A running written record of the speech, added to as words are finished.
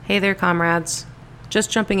Hey there, comrades.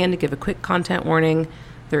 Just jumping in to give a quick content warning.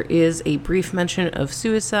 There is a brief mention of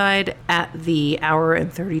suicide at the hour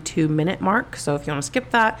and 32-minute mark. So if you want to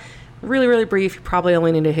skip that, really, really brief, you probably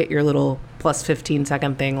only need to hit your little plus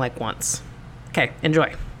 15-second thing like once. Okay,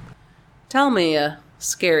 enjoy. Tell me a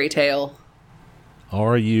scary tale.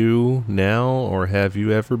 Are you now, or have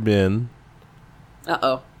you ever been,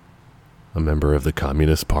 Uh-oh. a member of the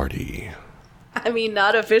Communist Party? I mean,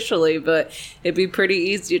 not officially, but it'd be pretty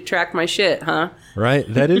easy to track my shit, huh? Right?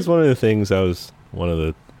 That is one of the things one of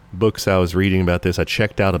the books I was reading about this. I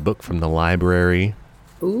checked out a book from the library.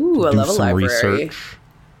 Ooh, I love a library. Research.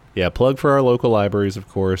 Yeah, plug for our local libraries, of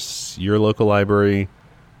course. Your local library,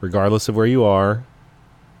 regardless of where you are,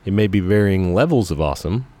 it may be varying levels of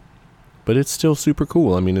awesome, but it's still super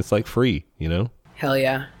cool. I mean, it's like free, you know? Hell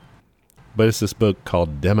yeah. But it's this book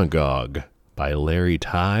called Demagogue by Larry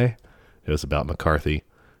Tye. It was about McCarthy,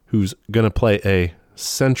 who's going to play a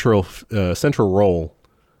central role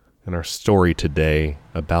in our story today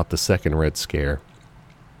about the second Red Scare.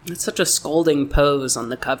 It's such a scolding pose on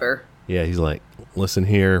the cover. Yeah, he's like, listen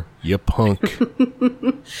here, you punk.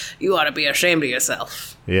 You ought to be ashamed of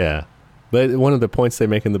yourself. Yeah. But one of the points they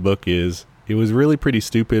make in the book is it was really pretty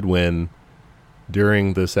stupid when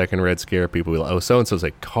during the second Red Scare, people were like, oh, so-and-so's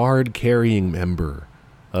a card-carrying member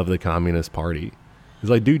of the Communist Party. It's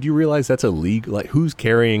like, dude, you realize that's illegal? Like, who's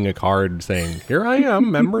carrying a card saying, here I am,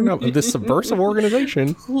 member of this subversive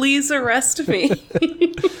organization? Please arrest me.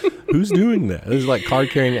 Who's doing that? This is like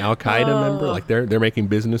card-carrying Al-Qaeda member? Like, they're making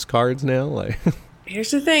business cards now? Like, Here's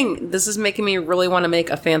the thing. This is making me really want to make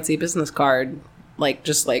a fancy business card. Like,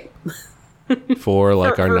 just like... for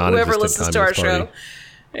like our non-existent whoever listens to our Communist Party.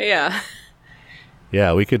 show. Yeah.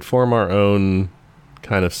 Yeah, we could form our own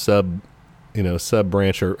kind of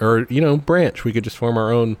sub-branch or branch. We could just form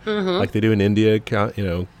our own, like they do in India,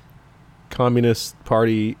 Communist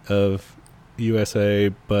Party of USA,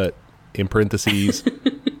 but in parentheses,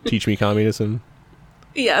 teach me communism.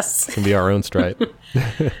 Yes. Can be our own stripe.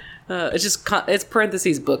 It's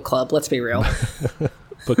parentheses book club. Let's be real.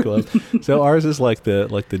 Book club. So ours is like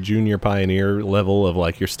the junior pioneer level of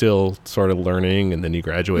like you're still sort of learning and then you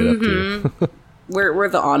graduate up to. We're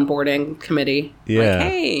the onboarding committee. Yeah. Like,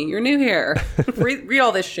 hey, you're new here. read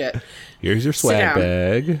all this shit. Here's your swag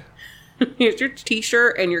bag. Here's your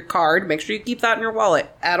t-shirt and your card. Make sure you keep that in your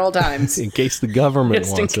wallet at all times. In case the government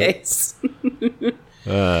Just wants in case.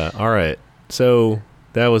 All right. So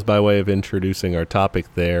that was by way of introducing our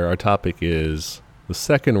topic there. Our topic is the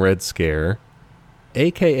second Red Scare,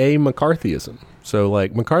 a.k.a. McCarthyism. So,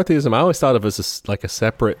 like, McCarthyism, I always thought of as like a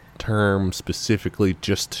separate term specifically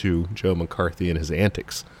just to Joe McCarthy and his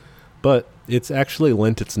antics. But it's actually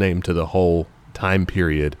lent its name to the whole time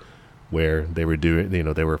period where they were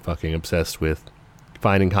they were fucking obsessed with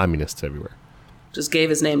finding communists everywhere. Just gave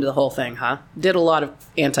his name to the whole thing, huh? Did a lot of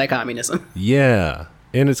anti-communism. Yeah.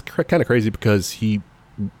 And it's kind of crazy because he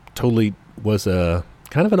totally was a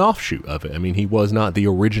kind of an offshoot of it. I mean, he was not the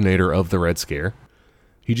originator of the Red Scare.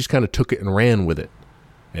 He just kind of took it and ran with it.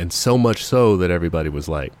 And so much so that everybody was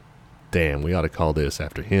like, damn, we ought to call this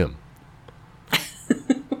after him.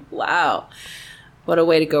 Wow. What a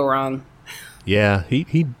way to go wrong. Yeah, he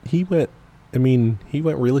went, he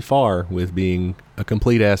went really far with being a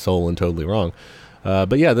complete asshole and totally wrong.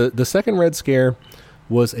 But yeah, the second Red Scare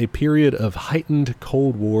was a period of heightened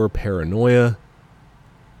Cold War paranoia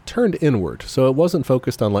turned inward. So it wasn't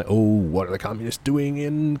focused on like, oh, what are the communists doing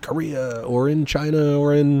in Korea or in China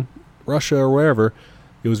or in Russia or wherever.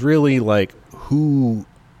 It was really like, who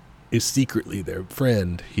is secretly their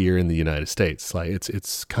friend here in the United States? Like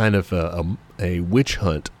it's kind of a witch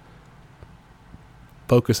hunt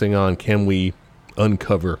focusing on, can we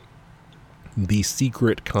uncover the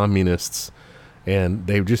secret communists? And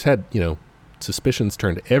they've just had, suspicions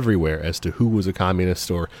turned everywhere as to who was a communist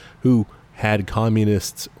or who had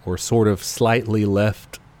communists or sort of slightly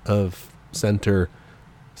left of center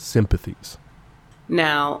sympathies.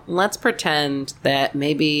 Now, let's pretend that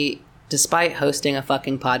maybe despite hosting a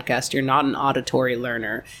fucking podcast, you're not an auditory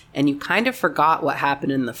learner and you kind of forgot what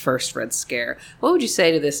happened in the first Red Scare. What would you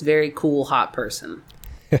say to this very cool, hot person?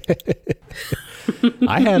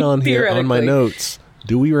 I had on here on my notes,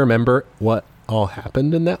 do we remember what all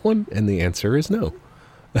happened in that one? And the answer is no.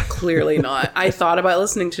 Clearly not. I thought about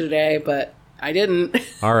listening to today, but I didn't.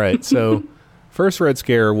 All right. So first Red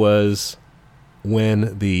Scare was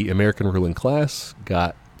when the American ruling class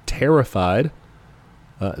got terrified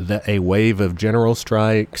that a wave of general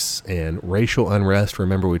strikes and racial unrest.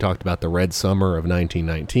 Remember, we talked about the Red Summer of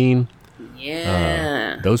 1919.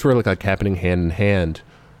 Yeah. Those were like happening hand in hand.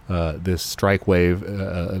 This strike wave,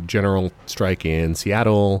 general strike in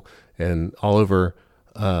Seattle and all over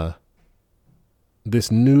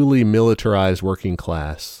this newly militarized working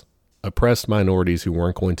class, oppressed minorities who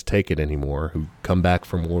weren't going to take it anymore, who come back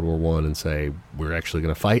from World War I and say, we're actually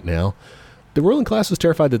going to fight now. The ruling class was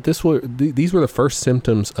terrified that these were the first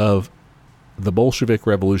symptoms of the Bolshevik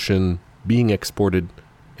Revolution being exported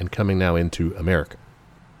and coming now into America.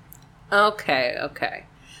 Okay.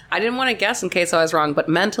 I didn't want to guess in case I was wrong, but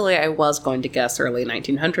mentally I was going to guess early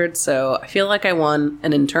 1900s, so I feel like I won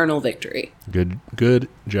an internal victory. Good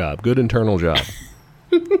job. Good internal job.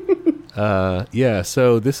 Yeah,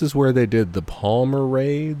 so this is where they did the Palmer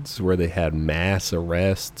raids, where they had mass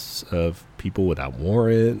arrests of people without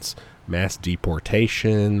warrants, mass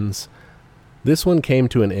deportations. This one came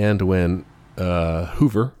to an end when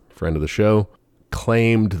Hoover, friend of the show,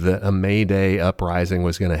 claimed that a May Day uprising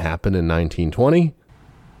was going to happen in 1920.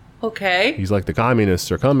 Okay. He's like, the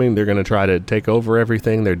communists are coming. They're going to try to take over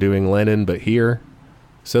everything. They're doing Lenin, but here.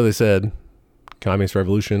 So they said, Communist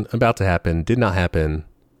Revolution about to happen. Did not happen.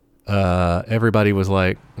 Everybody was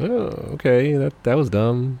like, oh, okay, that was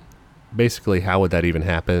dumb. Basically, how would that even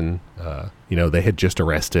happen? They had just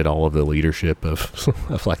arrested all of the leadership of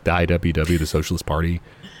like the IWW, the Socialist Party.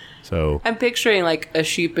 So I'm picturing like a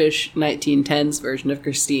sheepish 1910s version of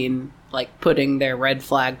Christine, like putting their red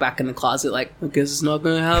flag back in the closet, like, I guess it's not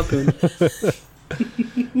going to happen.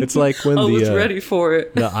 It's like when I was ready for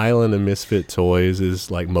it. The Island of Misfit Toys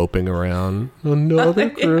is like moping around.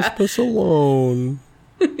 Another Christmas alone.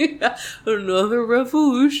 Yeah, another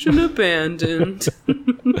revolution abandoned.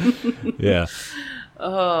 Yeah.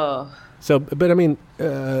 Oh. So, but I mean,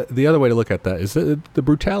 the other way to look at that is the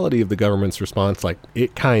brutality of the government's response. Like,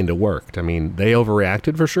 it kind of worked. I mean, they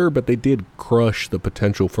overreacted for sure, but they did crush the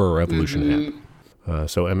potential for a revolution to happen.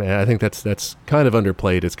 So, I mean, I think that's kind of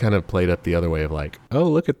underplayed. It's kind of played up the other way of like, oh,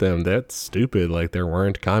 look at them. That's stupid. Like, there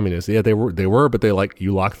weren't communists. Yeah, they were, but they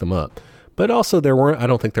you locked them up. But also I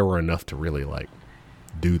don't think there were enough to really like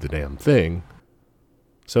do the damn thing.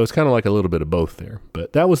 So it's kind of like a little bit of both there.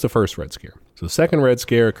 But that was the first Red Scare. So the second Red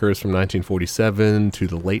Scare occurs from 1947 to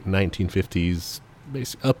the late 1950s,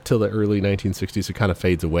 up till the early 1960s. It kind of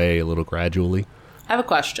fades away a little gradually. I have a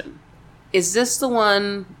question. Is this the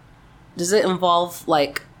one, does it involve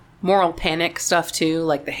like moral panic stuff too,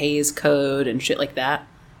 like the Hays Code and shit like that?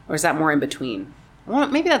 Or is that more in between?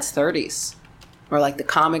 Maybe that's 30s. Or like the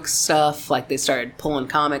comics stuff, like they started pulling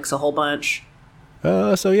comics a whole bunch.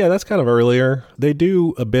 So yeah, that's kind of earlier. They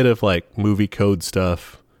do a bit of like movie code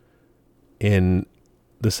stuff in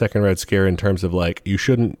the second Red Scare in terms of like, you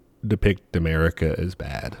shouldn't depict America as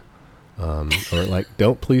bad. Or like,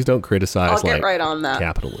 please don't criticize I'll get like right on that.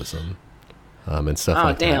 Capitalism and stuff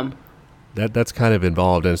like damn. that. That's kind of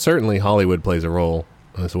involved, and certainly Hollywood plays a role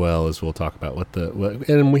as well, as we'll talk about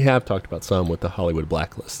and we have talked about some with the Hollywood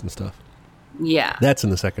blacklist and stuff. Yeah. That's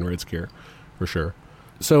in the second Red Scare for sure.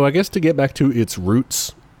 So I guess to get back to its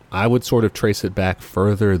roots, I would sort of trace it back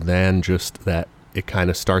further than just that it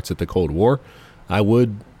kind of starts at the Cold War. I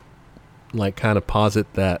would like kind of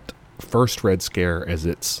posit that first Red Scare as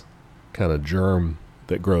its kind of germ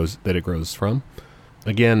that it grows from.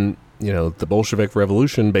 Again, the Bolshevik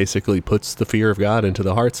Revolution basically puts the fear of God into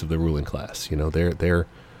the hearts of the ruling class.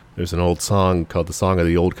 There's an old song called The Song of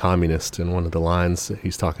the Old Communist, and one of the lines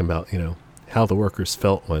he's talking about, how the workers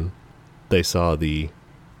felt when they saw the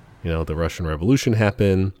Russian Revolution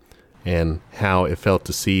happen, and how it felt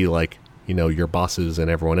to see like, your bosses and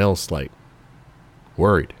everyone else like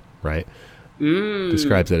worried, right?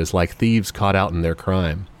 Describes it as like thieves caught out in their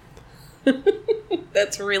crime.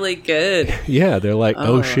 That's really good. Yeah, they're like,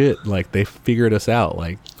 oh shit, like they figured us out.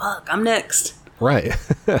 Like, fuck, I'm next. Right.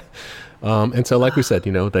 And so like we said,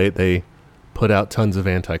 they put out tons of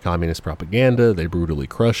anti-communist propaganda. They brutally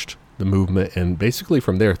crushed the movement. And basically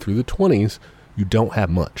from there through the 20s, you don't have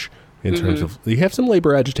much in terms of, you have some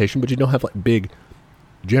labor agitation, but you don't have like big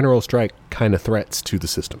general strike kind of threats to the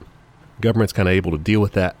system. Government's kind of able to deal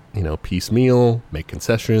with that, piecemeal, make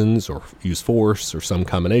concessions or use force or some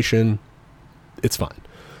combination. It's fine.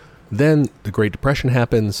 Then the Great Depression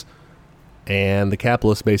happens, and the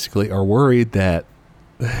capitalists basically are worried that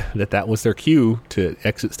was their cue to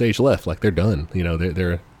exit stage left. Like they're done.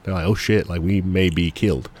 They're like, oh shit, like we may be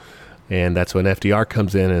killed. And that's when FDR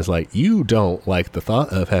comes in and is like, you don't like the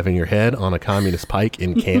thought of having your head on a communist pike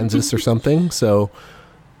in Kansas or something, so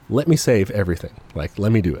let me save everything. Like,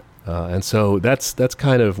 let me do it. And so that's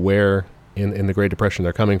kind of where in the Great Depression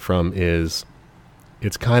they're coming from, is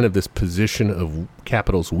it's kind of this position of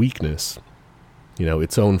capital's weakness,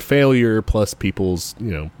 its own failure plus people's,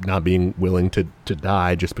 not being willing to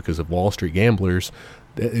die just because of Wall Street gamblers.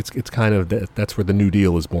 It's kind of, that's where the New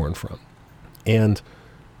Deal is born from. And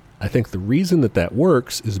I think the reason that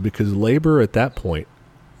works is because labor at that point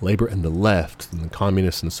labor and the left, and the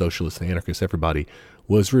communists and socialists and anarchists, everybody,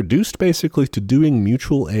 was reduced basically to doing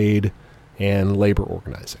mutual aid and labor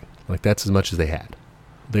organizing. Like, that's as much as they had.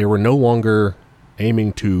 They were no longer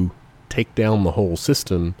aiming to take down the whole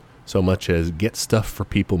system so much as get stuff for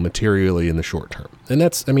people materially in the short term. And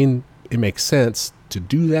that's, I mean, it makes sense to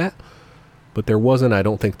do that, but there wasn't, I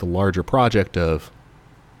don't think, the larger project of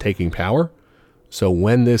taking power. So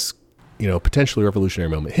when this, potentially revolutionary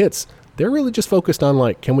moment hits, they're really just focused on,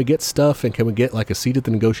 like, can we get stuff and can we get, like, a seat at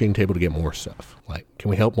the negotiating table to get more stuff? Like, can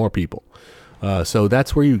we help more people? So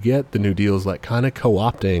that's where you get the New Deal's, like, kind of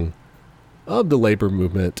co-opting of the labor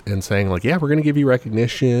movement and saying, like, yeah, we're going to give you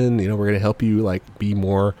recognition, we're going to help you, like, be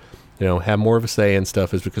more, have more of a say and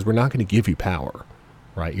stuff, is because we're not going to give you power,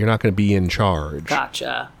 right? You're not going to be in charge.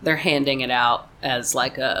 Gotcha. They're handing it out as,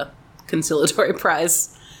 like, a conciliatory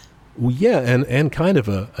prize. Well, yeah, and kind of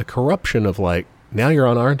a corruption of, like, now you're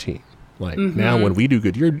on our team. Like, now when we do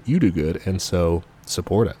good, you do good, and so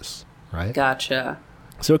support us, right? Gotcha.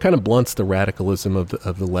 So it kind of blunts the radicalism of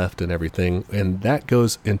the left and everything, and that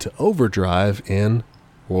goes into overdrive in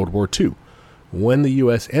World War II. When the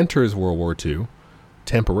U.S. enters World War II,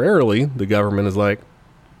 temporarily the government is like,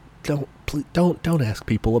 don't ask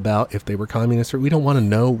people about if they were communists, or we don't want to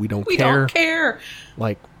know. We don't care.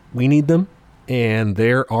 Like, we need them, and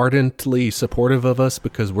they're ardently supportive of us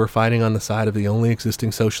because we're fighting on the side of the only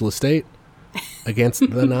existing socialist state against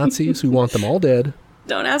the Nazis who want them all dead.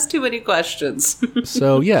 Don't ask too many questions.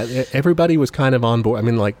 So, yeah, everybody was kind of on board. I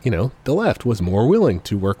mean, like, the left was more willing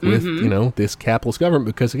to work with, this capitalist government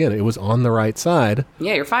because, again, it was on the right side.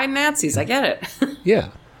 Yeah, you're fighting Nazis. I get it. Yeah.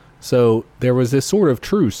 So there was this sort of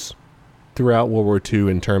truce throughout World War II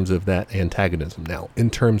in terms of that antagonism. Now, in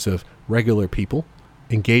terms of regular people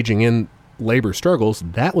engaging in labor struggles,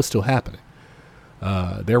 that was still happening.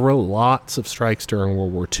 There were lots of strikes during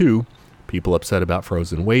World War II. People upset about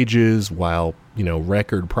frozen wages while,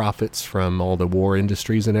 record profits from all the war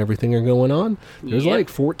industries and everything are going on. There's like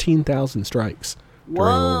 14,000 strikes during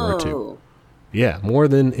World War II. Yeah, more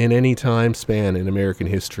than in any time span in American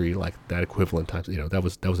history, like that equivalent time. That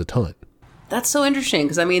was a ton. That's so interesting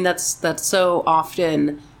because, I mean, that's so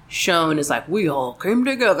often shown as like, we all came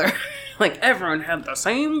together. Like, everyone had the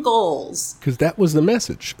same goals. Because that was the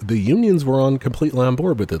message. The unions were completely on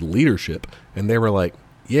board with the leadership, and they were like,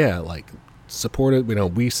 yeah, like, support it.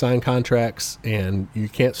 We sign contracts, and you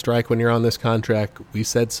can't strike when you're on this contract. We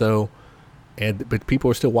said so. But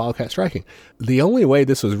people are still wildcat striking. The only way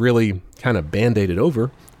this was really kind of band-aided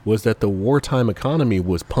over was that the wartime economy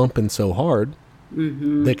was pumping so hard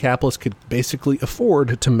that capitalists could basically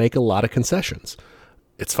afford to make a lot of concessions.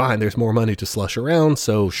 It's fine. There's more money to slush around.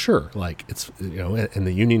 So sure, like, it's, and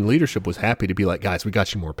the union leadership was happy to be like, guys, we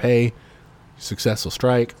got you more pay. Successful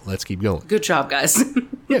strike. Let's keep going. Good job, guys.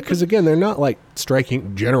 Yeah, because again, they're not like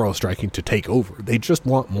general striking to take over. They just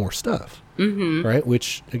want more stuff, right?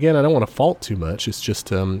 Which, again, I don't want to fault too much. It's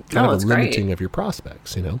just kind of a limiting of your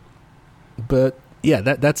prospects, But yeah,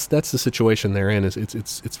 that's the situation they're in. Is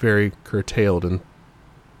it's very curtailed, and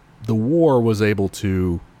the war was able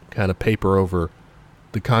to kind of paper over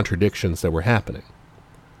the contradictions that were happening.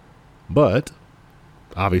 But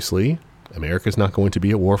obviously, America's not going to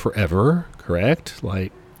be at war forever, correct?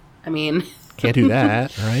 Like, I mean, can't do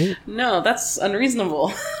that, right? No, that's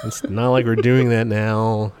unreasonable. It's not like we're doing that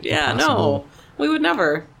now. Yeah, Impossible. no, we would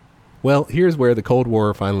never. Well, here's where the Cold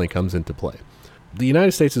War finally comes into play. The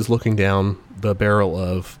United States is looking down the barrel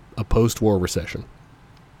of a post-war recession.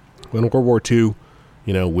 When World War II,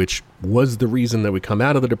 which was the reason that we come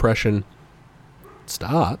out of the Depression,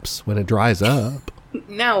 stops, when it dries up.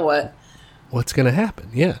 Now what? What's going to happen?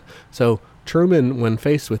 Yeah. So Truman, when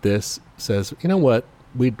faced with this, says, you know what?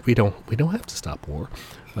 We don't have to stop war.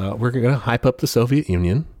 We're going to hype up the Soviet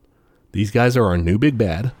Union. These guys are our new big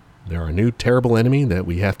bad. They're our new terrible enemy that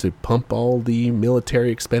we have to pump all the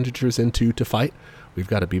military expenditures into to fight. We've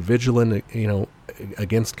got to be vigilant,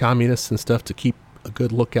 against communists and stuff to keep a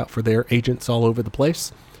good lookout for their agents all over the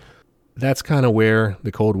place. That's kind of where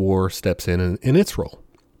the Cold War steps in its role.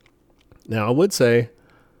 Now, I would say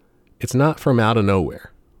it's not from out of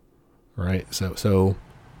nowhere, right? So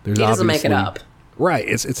there's he doesn't make it up, right?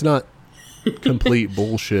 It's not complete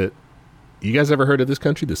bullshit. You guys ever heard of this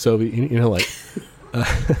country, the Soviet Union? Like,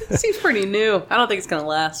 seems pretty new. I don't think it's gonna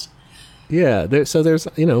last. Yeah, there's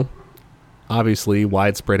obviously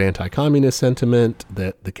widespread anti-communist sentiment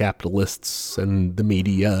that the capitalists and the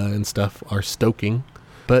media and stuff are stoking,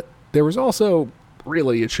 but there was also,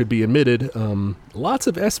 really, it should be admitted, lots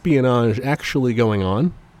of espionage actually going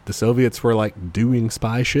on. The Soviets were like doing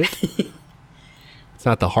spy shit. It's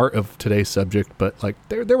not the heart of today's subject, but like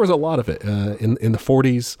there was a lot of it in the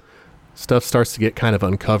 40s. stuff starts to get kind of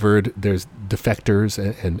uncovered. There's defectors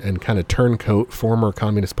and kind of turncoat former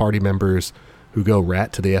Communist Party members who go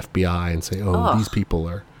rat to the FBI and say, these people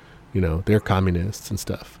are, they're communists and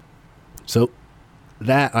stuff. So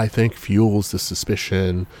that, I think, fuels the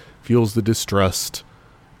suspicion, fuels the distrust.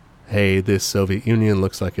 Hey, this Soviet Union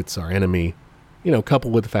looks like it's our enemy,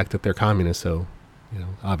 coupled with the fact that they're communists. So,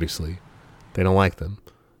 obviously they don't like them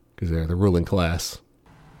because they're the ruling class.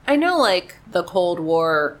 I know, like, the Cold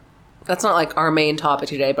War, that's not, like, our main topic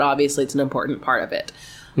today, but obviously it's an important part of it.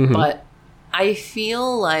 Mm-hmm. But I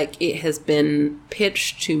feel like it has been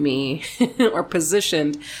pitched to me or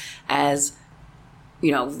positioned as,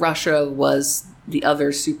 Russia was the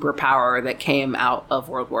other superpower that came out of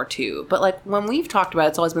World War II. But, like, when we've talked about it,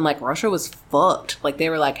 it's always been like, Russia was fucked. Like, they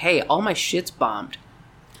were like, hey, all my shit's bombed.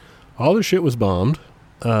 All their shit was bombed,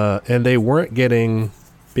 and they weren't getting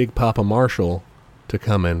Big Papa Marshall to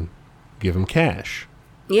come and give them cash.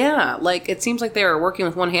 Yeah, like, it seems like they were working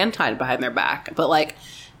with one hand tied behind their back. But, like,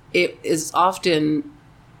 it is often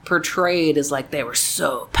portrayed as, like, they were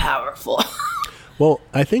so powerful. Well,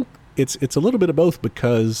 I think it's a little bit of both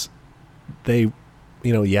because they,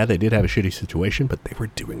 they did have a shitty situation, but they were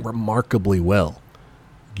doing remarkably well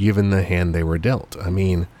given the hand they were dealt. I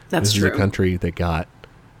mean, this is a country that got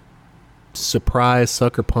surprise,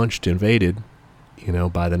 sucker punched, invaded,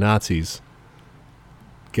 by the Nazis.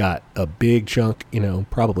 Got a big chunk,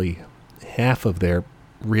 probably half of their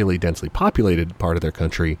really densely populated part of their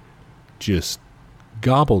country just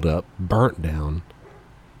gobbled up, burnt down.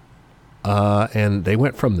 And they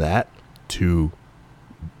went from that to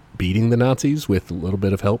beating the Nazis with a little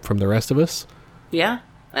bit of help from the rest of us. Yeah.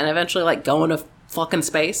 And eventually, like, going to fucking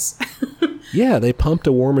space. Yeah, they pumped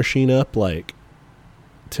a war machine up, like,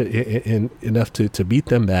 enough to beat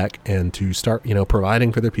them back and to start,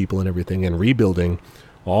 providing for their people and everything and rebuilding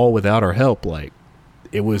all without our help. Like,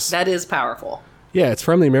 it was... That is powerful. Yeah, it's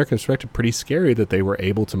from the American perspective pretty scary that they were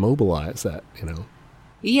able to mobilize that,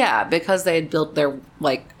 Yeah, because they had built their,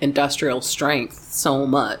 like, industrial strength so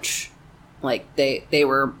much. Like, they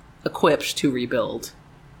were equipped to rebuild.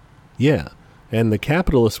 Yeah, and the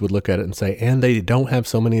capitalists would look at it and say, and they don't have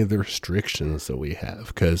so many of the restrictions that we have,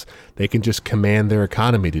 because they can just command their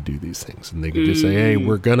economy to do these things. And they can just say, hey,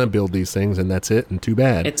 we're going to build these things, and that's it, and too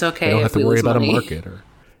bad. It's okay. They don't have to worry about money. A market.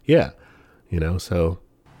 Yeah, so...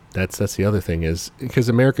 That's the other thing is because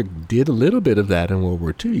America did a little bit of that in World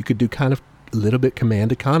War II. You could do kind of a little bit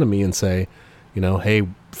command economy and say, hey,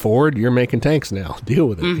 Ford, you're making tanks now. Deal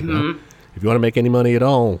with it. Mm-hmm. If you want to make any money at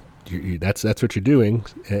all, that's what you're doing.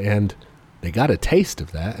 And they got a taste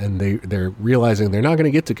of that, and they're realizing they're not going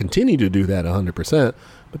to get to continue to do that 100%.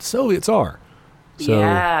 But the Soviets are. So,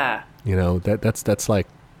 yeah. That's like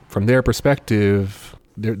from their perspective,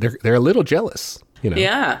 they're a little jealous.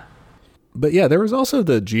 Yeah. But yeah, there was also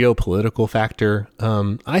the geopolitical factor.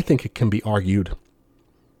 I think it can be argued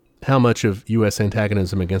how much of U.S.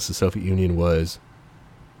 antagonism against the Soviet Union was.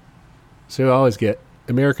 So I always get,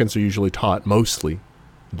 Americans are usually taught mostly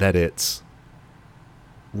that it's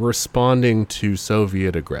responding to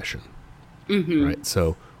Soviet aggression. Mm-hmm. Right?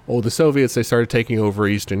 So, the Soviets, they started taking over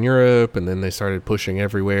Eastern Europe, and then they started pushing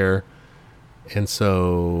everywhere. And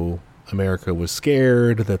so... America was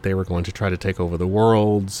scared that they were going to try to take over the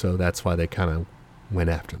world, so that's why they kind of went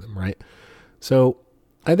after them, right? So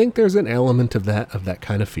I think there's an element of that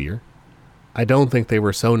kind of fear. I don't think they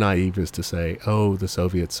were so naive as to say, the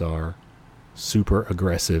Soviets are super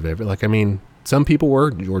aggressive. Some people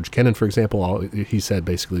were. George Kennan, for example, he said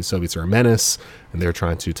basically the Soviets are a menace, and they're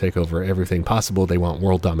trying to take over everything possible. They want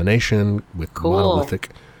world domination with monolithic,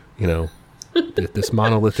 this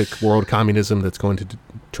monolithic world communism that's going to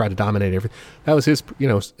try to dominate everything. That was his,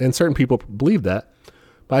 and certain people believed that.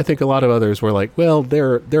 But I think a lot of others were like, well,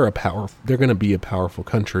 they're going to be a powerful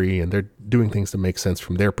country, and they're doing things that make sense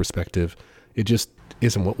from their perspective. It just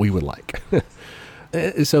isn't what we would like.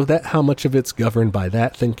 So that how much of it's governed by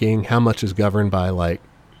that thinking, how much is governed by like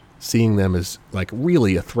seeing them as like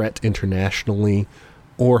really a threat internationally,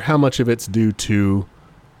 or how much of it's due to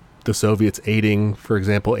the Soviets aiding, for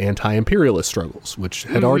example, anti-imperialist struggles, which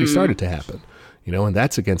had already started to happen, and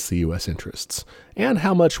that's against the U.S. interests. And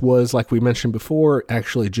how much was, like we mentioned before,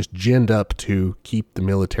 actually just ginned up to keep the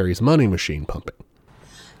military's money machine pumping.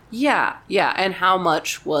 Yeah. And how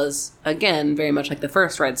much was, again, very much like the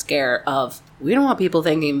first Red Scare of, we don't want people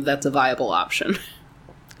thinking that's a viable option.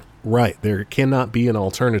 Right. There cannot be an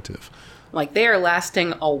alternative. Like, they are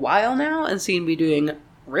lasting a while now and seem to be doing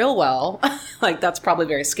real well. Like, that's probably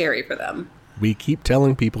very scary for them. We keep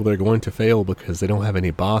telling people they're going to fail because they don't have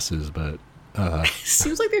any bosses, but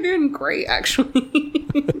Seems like they're doing great, actually.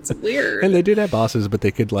 It's weird. And they did have bosses, but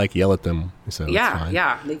they could like yell at them. So it's fine.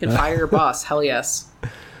 They can fire your boss. Hell yes.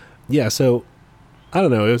 Yeah, so I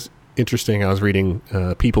don't know. It was interesting. I was reading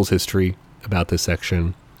People's History about this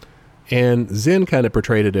section, and Zinn kind of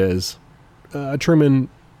portrayed it as Truman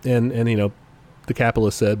and the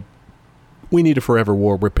capitalists said, we need a forever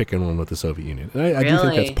war. We're picking one with the Soviet Union. And I do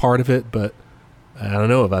think that's part of it, but I don't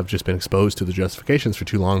know if I've just been exposed to the justifications for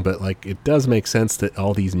too long, but like it does make sense that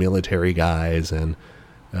all these military guys and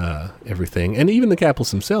everything, and even the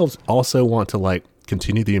capitalists themselves also want to like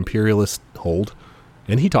continue the imperialist hold.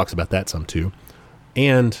 And he talks about that some too,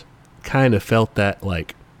 and kind of felt that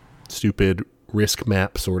like stupid risk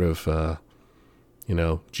map sort of,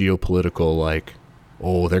 geopolitical, like,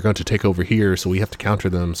 oh, they're going to take over here, so we have to counter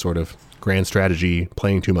them sort of grand strategy,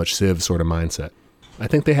 playing too much Civ sort of mindset. I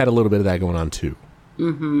think they had a little bit of that going on too.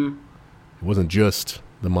 Mm-hmm. It wasn't just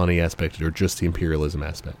the money aspect or just the imperialism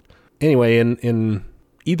aspect. Anyway, in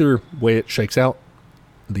either way it shakes out,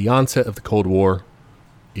 the onset of the Cold War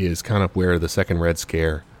is kind of where the second Red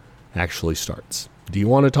Scare actually starts. Do you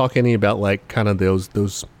want to talk any about like kind of those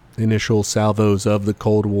initial salvos of the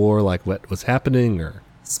Cold War, like what was happening, or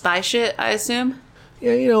spy shit, I assume?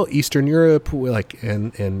 Yeah, Eastern Europe, like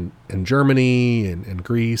and Germany and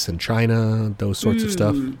Greece and China, those sorts of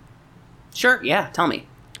stuff. Sure, yeah, tell me.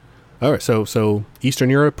 All right, so Eastern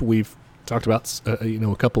Europe, we've talked about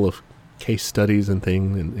a couple of case studies and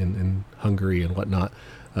things in Hungary and whatnot,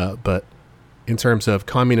 but in terms of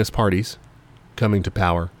communist parties coming to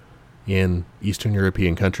power in Eastern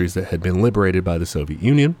European countries that had been liberated by the Soviet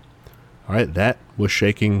Union, all right, that was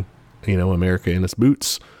shaking, America in its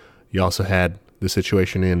boots. You also had the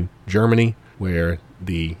situation in Germany where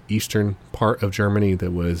the eastern part of Germany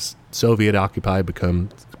that was Soviet occupied becomes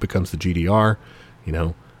the GDR,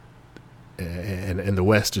 and the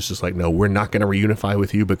West is just like, no, we're not going to reunify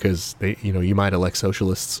with you because they, you might elect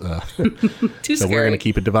socialists. Too so scary. We're going to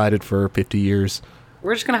keep it divided for 50 years.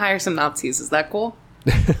 We're just going to hire some Nazis. Is that cool?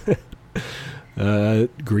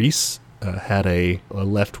 Greece had a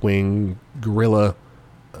left-wing guerrilla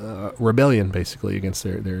rebellion, basically, against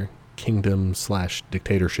their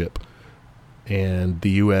kingdom/dictatorship. And the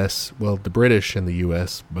U.S., well, the British and the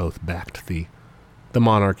U.S. both backed the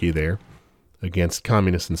monarchy there against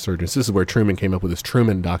communist insurgents. This is where Truman came up with his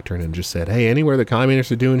Truman Doctrine and just said, hey, anywhere the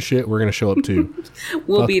communists are doing shit, we're going to show up too.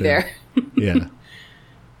 We'll be there. Yeah.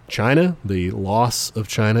 China, the loss of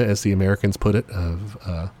China, as the Americans put it, of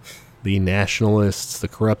the nationalists, the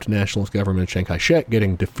corrupt nationalist government of Chiang Kai-shek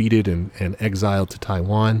getting defeated and exiled to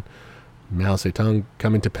Taiwan. Mao Zedong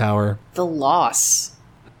coming to power. The loss.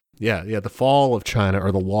 Yeah, the fall of China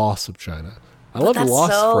or the loss of China. I love the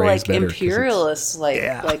loss phrase better. Imperialist,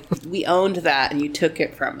 like we owned that and you took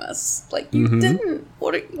it from us. Like you didn't.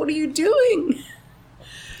 What are you doing?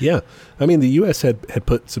 Yeah, I mean the U.S. had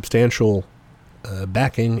put substantial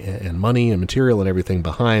backing and money and material and everything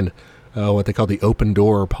behind what they call the open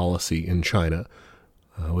door policy in China,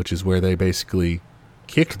 which is where they basically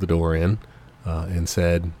kicked the door in and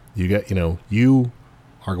said, you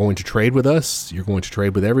are going to trade with us. You're going to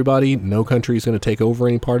trade with everybody. No country is going to take over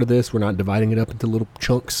any part of this. We're not dividing it up into little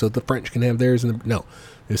chunks so the French can have theirs. No,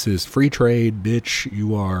 this is free trade, bitch.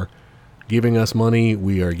 You are giving us money.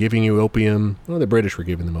 We are giving you opium. Well, the British were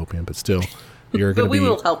giving them opium, but still, you're going to be. But we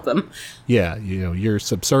will help them. Yeah, you're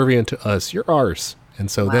subservient to us. You're ours.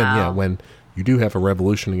 And so then, yeah, when you do have a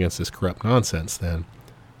revolution against this corrupt nonsense, then,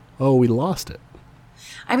 we lost it.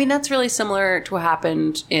 I mean, that's really similar to what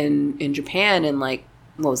happened in Japan in like,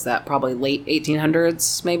 what was that? Probably late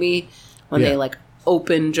 1800s, maybe, when they like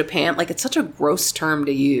opened Japan. Like, it's such a gross term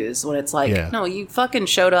to use when it's like, no, you fucking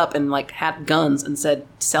showed up and like had guns and said,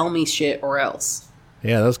 sell me shit or else.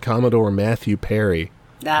 Yeah, that was Commodore Matthew Perry.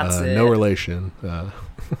 That's it. No relation.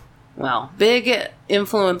 Well, big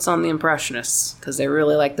influence on the Impressionists because they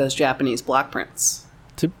really like those Japanese block prints.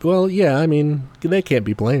 Well, yeah, I mean, they can't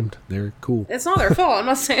be blamed. They're cool. It's not their fault. I'm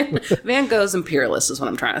not saying Van Gogh's imperialist is what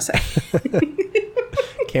I'm trying to say.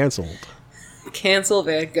 Canceled. Cancel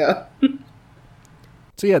Van Gogh.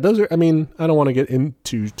 So yeah, those are, I mean, I don't want to get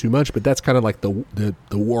into too much, but that's kind of like the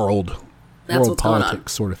world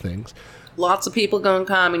politics sort of things. Lots of people going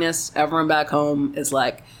communist. Everyone back home is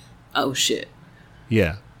like, oh shit.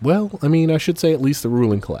 Yeah. Well, I mean, I should say at least the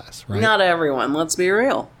ruling class, right? Not everyone. Let's be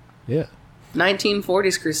real. Yeah.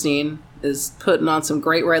 1940s Christine is putting on some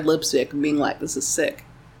great red lipstick and being like, this is sick.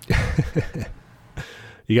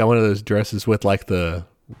 You got one of those dresses with like the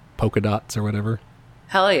polka dots or whatever?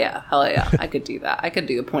 Hell yeah. I could do that. I could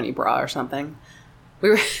do a pointy bra or something.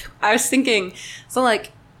 I was thinking, so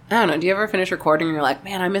like, I don't know, do you ever finish recording and you're like,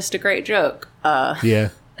 man, I missed a great joke? Yeah.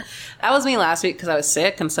 That was me last week because I was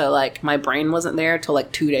sick, and so like my brain wasn't there till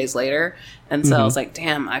like 2 days later, and so I was like,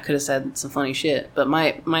 damn, I could have said some funny shit. But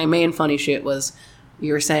my main funny shit was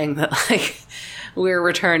you were saying that like we're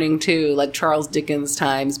returning to like Charles Dickens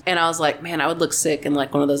times, and I was like, man, I would look sick in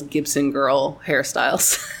like one of those Gibson girl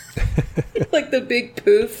hairstyles. Like the big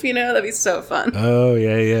poof, you know, that'd be so fun. Oh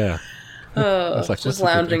yeah. Oh, like, just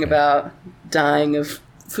lounging about, dying of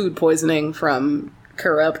food poisoning from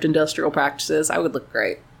corrupt industrial practices. I would look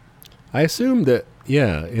great. I assume that,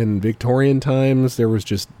 yeah, in Victorian times, there was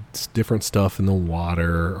just different stuff in the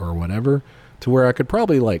water or whatever, to where I could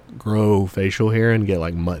probably, like, grow facial hair and get,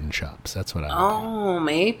 like, mutton chops. That's what I would do. Oh,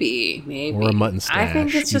 maybe. Or a mutton stash. I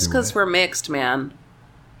think it's just because way. we're mixed, man.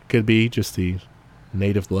 Could be just the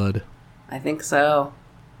native blood. I think so.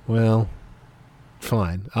 Well,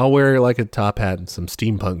 fine. I'll wear, like, a top hat and some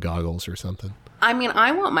steampunk goggles or something. I mean,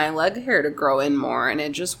 I want my leg hair to grow in more, and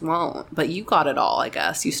it just won't. But you got it all, I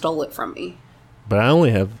guess. You stole it from me. But I only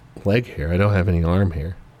have leg hair. I don't have any arm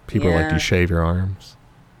hair. People are like, do you Yeah. shave your arms?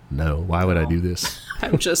 No. Why would I do this?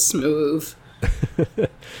 I'm just smooth.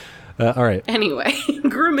 All right. Anyway,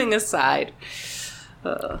 grooming aside.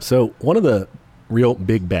 So one of the real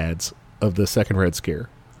big bads of the second Red Scare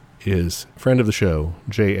is friend of the show,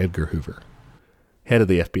 J. Edgar Hoover, head of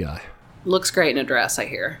the FBI. Looks great in a dress, I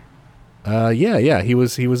hear. Yeah. He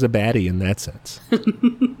was a baddie in that sense.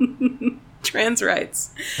 Trans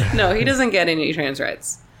rights. No, he doesn't get any trans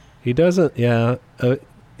rights. He doesn't. Yeah.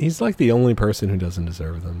 He's like the only person who doesn't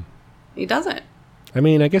deserve them. He doesn't. I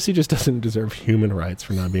mean, I guess he just doesn't deserve human rights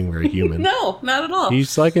for not being very human. No, not at all.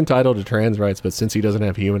 He's like entitled to trans rights, but since he doesn't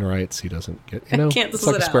have human rights, he doesn't get, you know, Can't it's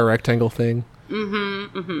like a split square out. rectangle thing.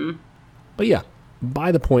 But yeah,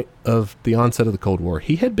 by the point of the onset of the Cold War,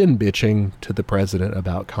 he had been bitching to the president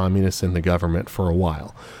about communists in the government for a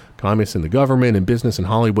while. Communists in the government, in business, in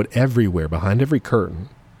Hollywood, everywhere, behind every curtain,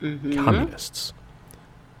 communists.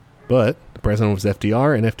 But the president was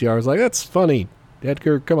FDR, and FDR was like, that's funny.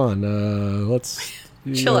 Edgar, come on, let's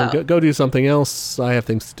Chill out. Go do something else. I have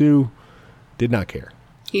things to do. Did not care.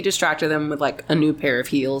 He distracted them with like a new pair of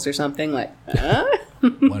heels or something. Like, Why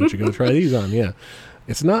don't you go try these on? Yeah.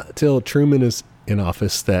 It's not till Truman is in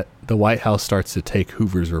office that the White House starts to take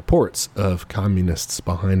Hoover's reports of communists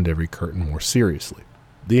behind every curtain more seriously.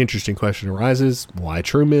 The interesting question arises, why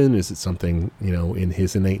Truman? Is it something, you know, in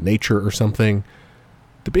his innate nature or something?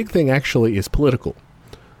 The big thing actually is political.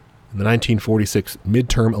 In the 1946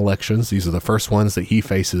 midterm elections, these are the first ones that he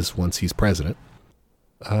faces once he's president,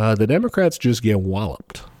 the Democrats just get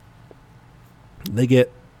walloped. They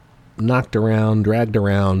get knocked around, dragged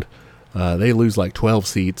around. They lose like 12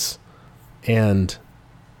 seats. And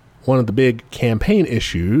one of the big campaign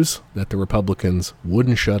issues that the Republicans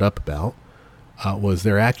wouldn't shut up about was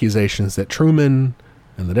their accusations that Truman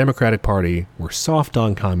and the Democratic Party were soft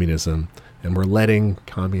on communism and were letting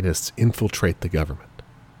communists infiltrate the government.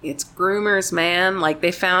 it's groomers, man. Like,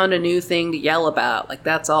 they found a new thing to yell about. Like,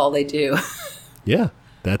 that's all they do. Yeah,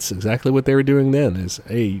 that's exactly what they were doing then is,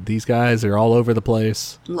 hey, these guys are all over the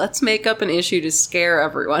place. Let's make up an issue to scare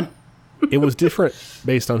everyone. It was different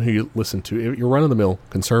based on who you listen to. You're run-of-the-mill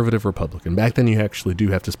conservative Republican. Back then you actually do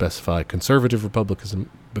have to specify conservative Republicanism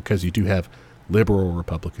because you do have liberal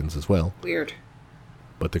Republicans as well. Weird.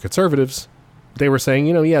 But the conservatives, they were saying,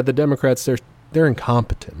 you know, yeah, the Democrats, they're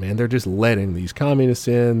incompetent, man. They're just letting these communists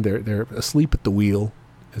in. They're asleep at the wheel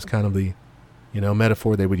is kind of the, you know,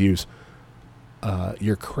 metaphor they would use.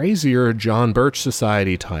 Your crazier John Birch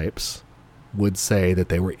Society types would say that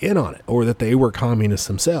they were in on it or that they were communists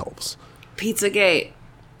themselves. Pizzagate.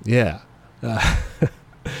 Yeah.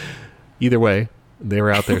 Either way, they were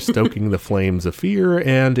out there stoking the flames of fear,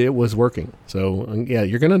 and it was working. So, yeah,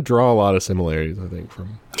 you're going to draw a lot of similarities, I think,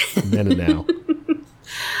 from then and now.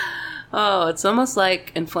 Oh, it's almost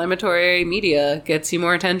like inflammatory media gets you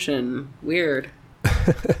more attention. Weird.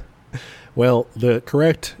 Well, the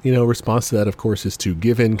correct, response to that, of course, is to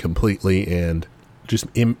give in completely and just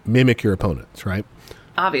mimic your opponents, right?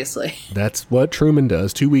 Obviously. That's what Truman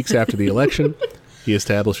does. 2 weeks after the election, he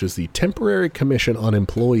establishes the Temporary Commission on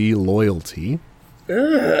Employee Loyalty,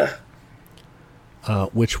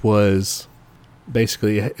 which was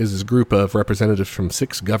basically is a group of representatives from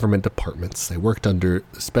 6 government departments. They worked under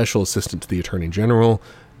the Special Assistant to the Attorney General,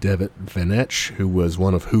 Devitt Vanetch, who was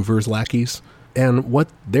one of Hoover's lackeys. And what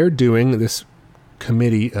they're doing, this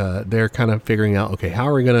committee, they're kind of figuring out, okay, how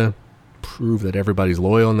are we going to prove that everybody's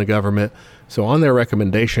loyal in the government? So on their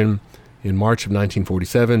recommendation, in March of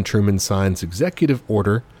 1947, Truman signs Executive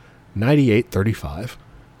Order 9835,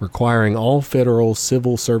 requiring all federal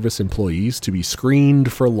civil service employees to be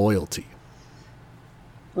screened for loyalty.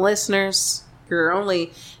 Listeners, Your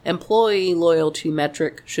only employee loyalty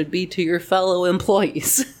metric should be to your fellow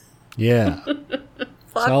employees. Yeah.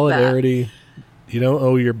 Fuck Solidarity. You don't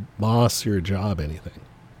owe your boss your job anything.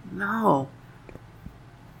 that. No.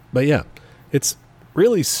 But yeah, it's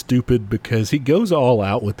really stupid because he goes all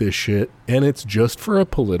out with this shit, and it's just for a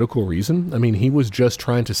political reason. I mean, he was just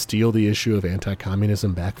trying to steal the issue of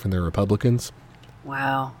anti-communism back from the Republicans.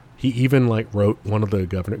 Wow. He even wrote one of the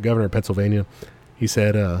governor of Pennsylvania. He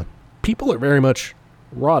said, people are very much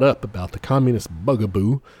wrought up about the communist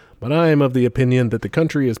bugaboo, but I am of the opinion that the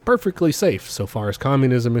country is perfectly safe so far as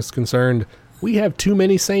communism is concerned. We have too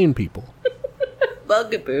many sane people.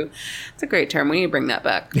 Bugaboo. It's a great term. We need to bring that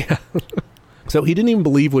back. Yeah. So he didn't even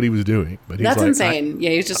believe what he was doing. But he's That's like, insane.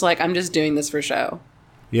 Yeah, he's just like, I'm just doing this for show.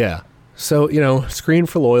 Yeah. So, screen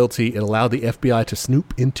for loyalty, it allowed the FBI to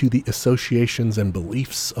snoop into the associations and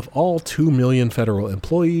beliefs of all 2 million federal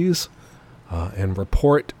employees and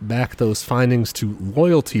report back those findings to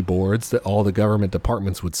loyalty boards that all the government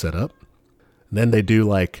departments would set up. And then they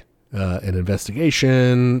do an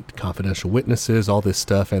investigation, confidential witnesses, all this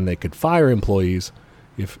stuff, and they could fire employees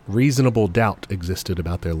if reasonable doubt existed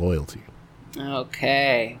about their loyalty.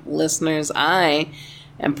 Okay. Listeners, I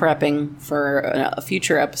am prepping for a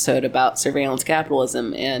future episode about surveillance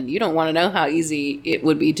capitalism, and you don't want to know how easy it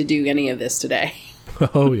would be to do any of this today.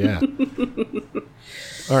 Oh, yeah.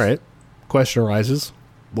 All right. Question arises.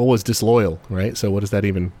 What was disloyal, right? So what does that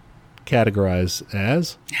even categorize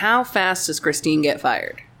as? How fast does Christine get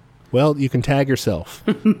fired? Well, you can tag yourself.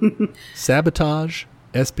 Sabotage,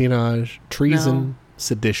 espionage, treason,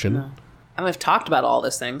 sedition, I mean, I've talked about all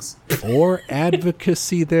those things. or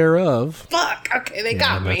advocacy thereof. Fuck. Okay, they Yeah,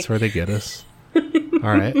 got me. that's where they get us. All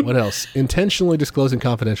right. What else? Intentionally disclosing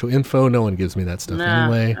confidential info. No one gives me that stuff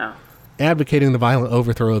anyway. No. Advocating the violent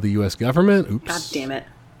overthrow of the U.S. government. Oops. God damn it.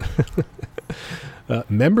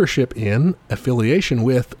 Membership in, affiliation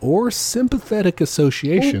with, or sympathetic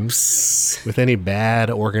association with any bad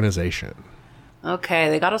organization. Okay,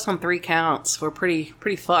 they got us on 3 counts. We're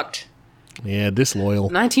pretty fucked. Yeah, disloyal.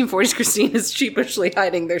 1940s Christine is sheepishly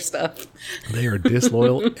hiding their stuff. They are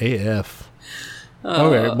disloyal AF.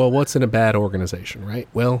 Okay, well, what's in a bad organization, right?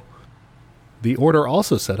 Well, the order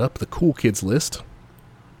also set up the Cool Kids list,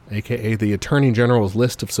 a.k.a. the Attorney General's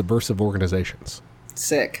list of subversive organizations.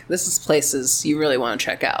 Sick. This is places you really want to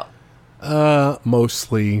check out.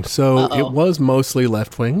 Mostly. So it was mostly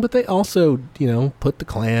left wing, but they also, put the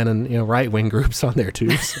Klan and right wing groups on there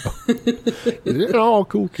too. So they're all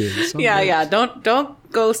cool kids. Yeah.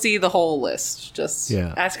 Don't go see the whole list. Just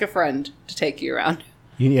ask a friend to take you around.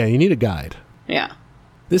 Yeah, you need a guide. Yeah.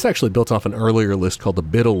 This actually built off an earlier list called the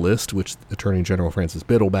Biddle List, which Attorney General Francis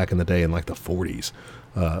Biddle back in the day in the 40s,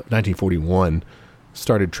 1941.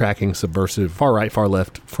 Started tracking subversive far-right,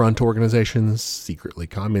 far-left front organizations, secretly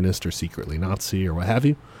communist or secretly Nazi or what have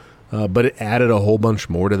you. But it added a whole bunch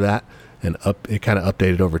more to that, and it kind of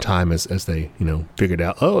updated over time as they, figured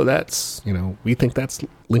out, that's, we think that's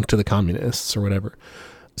linked to the communists or whatever.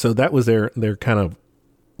 So that was their kind of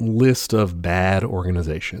list of bad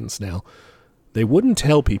organizations. Now, they wouldn't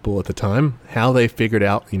tell people at the time how they figured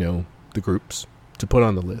out, the groups to put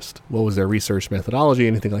on the list. What was their research methodology,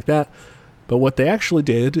 anything like that. But what they actually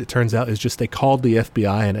did, it turns out, is just they called the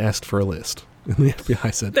FBI and asked for a list. And the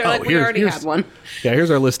FBI said, They're like, we already had one. Yeah,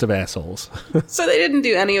 here's our list of assholes. So they didn't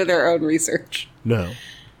do any of their own research. No.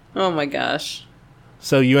 Oh my gosh.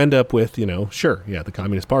 So you end up with, the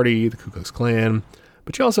Communist Party, the Ku Klux Klan,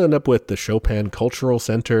 but you also end up with the Chopin Cultural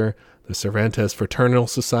Center, the Cervantes Fraternal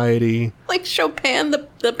Society. Like Chopin,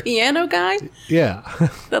 the piano guy? Yeah.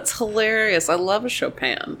 That's hilarious. I love a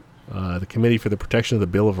Chopin. The Committee for the Protection of the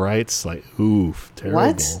Bill of Rights, oof,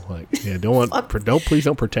 terrible. What? Please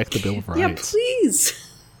don't protect the Bill of Rights. Yeah,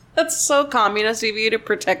 please. That's so communist of you to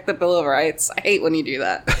protect the Bill of Rights. I hate when you do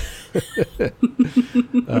that.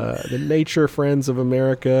 The Nature Friends of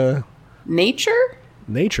America. Nature?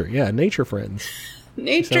 Nature, yeah, Nature Friends.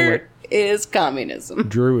 Nature is communism.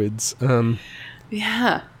 Druids.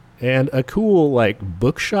 Yeah. And a cool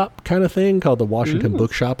bookshop kind of thing called the Washington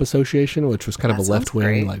Bookshop Association, which was kind of a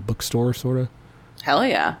left-wing bookstore sort of. Hell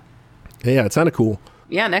yeah. Yeah, it sounded cool.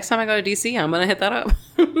 Yeah, next time I go to DC, I'm going to hit that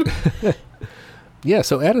up. Yeah,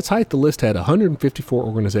 so at its height, the list had 154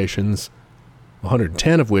 organizations,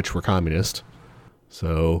 110 of which were communist.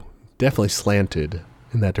 So definitely slanted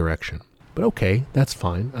in that direction. But okay, that's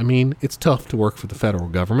fine. I mean, it's tough to work for the federal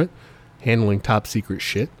government, handling top secret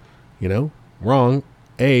shit. Wrong.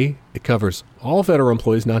 A, it covers all federal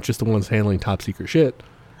employees, not just the ones handling top secret shit.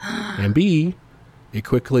 And B, it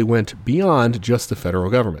quickly went beyond just the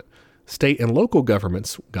federal government. State and local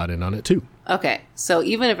governments got in on it too. Okay, so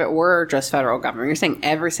even if it were just federal government, you're saying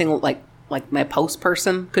every single, like my post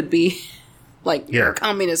person could be like, you're a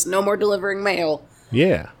communist, no more delivering mail.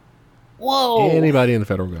 Yeah. Whoa. Anybody in the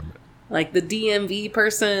federal government. Like the DMV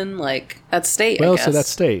person, like that's state, Well, I guess. so that's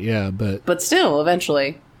state, yeah, But still,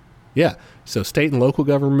 eventually. Yeah. So state and local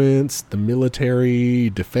governments, the military,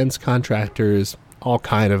 defense contractors, all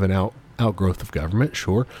kind of an outgrowth of government,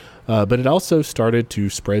 sure. But it also started to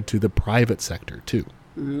spread to the private sector, too.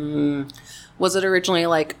 Was it originally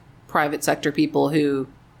like private sector people who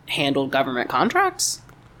handled government contracts?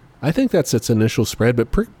 I think that's its initial spread,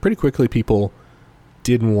 but pretty quickly people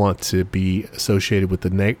didn't want to be associated with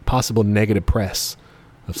the possible negative press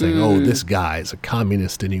of saying, oh, this guy is a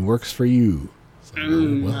communist and he works for you. So,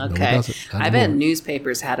 well, Okay. no, I bet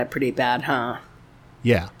newspapers had it pretty bad, huh?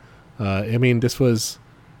 Yeah. I mean, this was,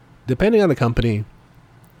 depending on the company,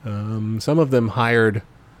 some of them hired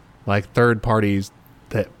like third parties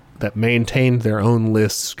that maintained their own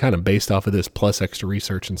lists kind of based off of this plus extra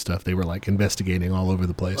research and stuff. They were like investigating all over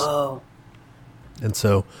the place. Oh. And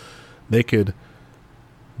so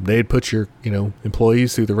they'd put your,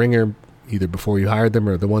 employees through the ringer either before you hired them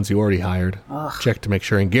or the ones you already hired. Check to make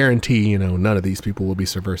sure and guarantee, none of these people will be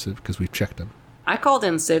subversive because we've checked them. I called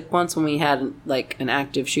in sick once when we had like an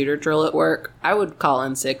active shooter drill at work. I would call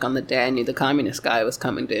in sick on the day I knew the communist guy was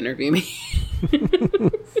coming to interview me.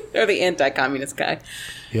 Or the anti-communist guy.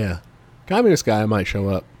 Yeah. Communist guy might show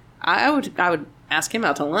up. I would ask him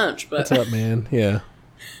out to lunch, but What's up, man? Yeah.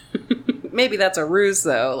 maybe that's a ruse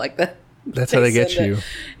though. Like that. That's how they get you.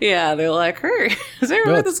 Yeah, they're like, hey, is there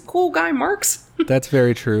No, this cool guy Marks? That's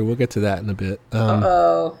very true. We'll get to that in a bit.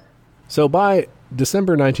 Oh. So by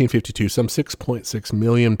December 1952, some 6.6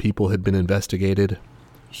 million people had been investigated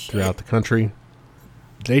throughout the country.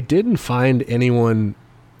 They didn't find anyone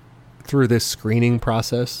through this screening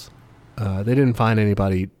process. They didn't find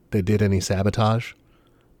anybody that did any sabotage.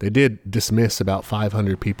 They did dismiss about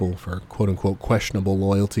 500 people for quote-unquote questionable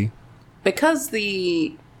loyalty. Because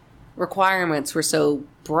the requirements were so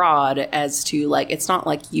broad as to, like, it's not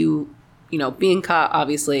like you being caught,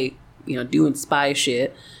 obviously, doing spy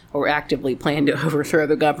shit or actively plan to overthrow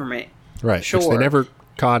the government. Right. Sure. Which they never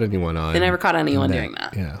caught anyone on. They never caught anyone doing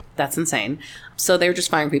that. Yeah. That's insane. So they were just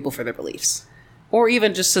firing people for their beliefs. Or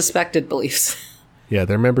even just suspected beliefs. Yeah,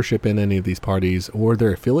 their membership in any of these parties or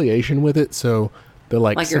their affiliation with it. So they're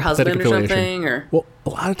like your sympathetic husband or something? Or? Well, a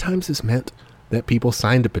lot of times this meant that people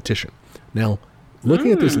signed a petition. Now,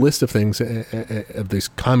 looking at this list of things, of these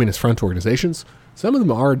Communist Front organizations, some of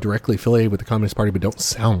them are directly affiliated with the Communist Party but don't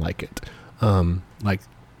sound like it.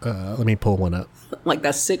 Let me pull one up. Like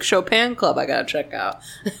that sick Chopin club I gotta check out.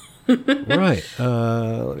 Right.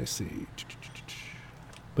 Let me see.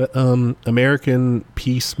 But American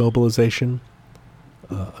Peace Mobilization,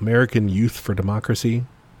 American Youth for Democracy.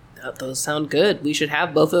 Those sound good. We should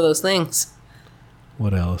have both of those things.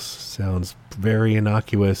 What else? Sounds very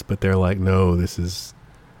innocuous, but they're like, no, this is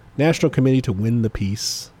National Committee to Win the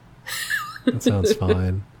Peace. That sounds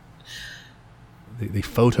fine. The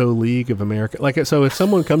Photo League of America. So if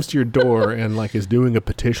someone comes to your door and is doing a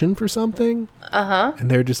petition for something, and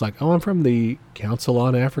they're just like, oh, I'm from the Council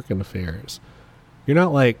on African Affairs. You're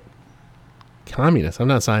not like communist. I'm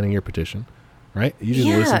not signing your petition, right? You just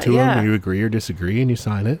listen to them and you agree or disagree and you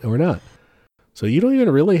sign it or not. So you don't even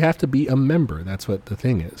really have to be a member. That's what the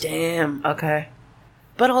thing is. Damn. Okay.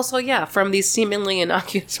 But also, from these seemingly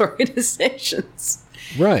innocuous organizations.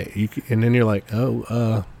 Right. And then you're like,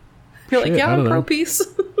 oh, you're shit, like, I I'm don't know. pro-peace.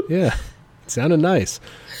 Yeah. It sounded nice.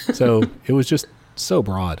 So it was just so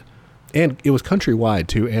broad. And it was countrywide,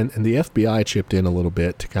 too. And the FBI chipped in a little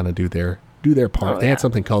bit to kind of do their part. They had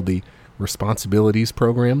something called the Responsibilities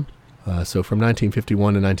Program. So from 1951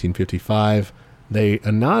 to 1955, they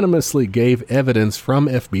anonymously gave evidence from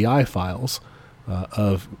FBI files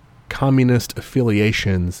of communist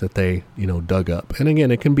affiliations that they, dug up. And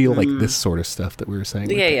again, it can be like this sort of stuff that we were saying.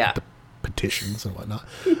 The petitions and whatnot.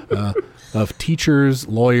 Of teachers,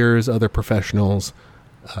 lawyers, other professionals.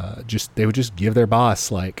 They would just give their boss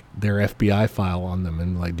their FBI file on them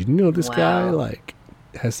and did you know this guy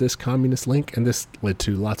has this communist link? And this led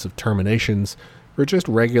to lots of terminations for just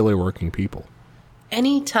regular working people.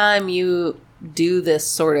 Anytime you do this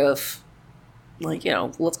sort of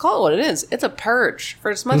let's call it what it is. It's a purge.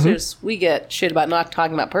 For as much as we get shit about not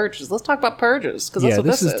talking about purges, let's talk about purges because that's what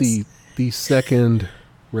this is. the second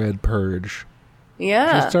red purge.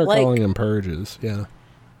 Yeah, just start calling them purges. Yeah.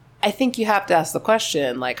 I think you have to ask the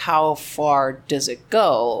question, how far does it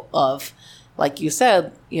go? Of, like you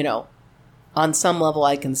said, on some level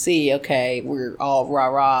I can see, okay, we're all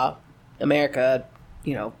rah-rah, America,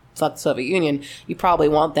 fuck the Soviet Union. You probably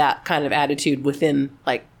want that kind of attitude within,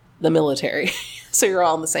 the military. So you're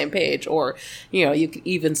all on the same page. Or, you could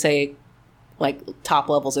even say, like top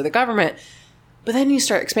levels of the government. But then you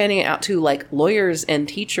start expanding it out to like lawyers and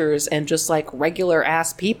teachers and just like regular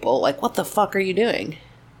ass people. Like, what the fuck are you doing?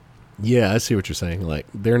 Yeah, I see what you're saying. Like,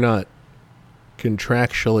 they're not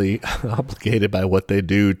contractually obligated by what they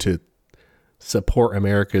do to support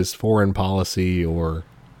America's foreign policy or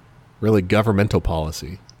really governmental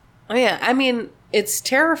policy. Oh, yeah. I mean, it's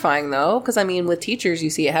terrifying, though, because, I mean, with teachers, you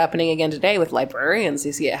see it happening again today. With librarians,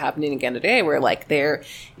 you see it happening again today, where, like, there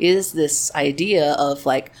is this idea of,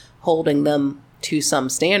 like, holding them to some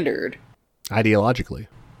standard. Ideologically.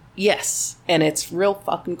 Yes. And it's real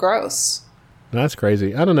fucking gross. That's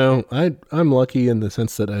crazy. I don't know. I'm lucky in the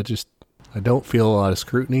sense that I don't feel a lot of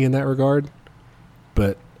scrutiny in that regard,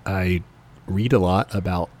 but I read a lot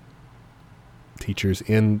about teachers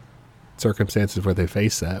in circumstances where they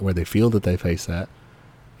face that, where they feel that they face that,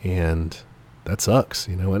 and that sucks,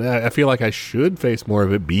 you know. And I feel like I should face more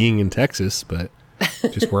of it being in Texas, but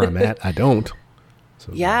just where I'm at, I don't.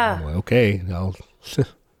 So Yeah. I'm like, okay,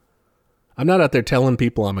 I'm not out there telling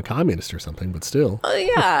people I'm a communist or something, but still.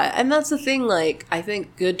 Yeah, and that's the thing, like, I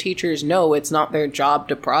think good teachers know it's not their job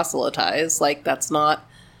to proselytize. Like, that's not,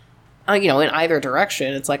 in either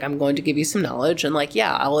direction. It's like, I'm going to give you some knowledge, and, like,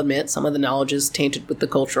 yeah, I'll admit some of the knowledge is tainted with the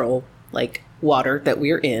cultural, like, water that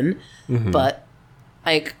we're in, but,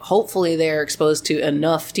 like, hopefully they're exposed to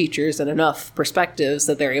enough teachers and enough perspectives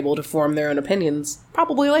that they're able to form their own opinions,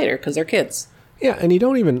 probably later, because they're kids. Yeah, and you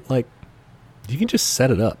don't even, like, you can just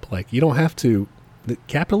set it up. Like, you don't have to,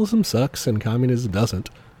 capitalism sucks and communism doesn't.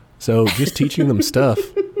 So just teaching them stuff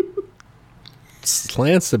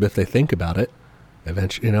slants them if they think about it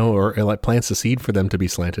eventually, you know, or like plants the seed for them to be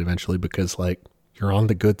slanted eventually because, like, you're on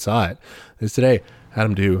the good side. As today, I had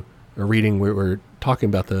them do a reading. We were talking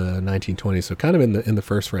about the 1920s, so kind of in the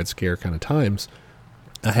first Red Scare kind of times.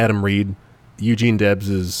 I had them read Eugene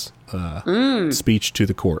Debs's speech to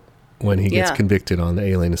the court when he gets convicted on the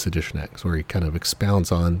Alien and Sedition Acts, where he kind of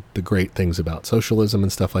expounds on the great things about socialism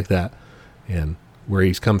and stuff like that, and where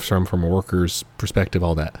he's come from a worker's perspective,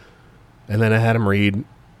 all that. And then I had him read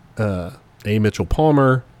A. Mitchell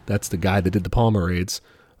Palmer, that's the guy that did the Palmer raids,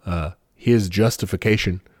 his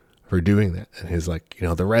justification for doing that. And his, like, you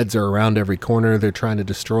know, the Reds are around every corner, they're trying to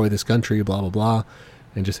destroy this country, blah, blah, blah,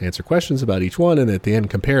 and just answer questions about each one, and at the end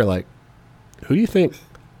compare, like, who do you think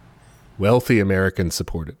wealthy Americans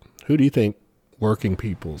supported? Who do you think working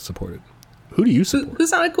people supported? Who do you support? Who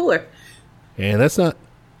sounded cooler? And that's not,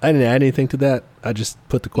 I didn't add anything to that. I just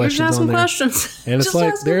put the questions on there. Questions. And it's Just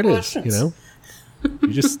like, ask there it is, questions. you know?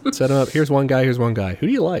 You just set them up. Here's one guy, here's one guy. Who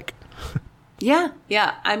do you like? Yeah.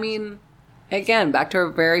 I mean, again, back to our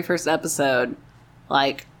very first episode,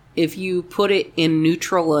 like, if you put it in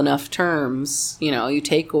neutral enough terms, you know, you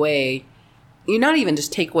take away, you not even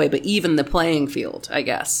just take away, but even the playing field, I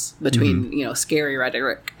guess, between, you know, scary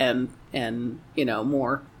rhetoric and, you know,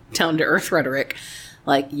 more down-to-earth rhetoric.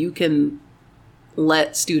 Like, you can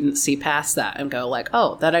let students see past that and go like,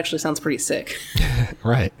 oh, that actually sounds pretty sick.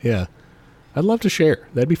 Right, yeah. I'd love to share.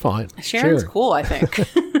 That'd be fine. Sharing's Share. cool, I think.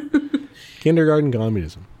 Kindergarten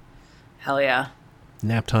communism. Hell yeah.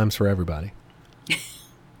 Nap times for everybody.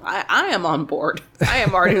 I am on board. I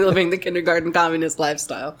am already living the kindergarten communist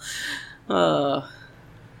lifestyle. I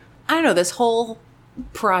don't know, this whole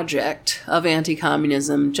project of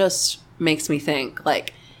anti-communism just makes me think,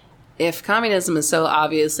 like, if communism is so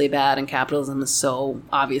obviously bad and capitalism is so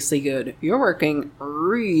obviously good, you're working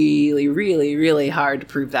really, really, really hard to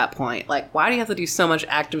prove that point. Like, why do you have to do so much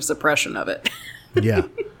active suppression of it? Yeah.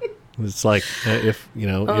 It's like, if, you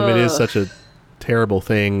know, if it is such a terrible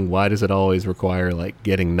thing, why does it always require, like,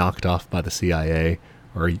 getting knocked off by the CIA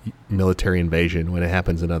or military invasion when it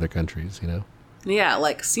happens in other countries, you know? Yeah,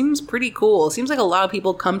 like, seems pretty cool. Seems like a lot of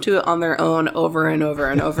people come to it on their own over and over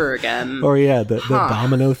and over again. Or yeah, the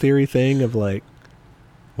domino theory thing of, like,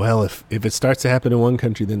 well, if it starts to happen in one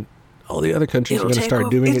country, then all the other countries are going to start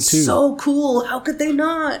doing it too. It's so cool. How could they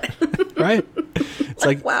not? Right? It's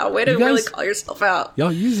like, wow, way to really call yourself out.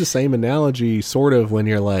 Y'all use the same analogy sort of when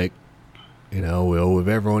you're like, you know, well, if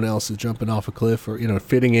everyone else is jumping off a cliff or, you know,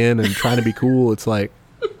 fitting in and trying to be cool, it's like,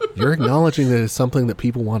 you're acknowledging that it's something that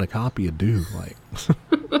people want to copy and do. Like,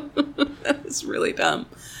 It's really dumb.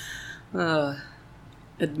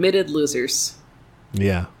 Admitted losers.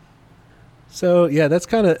 Yeah. So, yeah, that's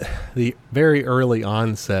kind of the very early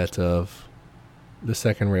onset of the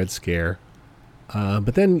Second Red Scare.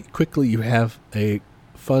 But then quickly you have a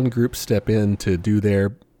fun group step in to do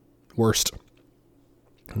their worst,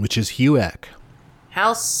 which is HUAC.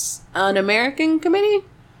 House Un-American Committee?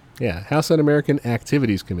 Yeah, House Un-American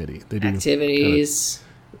Activities Committee. They do Activities.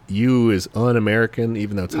 U is un-American,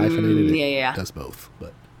 even though it's hyphenated. Yeah. It does both.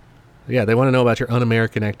 But Yeah, they want to know about your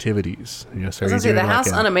un-American activities. So I was gonna say, the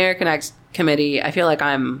House Un-American Acts Committee, I feel like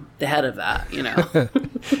I'm the head of that,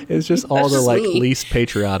 It's just all the just like me. least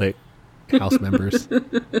patriotic House members.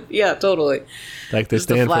 Yeah, totally. Like they Just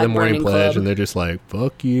the stand for the flag morning burning pledge club. and they're just like,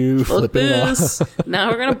 fuck you, Look flip it off. this. Now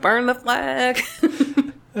we're going to burn the flag.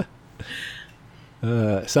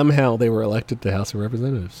 Somehow they were elected to House of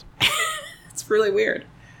Representatives. It's really weird.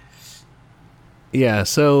 Yeah,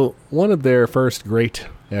 so one of their first great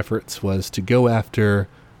efforts was to go after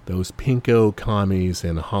those pinko commies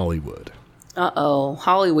in Hollywood. Uh-oh.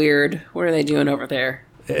 Holly Weird. What are they doing over there?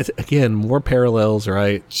 Again, more parallels,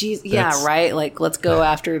 right? Jeez, That's- yeah, right? Like, let's go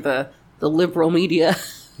after the liberal media.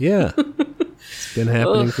 Yeah. It's been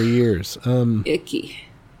happening for years. Icky.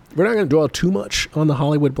 We're not going to dwell too much on the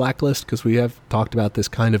Hollywood blacklist because we have talked about this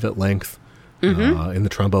kind of at length in the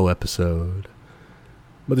Trumbo episode.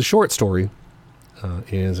 But the short story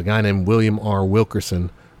is a guy named William R.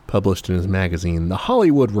 Wilkerson published in his magazine, The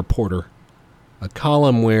Hollywood Reporter, a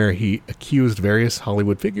column where he accused various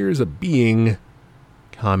Hollywood figures of being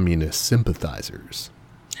communist sympathizers.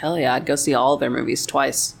 Hell yeah, I'd go see all their movies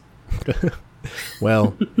twice.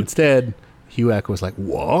 Well, instead, HUAC was like,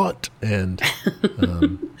 what? And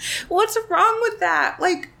What's wrong with that?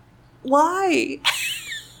 Like, why?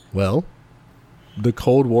 well, the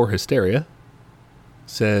Cold War hysteria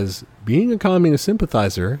says being a communist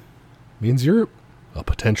sympathizer means you're a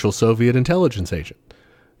potential Soviet intelligence agent.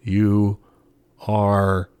 You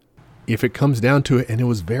are, if it comes down to it, and it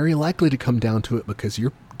was very likely to come down to it because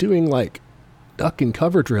you're doing like duck and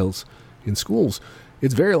cover drills in schools,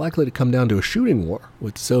 it's very likely to come down to a shooting war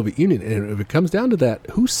with the Soviet Union. And if it comes down to that,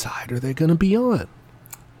 whose side are they going to be on?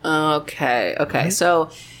 Okay. So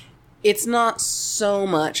it's not so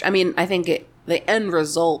much. I mean, I think the end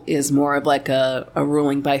result is more of like a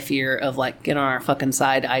ruling by fear of like, get on our fucking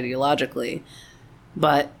side ideologically.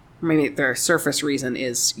 But maybe their surface reason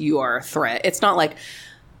is you are a threat. It's not like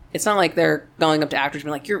they're going up to actors and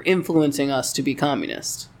being like, you're influencing us to be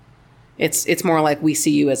communist. It's more like we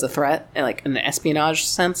see you as a threat, like in an espionage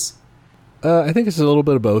sense. I think it's a little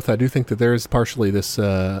bit of both. I do think that there is partially this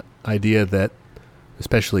idea that,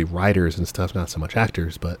 especially writers and stuff, not so much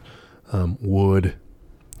actors, but would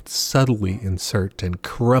subtly insert and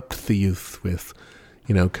corrupt the youth with,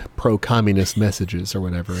 pro-communist messages or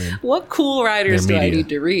whatever. What cool writers do I media. need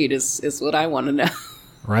to read is what I want to know.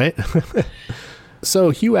 Right?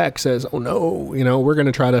 So HUAC says, oh no, we're going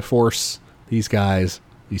to try to force these guys,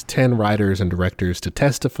 these 10 writers and directors, to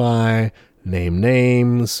testify, name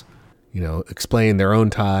names, explain their own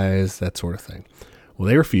ties, that sort of thing. Well,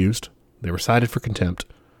 they refused. They were cited for contempt.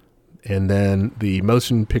 And then the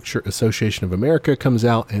Motion Picture Association of America comes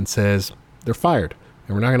out and says they're fired.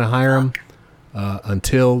 And we're not going to hire them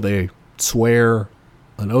until they swear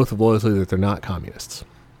an oath of loyalty that they're not communists.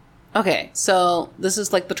 Okay, so this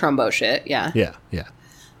is like the Trumbo shit, yeah. Yeah.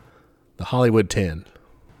 The Hollywood 10.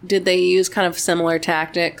 Did they use kind of similar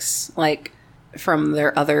tactics, like, from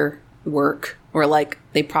their other work? Or, like,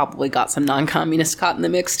 they probably got some non-communists caught in the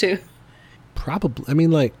mix, too? Probably. I mean,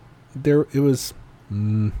 like, it was...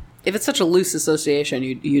 If it's such a loose association,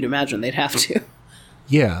 you'd imagine they'd have to.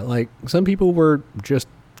 Yeah, like, some people were just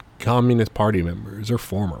Communist Party members or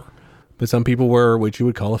former. But some people were what you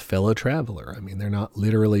would call a fellow traveler. I mean, they're not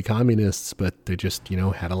literally communists, but they just,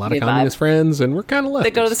 had a lot of They vibe. communist friends and were kind of left.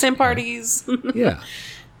 They go to the same parties. Yeah.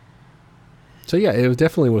 So, yeah, it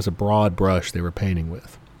definitely was a broad brush they were painting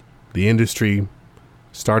with. The industry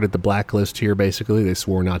started the blacklist here, basically. They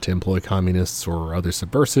swore not to employ communists or other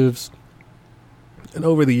subversives. And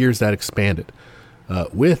over the years, that expanded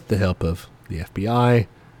with the help of the FBI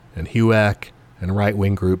and HUAC and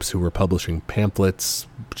right-wing groups who were publishing pamphlets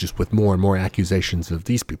just with more and more accusations of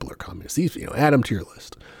these people are communists. These, add them to your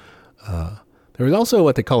list. There was also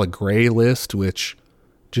what they call a gray list, which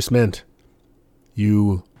just meant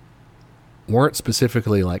you weren't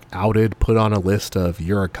specifically like outed, put on a list of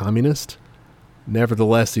you're a communist.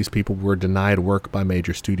 Nevertheless, these people were denied work by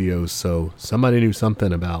major studios, so somebody knew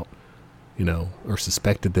something about, or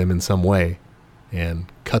suspected them in some way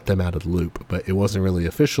and cut them out of the loop. But it wasn't really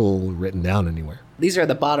official, written down anywhere. These are at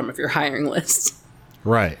the bottom of your hiring list.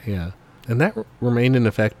 Right, yeah. And that remained in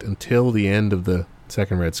effect until the end of the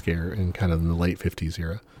Second Red Scare in kind of the late 50s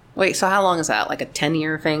era. Wait, so how long is that? Like a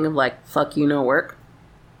 10-year thing of like, fuck you, no work?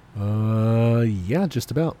 Yeah, just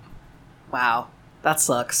about. Wow, that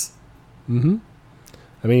sucks.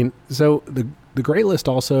 I mean, so the Gray List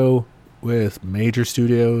also, with major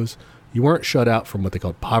studios, you weren't shut out from what they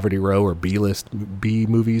called Poverty Row or B-list, B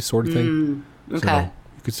movies sort of thing. Okay. So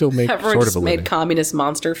you could still make Everyone sort just of a made living. communist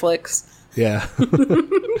monster flicks. Yeah.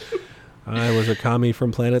 I was a commie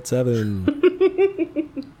from Planet 7.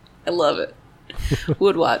 I love it.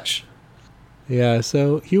 Would watch. Yeah,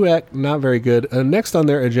 so HUAC, not very good. Next on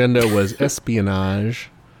their agenda was espionage.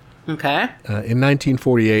 Okay. In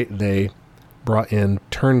 1948, they brought in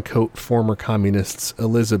turncoat former communists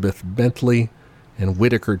Elizabeth Bentley and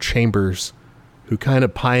Whittaker Chambers, who kind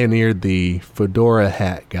of pioneered the fedora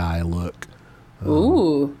hat guy look.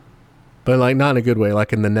 Ooh. But like not in a good way,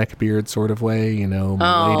 like in the neckbeard sort of way, you know,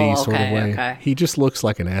 lady sort of way. Okay. He just looks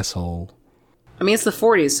like an asshole. I mean, it's the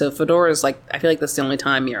 40s, so fedoras, like, I feel like that's the only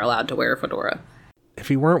time you're allowed to wear a fedora. If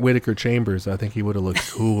he weren't Whittaker Chambers, I think he would have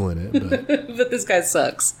looked cool in it. But But this guy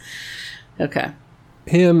sucks. Okay.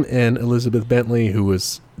 him and Elizabeth Bentley, who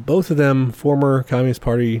was both of them former Communist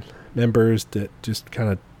Party members that just kind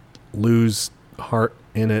of lose heart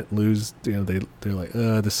in it, they're like,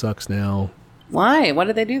 this sucks now. Why? Why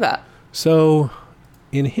did they do that? So,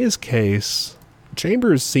 in his case,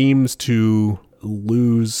 Chambers seems to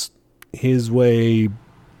lose his way.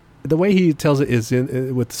 The way he tells it is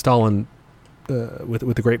with Stalin,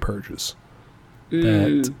 with the Great Purges,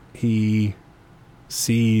 that he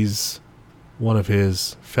sees one of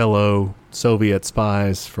his fellow Soviet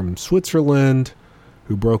spies from Switzerland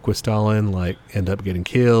who broke with Stalin, like, end up getting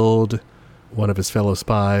killed. One of his fellow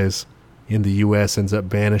spies in the U.S. ends up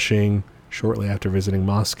vanishing shortly after visiting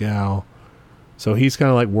Moscow. So he's kind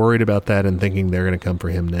of like worried about that and thinking they're going to come for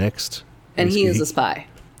him next. And he is a spy.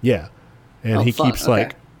 Yeah. And he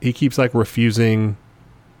keeps refusing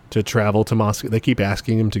to travel to Moscow. They keep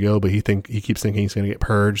asking him to go, but he keeps thinking he's going to get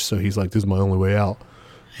purged. So he's like, this is my only way out.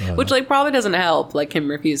 Which like probably doesn't help, like him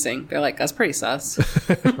refusing. They're like, that's pretty sus.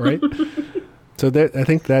 Right? So I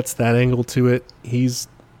think that's that angle to it. He's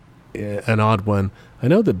an odd one. I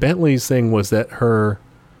know that Bentley's thing was that her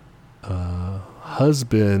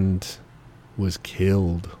husband was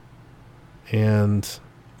killed, and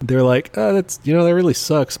they're like, that really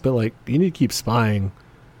sucks, but like you need to keep spying,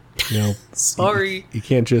 Sorry. you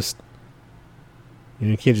can't just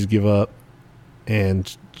give up.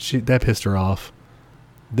 And that pissed her off.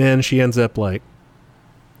 Then she ends up like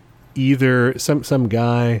either some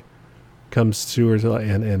guy comes to her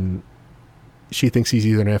and she thinks he's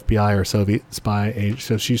either an FBI or Soviet spy agent,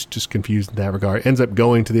 so she's just confused in that regard. Ends up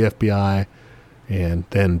going to the FBI, and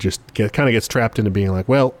then just kind of gets trapped into being like,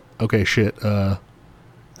 well, okay, shit, I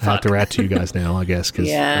have to rat to you guys now, I guess, because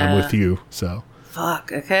I'm with you, so.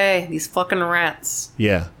 Fuck, okay, these fucking rats.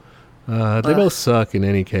 Yeah. They both suck in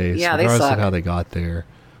any case, regardless of how they got there.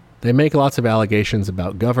 They make lots of allegations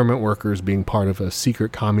about government workers being part of a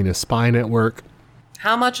secret communist spy network.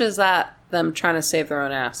 How much is that them trying to save their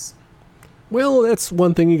own ass? Well, that's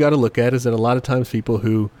one thing you got to look at, is that a lot of times people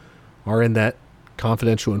who are in that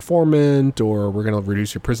confidential informant or we're going to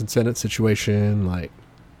reduce your prison sentence situation, like,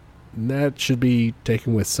 that should be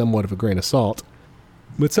taken with somewhat of a grain of salt.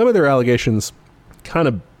 But some of their allegations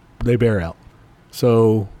they bear out.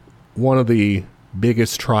 So one of the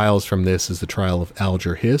biggest trials from this is the trial of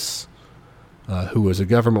Alger Hiss, who was a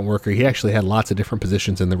government worker. He actually had lots of different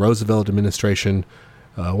positions in the Roosevelt administration.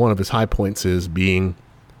 One of his high points is being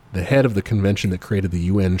the head of the convention that created the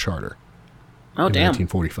UN Charter in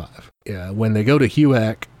 1945. Yeah, when they go to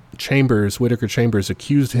HUAC, Whittaker Chambers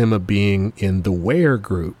accused him of being in the Ware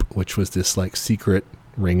Group, which was this like secret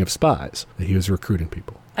ring of spies that he was recruiting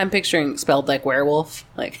people. I'm picturing spelled like werewolf,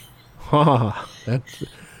 like. No,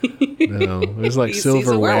 it was like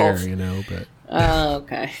silverware, but. Oh,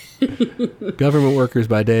 okay. Government workers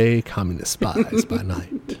by day, communist spies by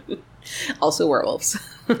night. Also werewolves.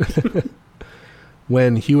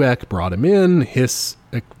 When HUAC brought him in, Hiss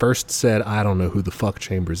at first said, I don't know who the fuck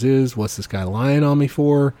Chambers is. What's this guy lying on me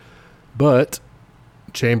for? But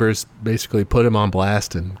Chambers basically put him on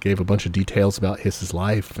blast and gave a bunch of details about Hiss's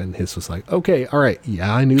life. And Hiss was like, okay, all right,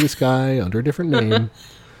 yeah, I knew this guy under a different name.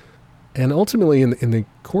 And ultimately, in the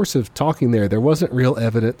course of talking there wasn't real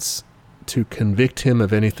evidence to convict him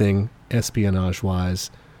of anything espionage-wise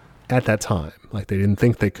at that time. Like, they didn't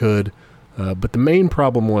think they could. But the main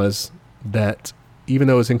problem was that even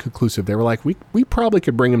though it was inconclusive, they were like, we probably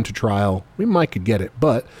could bring him to trial. We might could get it.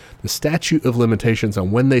 But the statute of limitations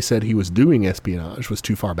on when they said he was doing espionage was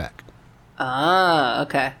too far back. Ah,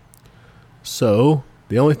 okay. So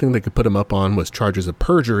the only thing they could put him up on was charges of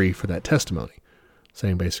perjury for that testimony,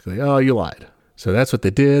 saying basically, oh, you lied. So that's what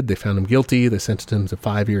they did. They found him guilty. They sentenced him to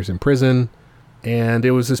 5 years in prison. And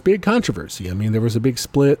it was this big controversy. I mean, there was a big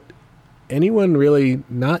split. Anyone really,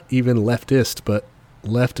 not even leftist, but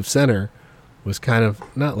left of center, was kind of,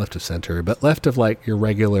 not left of center, but left of like your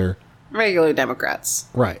regular Democrats.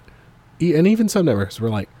 Right. And even some Democrats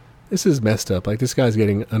were like, this is messed up. Like, this guy's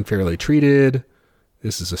getting unfairly treated.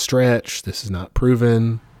 This is a stretch. This is not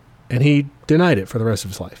proven. And he denied it for the rest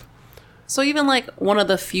of his life. So even like one of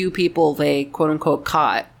the few people they quote unquote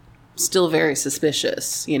caught, still very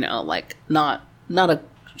suspicious, you know, like not a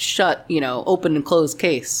shut, you know, open and closed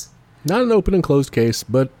case. Not an open and closed case,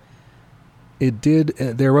 but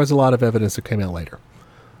there was a lot of evidence that came out later.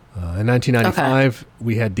 In 1995,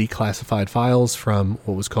 we had declassified files from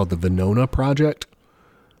what was called the Venona Project,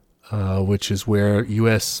 which is where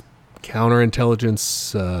U.S.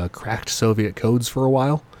 counterintelligence cracked Soviet codes for a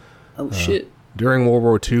while. Oh, shit. During World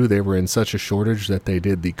War II, they were in such a shortage that they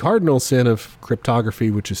did the cardinal sin of cryptography,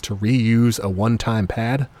 which is to reuse a one-time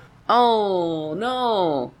pad. Oh,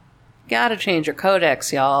 no. Gotta change your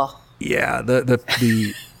codex, y'all. Yeah,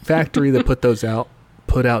 the factory that put those out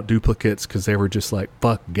put out duplicates because they were just like,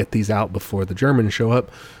 fuck, get these out before the Germans show up.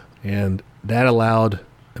 And that allowed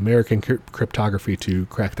American cryptography to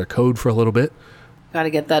crack their code for a little bit. Gotta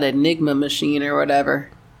get that Enigma machine or whatever.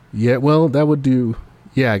 Yeah, well, that would do...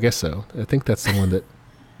 Yeah, I guess so. I think that's the one that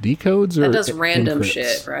decodes or that does random encrypts.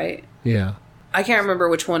 shit, right? Yeah. I can't remember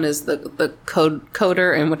which one is the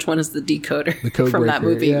coder and which one is the decoder The code from that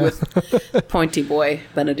breaker, movie yeah. with Pointy Boy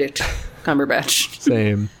Benedict Cumberbatch.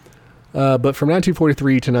 Same. But from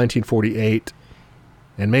 1943 to 1948,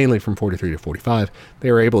 and mainly from 43 to 45,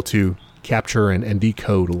 they were able to capture and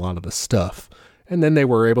decode a lot of the stuff. And then they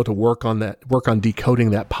were able to work on decoding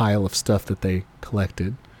that pile of stuff that they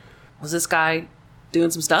collected. Was this guy doing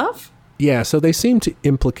some stuff? Yeah, so they seem to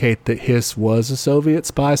implicate that Hiss was a Soviet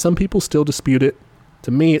spy. Some people still dispute it.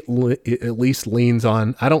 To me, it at least leans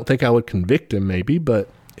on, I don't think I would convict him maybe, but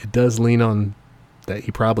it does lean on that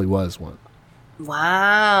he probably was one.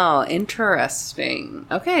 Wow, interesting.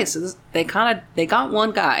 Okay, so they got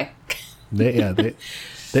one guy.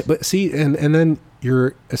 But see, and then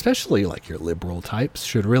especially like your liberal types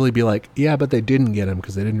should really be like, yeah, but they didn't get him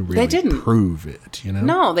because they didn't prove it, you know?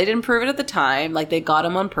 No, they didn't prove it at the time. Like, they got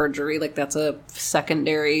him on perjury. Like, that's a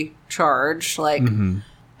secondary charge. Like,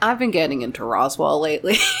 I've been getting into Roswell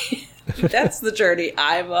lately. That's the journey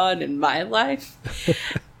I'm on in my life.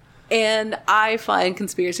 And I find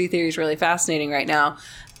conspiracy theories really fascinating right now.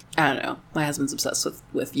 I don't know. My husband's obsessed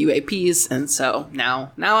with UAPs, and so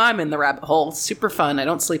now I'm in the rabbit hole. It's super fun. I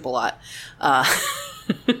don't sleep a lot.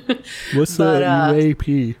 What's the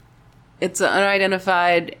UAP? It's an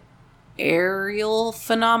unidentified aerial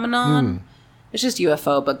phenomenon. It's just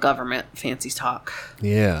UFO, but government fancy talk.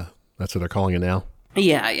 Yeah, that's what they're calling it now.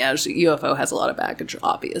 Yeah. UFO has a lot of baggage,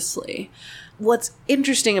 obviously. What's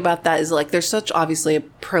interesting about that is, like, there's such obviously a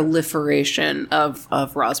proliferation of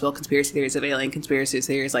Roswell conspiracy theories, of alien conspiracy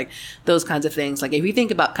theories, like those kinds of things. Like, if you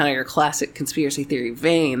think about kind of your classic conspiracy theory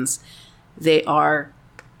veins,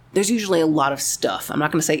 there's usually a lot of stuff. I'm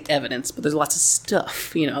not going to say evidence, but there's lots of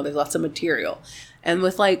stuff, you know, there's lots of material. And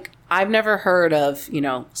with, like, I've never heard of, you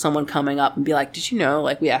know, someone coming up and be like, did you know,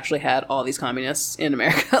 like, we actually had all these communists in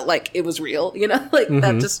America? Like, it was real, you know? Like,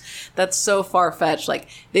 that's so far-fetched. Like,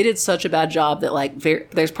 they did such a bad job that, like,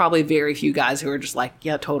 there's probably very few guys who are just like,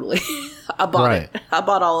 yeah, totally. I bought it. I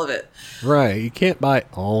bought all of it. Right. You can't buy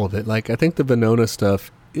all of it. Like, I think the Venona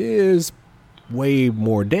stuff is way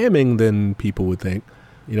more damning than people would think.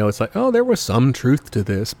 You know, it's like, oh, there was some truth to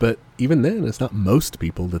this, but even then, it's not most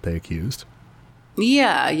people that they accused.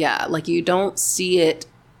 Yeah. Like, you don't see it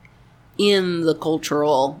in the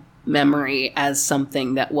cultural memory as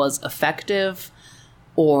something that was effective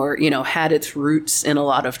or, you know, had its roots in a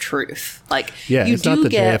lot of truth. Like, yeah, it's not the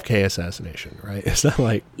JFK assassination, right? It's not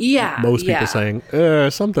like most people saying,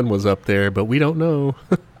 something was up there, but we don't know.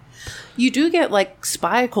 You do get, like,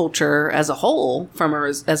 spy culture as a whole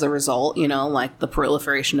as a result, you know, like the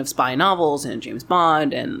proliferation of spy novels and James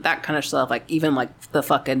Bond and that kind of stuff. Like, even, like, the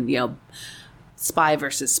fucking, you know, Spy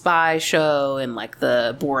versus Spy show and, like,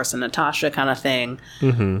 the Boris and Natasha kind of thing.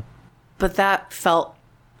 Mm-hmm. But that felt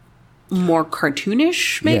more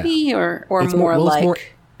cartoonish, maybe, or it's more like... It's more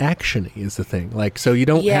action-y is the thing. Like, so you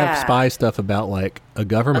don't have spy stuff about, like, a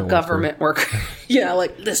government worker. Yeah,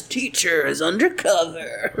 like, this teacher is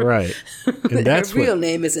undercover. Right. And Her real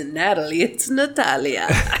name isn't Natalie, it's Natalia.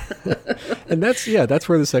 And that's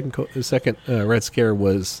where the second Red Scare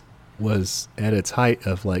was at its height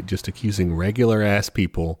of, like, just accusing regular ass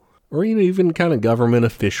people or, you know, even kind of government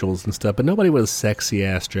officials and stuff, but nobody with a sexy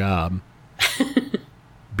ass job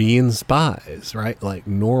being spies, right? Like,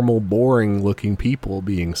 normal, boring looking people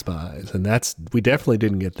being spies. And we definitely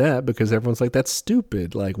didn't get that because everyone's like, that's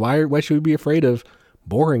stupid. Like, why should we be afraid of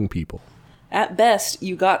boring people? At best,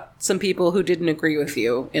 you got some people who didn't agree with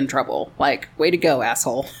you in trouble. Like, way to go,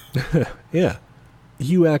 asshole. Yeah.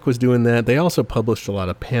 HUAC was doing that. They also published a lot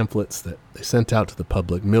of pamphlets that they sent out to the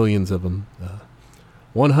public, millions of them.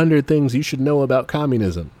 100 things you should know about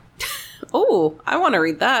communism. Oh, I want to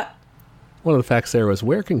read that. one of the facts there was,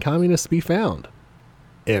 where can communists be found?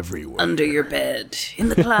 Everywhere. Under your bed, in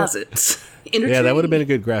the closet, in a Yeah, that tree. would have been a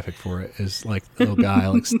good graphic for it. Is like the little guy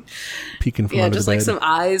like peeking from Yeah, under just the bed. like some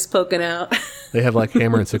eyes poking out. They have like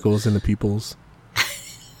hammer and sickles in the pupils.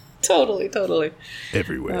 Totally.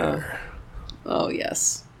 Everywhere. Oh,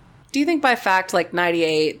 yes. Do you think by fact, like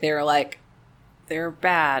 98, they were like, they're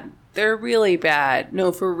bad. They're really bad.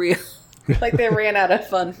 No, for real. Like they ran out of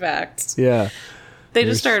fun facts. Yeah. They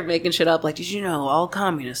just started making shit up. Like, did you know all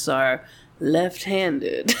communists are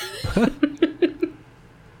left-handed?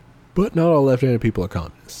 But not all left-handed people are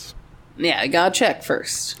communists. Yeah, you gotta check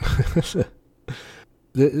first.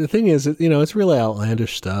 The thing is, you know, it's really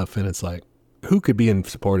outlandish stuff, and it's like, who could be in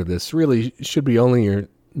support of this? Really should be only your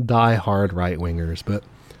die-hard right-wingers. But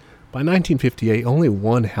by 1958, only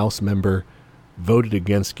one House member voted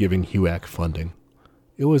against giving HUAC funding.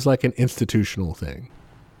 It was like an institutional thing.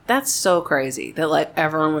 That's so crazy that like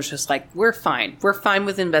everyone was just like, we're fine. We're fine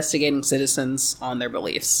with investigating citizens on their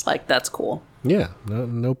beliefs. Like, that's cool. Yeah,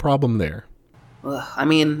 no problem there. Ugh, I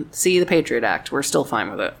mean, see the Patriot Act. We're still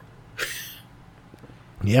fine with it.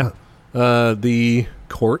 Yeah. The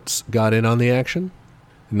courts got in on the action.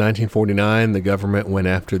 In 1949, the government went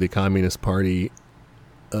after the Communist Party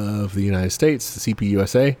of the United States, the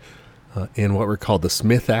CPUSA, in what were called the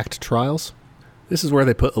Smith Act trials. This is where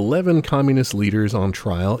they put 11 communist leaders on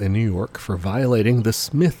trial in New York for violating the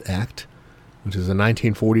Smith Act, which is a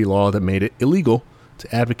 1940 law that made it illegal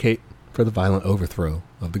to advocate for the violent overthrow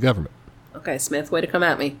of the government. Okay, Smith, way to come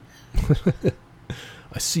at me.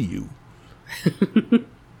 I see you.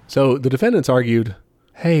 So the defendants argued,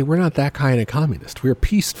 hey, we're not that kind of communist. We're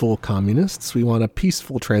peaceful communists. We want a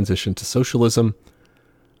peaceful transition to socialism.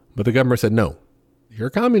 But the government said, no, you're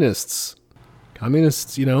communists.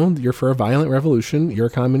 Communists, you know, you're for a violent revolution. You're a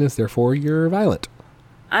communist, therefore you're violent.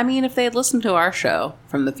 I mean, if they had listened to our show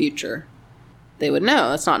from the future, they would know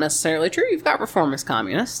that's not necessarily true. You've got reformist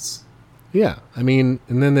communists. Yeah, I mean,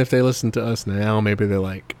 and then if they listen to us now, maybe they're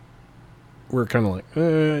like, we're kind of like,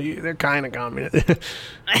 they're kind of communist.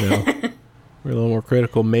 You know, we're a little more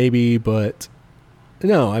critical, maybe, but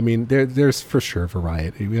no, I mean, there's for sure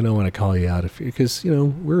variety. We don't want to call you out because, you know,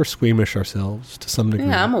 we're squeamish ourselves to some degree.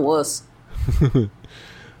 Yeah, I'm a wuss.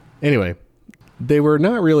 Anyway, they were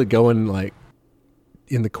not really going like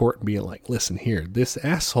in the court and being like, listen here, this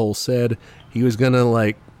asshole said he was going to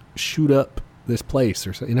like shoot up this place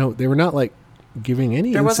or something. You know, they were not like giving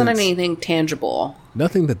any There wasn't instance, anything tangible.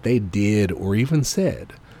 nothing that they did or even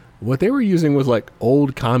said. What they were using was like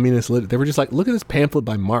old communist they were just like, look at this pamphlet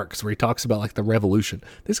by Marx where he talks about like the revolution.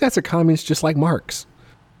 These guys are communists just like Marx.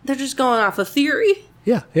 They're just going off a theory.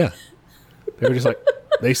 Yeah. They were just like,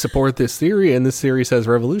 they support this theory, and this theory says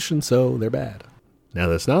revolution, so they're bad. Now,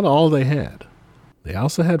 that's not all they had. They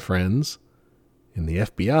also had friends in the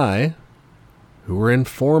FBI who were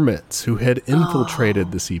informants who had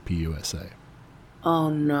infiltrated the CPUSA.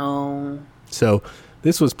 Oh, no. So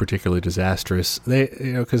this was particularly disastrous. They,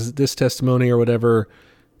 you know, because this testimony or whatever,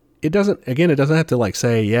 it doesn't have to like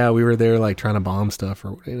say, yeah, we were there like trying to bomb stuff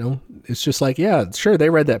or, you know, it's just like, yeah, sure,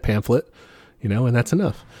 they read that pamphlet, you know, and that's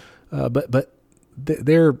enough. But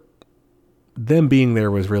them being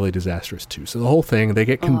there was really disastrous too. So the whole thing, they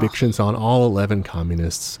get convictions on all 11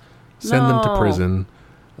 communists, send them to prison.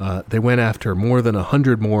 They went after more than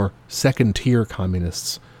 100 more second-tier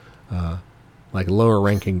communists, like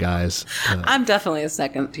lower-ranking guys. I'm definitely a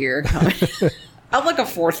second tier communist. I'm like a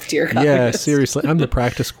fourth tier communist. Yeah, seriously. I'm the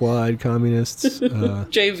practice squad communists.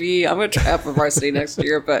 JV, I'm going to try out for varsity next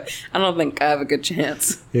year, but I don't think I have a good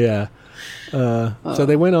chance. Yeah. So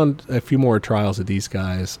they went on a few more trials of these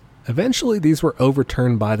guys. Eventually, these were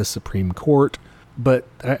overturned by the Supreme Court, but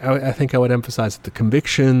I think I would emphasize that the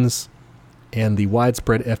convictions and the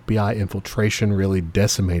widespread FBI infiltration really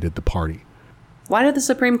decimated the party. Why did the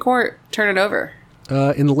Supreme Court turn it over?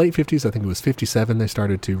 In the late 50s, I think it was 57, they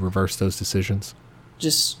started to reverse those decisions.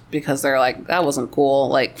 Just because they're like, that wasn't cool,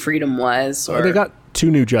 like freedom was? Or They got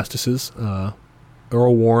two new justices,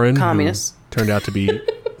 Earl Warren, communists. who turned out to be,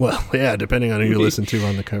 well, yeah, depending on who you listen to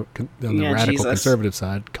on the Yeah, radical Jesus. conservative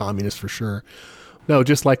side, communist for sure. No,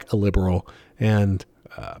 just like a liberal. And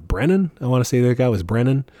Brennan, I want to say the guy was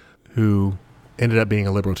Brennan, who ended up being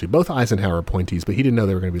a liberal too. Both Eisenhower appointees, but he didn't know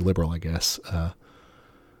they were going to be liberal, I guess.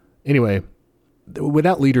 Anyway,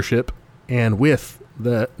 without leadership and with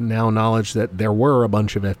the now knowledge that there were a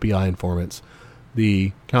bunch of FBI informants,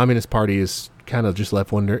 the Communist Party is kind of just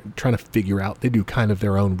left trying to figure out. They do kind of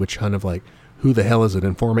their own witch hunt of like, who the hell is an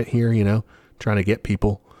informant here, you know, trying to get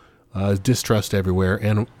people. Distrust everywhere.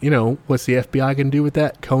 And, you know, what's the FBI going to do with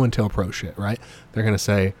that? COINTELPRO shit, right? They're going to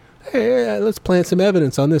say, hey, let's plant some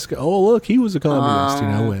evidence on this guy. Oh, look, he was a communist,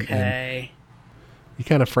 and Okay. you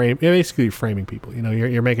kind of basically you're framing people.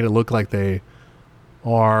 You're making it look like they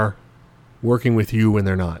are working with you when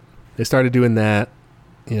they're not. They started doing that.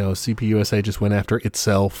 CPUSA just went after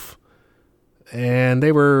itself, and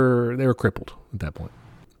they were crippled at that point.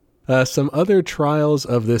 Some other trials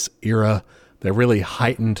of this era that really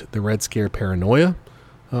heightened the Red Scare paranoia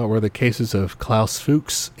were the cases of Klaus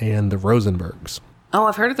Fuchs and the Rosenbergs. Oh,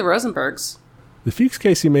 I've heard of the Rosenbergs. The Fuchs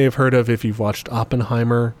case you may have heard of if you've watched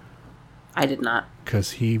Oppenheimer. I did not.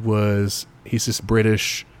 Because he's this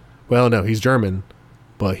British, well, no, he's German,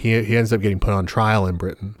 but he ends up getting put on trial in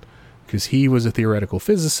Britain because he was a theoretical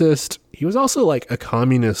physicist. He was also like a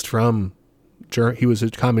communist he was a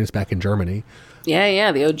communist back in Germany.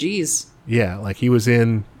 Yeah, the OGs. Yeah, like he was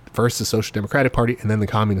in first the Social Democratic Party and then the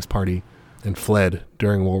Communist Party and fled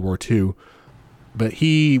during World War II. But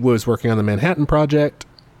he was working on the Manhattan Project,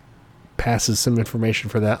 passes some information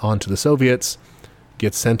for that on to the Soviets,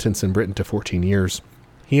 gets sentenced in Britain to 14 years.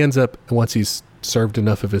 He ends up, once he's served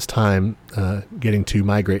enough of his time, getting to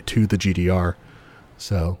migrate to the GDR.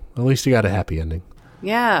 So at least he got a happy ending.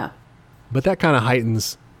 Yeah. But that kind of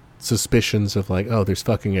heightens suspicions of like, oh, there's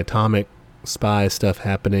fucking atomic spy stuff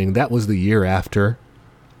happening. That was the year after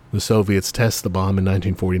the Soviets test the bomb in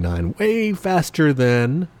 1949, way faster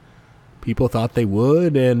than people thought they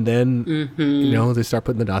would. And then, they start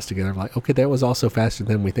putting the dots together. Like, okay, that was also faster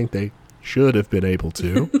than we think they should have been able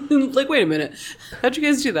to. Like, wait a minute. How'd you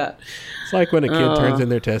guys do that? It's like when a kid turns in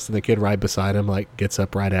their test and the kid right beside him, like, gets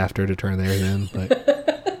up right after to turn theirs in. Like,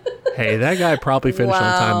 hey, that guy probably finished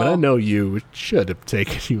on time, but I know you. It should have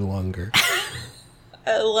taken you longer.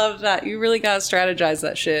 I love that. You really got to strategize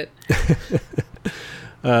that shit.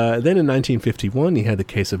 Then in 1951, you had the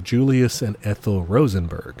case of Julius and Ethel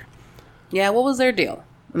Rosenberg. Yeah, what was their deal?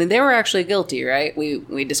 I mean, they were actually guilty, right?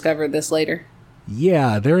 We discovered this later.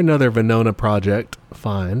 Yeah, they're another Venona Project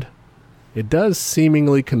find. It does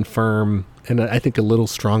seemingly confirm, and I think a little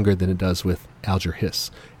stronger than it does with Alger Hiss.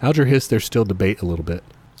 Alger Hiss, there's still debate a little bit.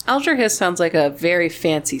 Alger Hiss sounds like a very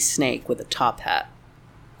fancy snake with a top hat.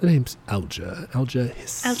 The name's Alger. Alger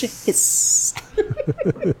Hiss. Alger Hiss.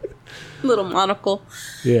 Little monocle.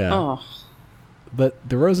 Yeah. Oh. But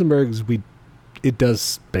the Rosenbergs, it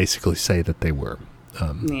does basically say that they were.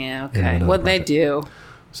 Yeah, okay. What'd they do?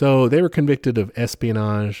 So they were convicted of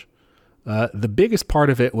espionage. The biggest part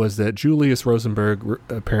of it was that Julius Rosenberg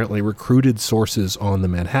apparently recruited sources on the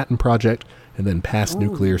Manhattan Project and then passed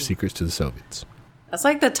nuclear secrets to the Soviets. That's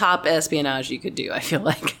like the top espionage you could do, I feel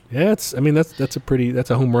like. Yeah, that's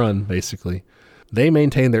a home run, basically. They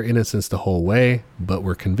maintained their innocence the whole way, but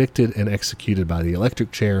were convicted and executed by the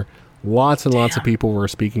electric chair. Lots and lots of people were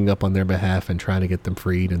speaking up on their behalf and trying to get them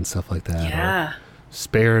freed and stuff like that. Yeah. Or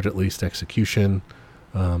spared at least execution.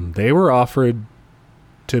 They were offered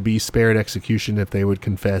to be spared execution if they would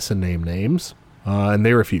confess and name names, and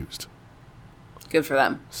they refused. Good for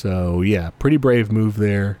them. So, yeah, pretty brave move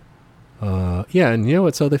there. Yeah, and you know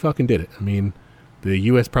what? So they fucking did it. I mean, the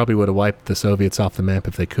U.S. probably would have wiped the Soviets off the map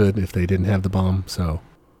if they could, if they didn't have the bomb. So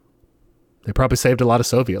they probably saved a lot of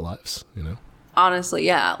Soviet lives, Honestly,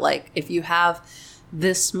 yeah. Like, if you have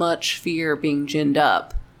this much fear being ginned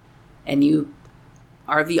up, and you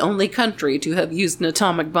are the only country to have used an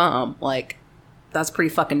atomic bomb, like, that's pretty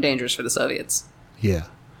fucking dangerous for the Soviets. Yeah.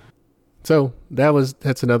 So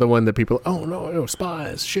that's another one that people, oh no,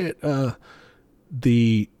 spies, shit.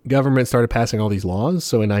 The government started passing all these laws.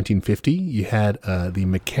 So in 1950, you had the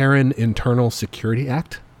McCarran Internal Security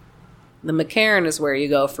Act. The McCarran is where you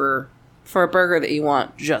go for a burger that you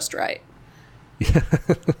want just right.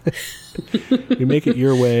 You make it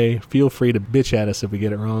your way. Feel free to bitch at us if we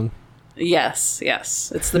get it wrong. Yes.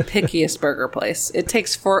 It's the pickiest burger place. It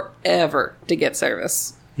takes forever to get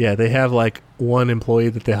service. Yeah, they have like one employee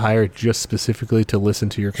that they hire just specifically to listen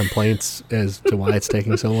to your complaints as to why it's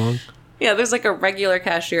taking so long. Yeah, there's like a regular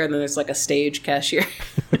cashier and then there's like a stage cashier.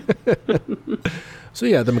 So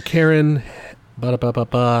yeah, the McCarran,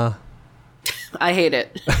 I hate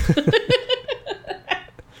it.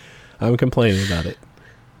 I'm complaining about it.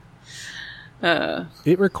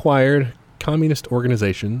 It required communist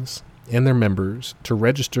organizations and their members to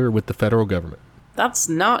register with the federal government. That's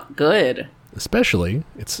not good.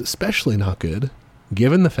 It's especially not good,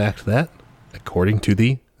 given the fact that, according to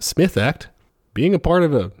the Smith Act, being a part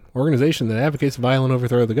of an organization that advocates violent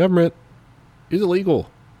overthrow of the government is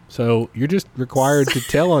illegal. So you're just required to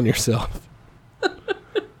tell on yourself.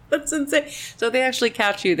 That's insane. So if they actually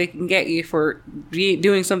catch you, they can get you for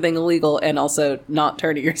doing something illegal and also not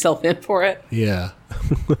turning yourself in for it. Yeah.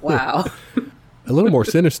 Wow. A little more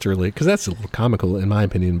sinisterly, because that's a little comical in my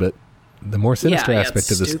opinion, but the more sinister Yeah, aspect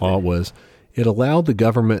it's of this stupid. law was it allowed the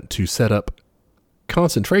government to set up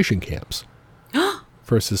concentration camps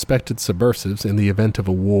for suspected subversives in the event of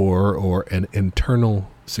a war or an internal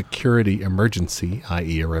security emergency,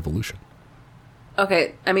 i.e. a revolution.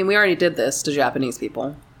 Okay, I mean, we already did this to Japanese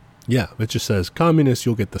people. Yeah, it just says, communists,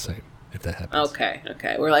 you'll get the same if that happens.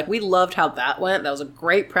 Okay. We're like, we loved how that went. That was a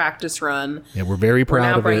great practice run. Yeah, we're very We're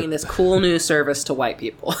proud now of bringing it. this cool new service to white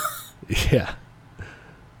people. Yeah.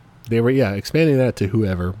 They were, expanding that to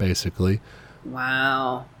whoever, basically.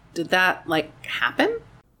 Wow. Did that, happen?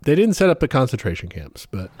 They didn't set up the concentration camps,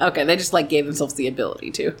 but Okay, they just, gave themselves the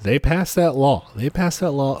ability to. they passed that law. They passed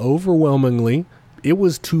that law overwhelmingly. It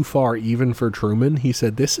was too far even for Truman. He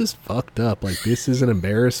said, this is fucked up. This is an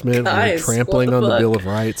embarrassment. Guys, We're trampling what on the the Bill fuck? of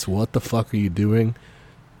Rights. What the fuck are you doing?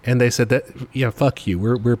 And they said that, fuck you.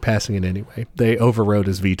 We're passing it anyway. They overrode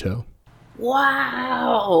his veto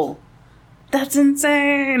Wow. That's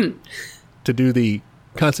insane. to do the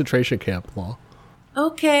concentration camp law.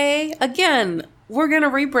 Okay, again, we're gonna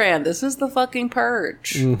rebrand. This is the fucking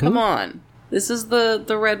purge. Come on. This is the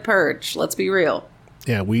red purge. Let's be real.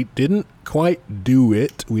 Yeah, we didn't quite do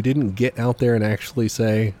it. We didn't get out there and actually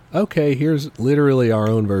say, okay, here's literally our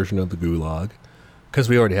own version of the gulag. Because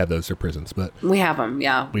we already have those for prisons. But We have them,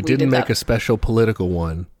 yeah. we didn't did make that. a special political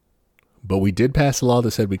one. But we did pass a law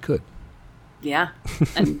that said we could. Yeah.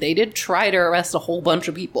 And they did try to arrest a whole bunch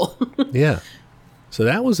of people. Yeah. So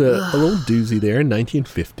that was a little doozy there in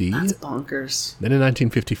 1950. That's bonkers. Then in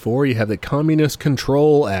 1954, you have the Communist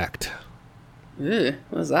Control Act. Ew,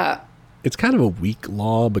 what was that? It's kind of a weak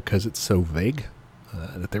law because it's so vague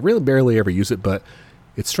that they really barely ever use it, but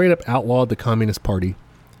it straight up outlawed the Communist Party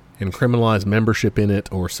and criminalized membership in it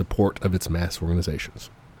or support of its mass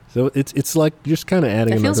organizations. So it's like just kind of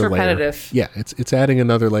adding It feels another layer. repetitive. Yeah, it's adding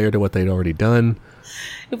another layer to what they'd already done.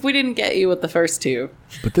 If we didn't get you with the first two.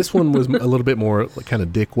 But this one was a little bit more kind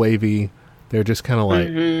of dick wavy. They're just kind of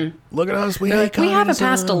like, look at us, we hate We haven't communism."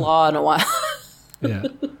 passed a law in a while. Yeah.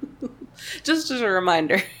 Just as a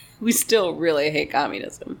reminder, we still really hate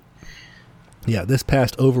communism. Yeah, this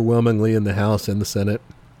passed overwhelmingly in the House and the Senate.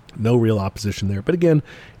 No real opposition there. But again,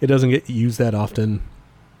 it doesn't get used that often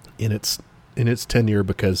in its tenure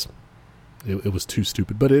because it was too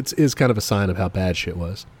stupid. But it is kind of a sign of how bad shit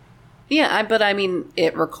was. Yeah, but I mean,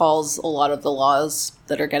 it recalls a lot of the laws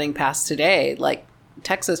that are getting passed today. Like,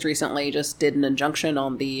 Texas recently just did an injunction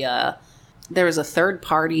on the, there was a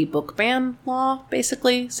third-party book ban law,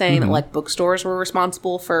 basically, saying that, bookstores were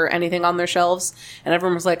responsible for anything on their shelves. And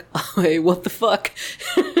everyone was like, oh, hey, what the fuck?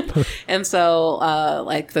 And so,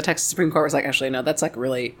 the Texas Supreme Court was like, actually, no, that's,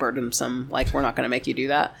 really burdensome. We're not going to make you do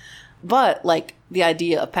that. But, the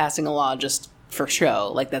idea of passing a law just for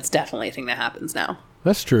show, that's definitely a thing that happens now.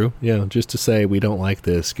 That's true. Yeah, just to say we don't like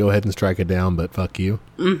this. Go ahead and strike it down, but fuck you.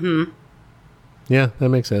 Mm-hmm. Yeah, that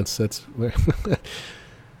makes sense. That's where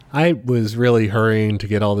I was really hurrying to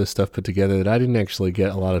get all this stuff put together that I didn't actually get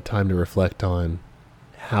a lot of time to reflect on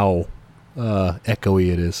how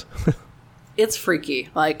echoey it is. It's freaky.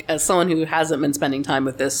 As someone who hasn't been spending time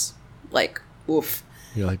with this, oof.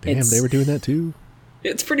 You're like, damn, It's- they were doing that too?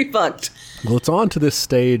 It's pretty fucked. Well, it's on to this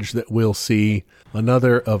stage that we'll see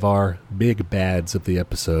another of our big bads of the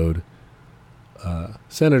episode.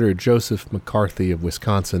 Senator Joseph McCarthy of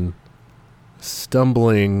Wisconsin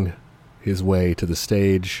stumbling his way to the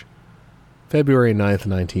stage February 9th,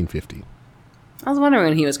 1950. I was wondering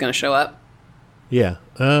when he was going to show up. Yeah,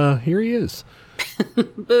 here he is.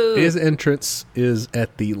 Boo. His entrance is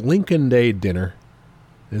at the Lincoln Day dinner.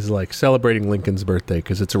 Is celebrating Lincoln's birthday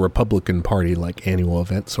because it's a Republican Party annual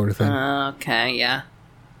event sort of thing. Okay, yeah.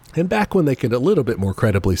 And back when they could a little bit more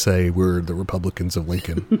credibly say we're the Republicans of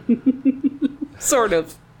Lincoln. Sort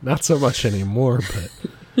of. Not so much anymore,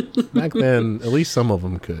 but back then, at least some of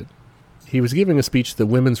them could. He was giving a speech at the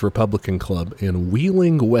Women's Republican Club in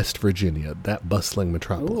Wheeling, West Virginia, that bustling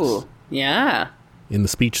metropolis. Ooh, yeah. In the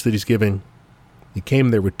speech that he's giving, he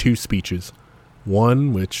came there with two speeches.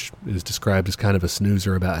 One, which is described as kind of a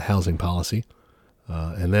snoozer about housing policy.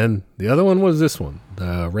 And then the other one was this one,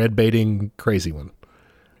 the red-baiting crazy one.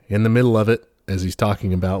 In the middle of it, as he's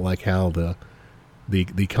talking about how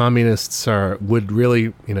the communists would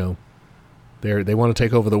really, they want to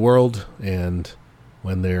take over the world, and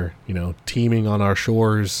when they're, teeming on our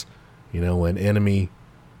shores, when enemy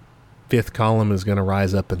fifth column is going to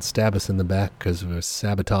rise up and stab us in the back because of a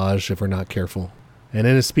sabotage if we're not careful. And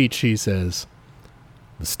in his speech, he says,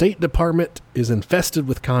 the State Department is infested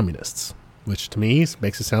with communists, which to me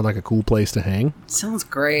makes it sound like a cool place to hang. Sounds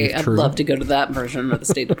great. If I'd true. love to go to that version of the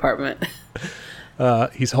State Department.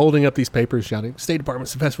 He's holding up these papers shouting, State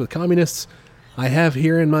Department's infested with communists. I have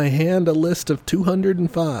here in my hand a list of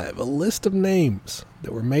 205, a list of names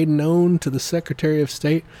that were made known to the Secretary of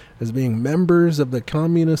State as being members of the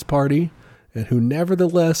Communist Party and who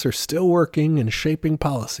nevertheless are still working and shaping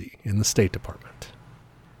policy in the State Department.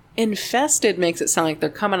 Infested makes it sound like they're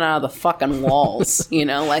coming out of the fucking walls, you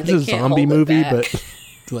know, like It's they a can't zombie hold it movie, back. but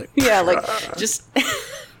it's like, Yeah, like just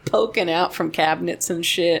poking out from cabinets and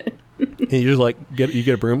shit. and you just like get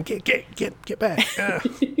a broom, get back. Ah.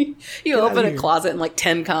 You open outta a here. closet and like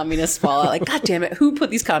 10 communists fall out. Like, God damn it, who put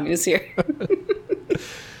these communists here?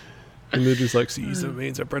 And they're just like, seize the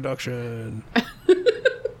means of production.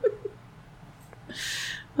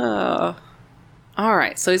 All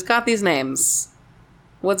right, so he's got these names.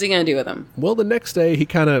 What's he gonna do with them? Well, the next day he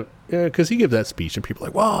kind of, because he gives that speech and people are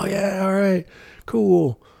like, wow, yeah, all right,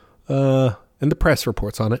 cool. And the press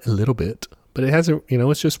reports on it a little bit, but it hasn't,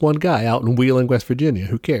 it's just one guy out in Wheeling, West Virginia.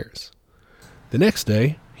 Who cares? The next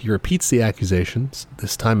day, he repeats the accusations,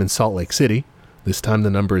 this time in Salt Lake City. This time the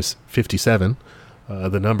number is 57.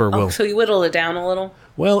 The number will... Oh, so he whittled it down a little?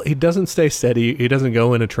 Well, he doesn't stay steady. He doesn't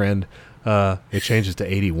go in a trend. It changes to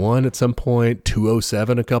 81 at some point,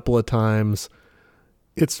 207 a couple of times.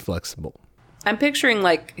 It's flexible. I'm picturing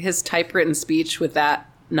like his typewritten speech with that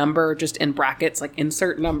number just in brackets, like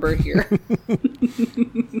insert number here.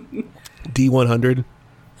 D100.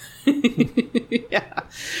 Yeah.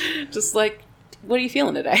 Just like, what are you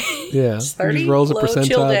feeling today? Yeah. Just He 30? just rolls a Low, chill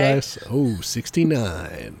percentile day. dice. Oh,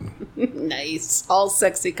 69. Nice. All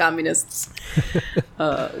sexy communists.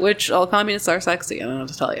 Which all communists are sexy, I don't know what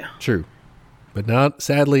to tell you. True. But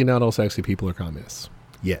sadly, not all sexy people are communists.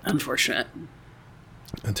 Yet. Unfortunate.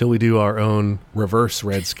 Until we do our own reverse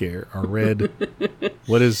Red Scare. Our red...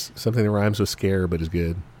 What is something that rhymes with scare but is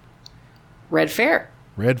good? Red Fair.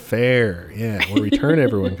 Red Fair. Yeah. Where we turn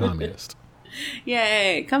everyone communist.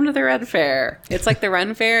 Yay, come to the Red Fair. It's like the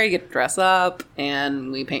Ren Fair. You get to dress up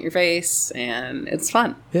and we paint your face and it's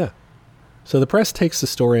fun. Yeah. So the press takes the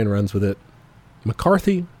story and runs with it.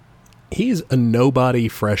 McCarthy, he's a nobody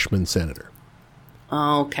freshman senator.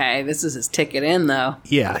 Okay, this is his ticket in though.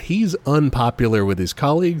 Yeah, he's unpopular with his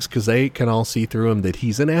colleagues because they can all see through him that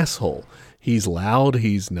he's an asshole. He's loud.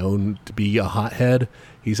 He's known to be a hothead.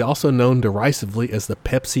 He's also known derisively as the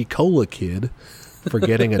Pepsi Cola kid for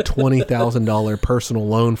getting a $20,000 personal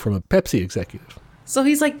loan from a Pepsi executive. So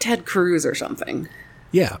he's like Ted Cruz or something.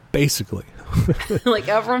 Yeah, basically. Like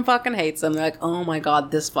everyone fucking hates him. They're like, oh my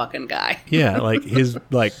God, this fucking guy. Yeah, like his,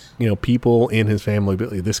 people in his family,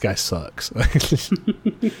 this guy sucks.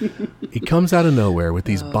 He comes out of nowhere with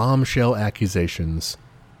these bombshell accusations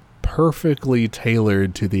perfectly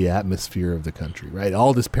tailored to the atmosphere of the country, right?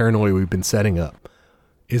 All this paranoia we've been setting up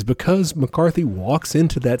is because McCarthy walks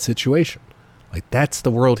into that situation. Like, that's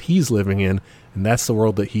the world he's living in, and that's the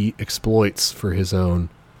world that he exploits for his own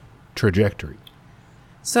trajectory.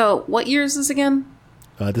 So what year is this again?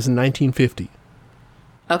 This is 1950.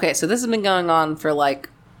 Okay, so this has been going on for like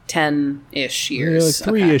 10-ish years.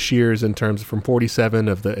 Like 3-ish years in terms from 47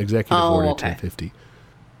 of the executive order to 50.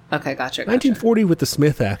 Okay, gotcha. 1940 with the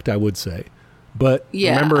Smith Act, I would say. But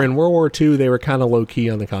Yeah. remember, in World War II, they were kind of low-key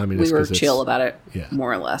on the communists. We were 'cause chill about it, yeah.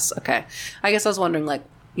 more or less. Okay. I guess I was wondering, like,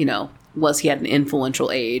 was he at an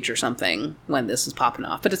influential age or something when this was popping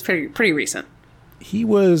off? But it's pretty recent. He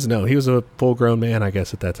was a full-grown man, I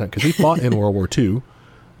guess, at that time, because he fought in World War II,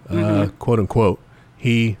 quote-unquote.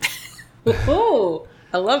 Oh,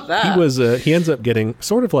 I love that. He ends up getting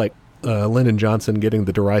sort of like Lyndon Johnson getting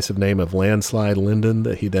the derisive name of Landslide Lyndon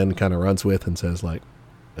that he then kind of runs with and says, like,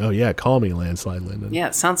 oh, yeah, call me Landslide Lyndon. Yeah,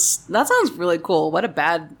 that sounds really cool. What a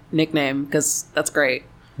bad nickname, because that's great.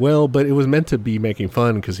 Well, but it was meant to be making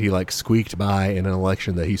fun because he like squeaked by in an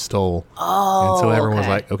election that he stole. Oh, and so everyone was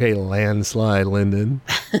like, "Okay, landslide, Lyndon."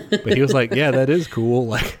 But he was like, "Yeah, that is cool.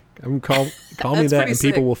 Like, call me that, and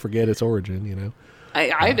people will forget its origin."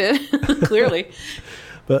 I did clearly.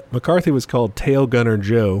 But McCarthy was called Tail Gunner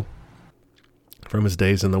Joe from his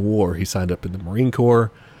days in the war. He signed up in the Marine Corps.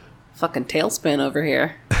 Fucking tailspin over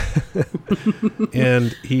here.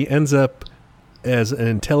 And he ends up as an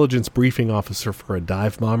intelligence briefing officer for a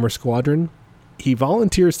dive bomber squadron. He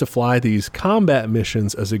volunteers to fly these combat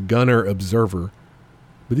missions as a gunner observer.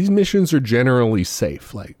 But these missions are generally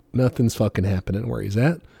safe. Like, nothing's fucking happening where he's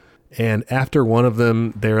at. And after one of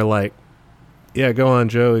them, they're like, yeah, go on,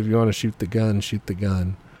 Joe. If you want to shoot the gun, shoot the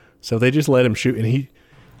gun. So they just let him shoot. And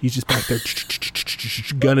he's just back there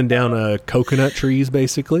gunning down coconut trees,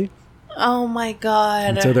 basically. Oh my God.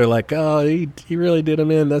 And so they're like, oh, he really did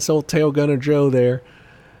him in. That's old Tail Gunner Joe there.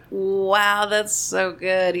 Wow, that's so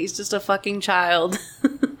good. He's just a fucking child.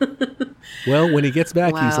 Well, when he gets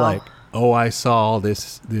back, he's Wow. like, oh, I saw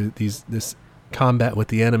this combat with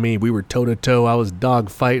the enemy. We were toe to toe. I was dog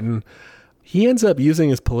fighting. He ends up using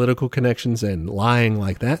his political connections and lying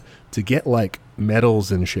like that to get like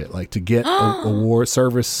medals and shit, like to get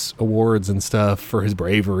service awards and stuff for his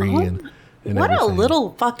bravery and what everything. a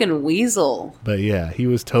little fucking weasel. But yeah, he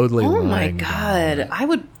was totally Oh lying. my about God. it. I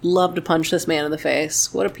would love to punch this man in the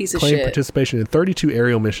face. What a piece of Claimed shit. participation in 32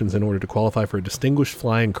 aerial missions in order to qualify for a Distinguished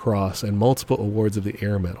Flying Cross and multiple awards of the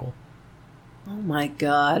Air Medal. Oh my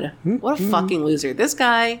God. What a fucking loser. This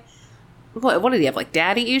guy, what did he have? Like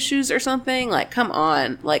daddy issues or something? Like, come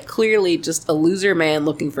on. Like, clearly just a loser man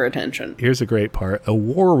looking for attention. Here's a great part. A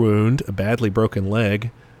war wound, a badly broken leg,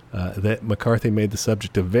 that McCarthy made the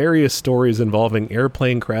subject of various stories involving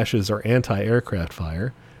airplane crashes or anti-aircraft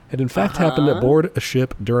fire, had in fact happened aboard a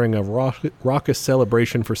ship during a raucous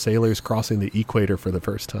celebration for sailors crossing the equator for the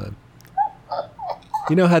first time.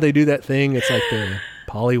 You know how they do that thing? It's like the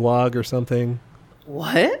polywog or something.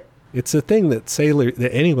 What? It's a thing that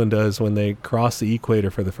anyone does when they cross the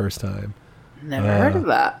equator for the first time. Never heard of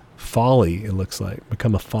that. Folly, it looks like.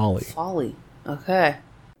 Become a folly. Folly. Okay.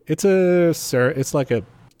 It's like a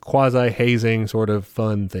quasi-hazing sort of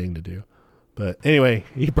fun thing to do. But anyway,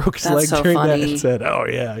 he broke his That's leg so during that funny. and said, oh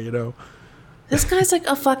yeah, you know. This guy's like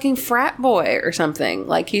a fucking frat boy or something.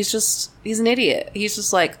 Like, he's an idiot. He's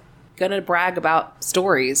just like gonna brag about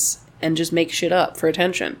stories and just make shit up for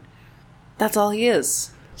attention. That's all he is.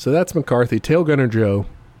 So that's McCarthy, Tail Gunner Joe.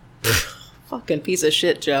 Fucking piece of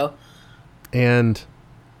shit, Joe. And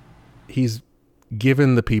he's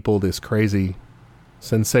given the people this crazy,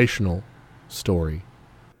 sensational story.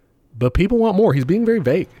 But people want more. He's being very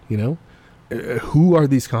vague, you know? Who are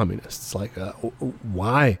these communists? Like,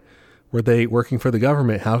 why were they working for the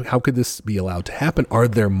government? How could this be allowed to happen? Are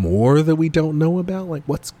there more that we don't know about? Like,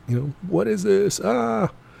 what is this?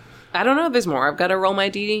 I don't know if there's more. I've got to roll my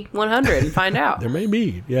D100 and find out. There may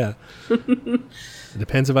be, yeah. It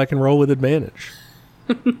depends if I can roll with advantage.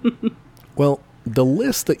 Well, the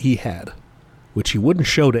list that he had, which he wouldn't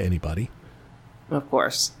show to anybody, Of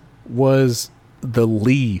course. was the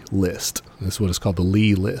Lee list. This is what is called the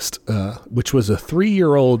Lee list, which was a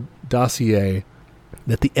 3-year-old dossier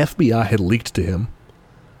that the FBI had leaked to him.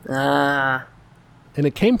 Ah. And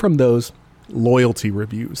it came from those loyalty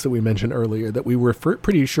reviews that we mentioned earlier, that we were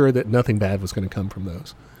pretty sure that nothing bad was going to come from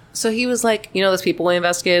those. So he was like, those people we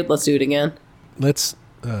investigated, let's do it again. Let's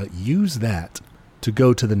use that to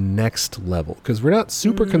go to the next level, because we're not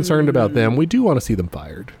super concerned about them. We do want to see them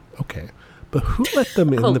fired. Okay. But who let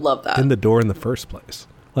them in the door in the first place?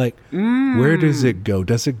 Like, where does it go?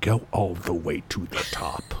 Does it go all the way to the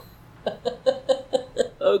top?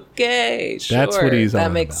 Okay, sure. That's what he's That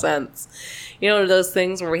on makes about. sense. Those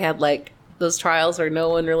things where we had like those trials where no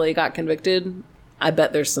one really got convicted. I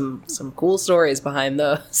bet there's some cool stories behind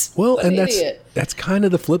those. Well, What and an idiot. that's kind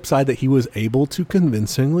of the flip side that he was able to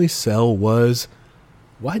convincingly sell was,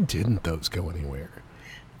 why didn't those go anywhere?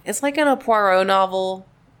 It's like in a Poirot novel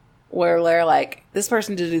where they're like, this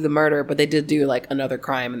person did do the murder, but they did do like another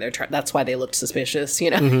crime, and that's why they looked suspicious.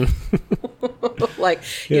 Like,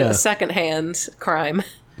 secondhand crime.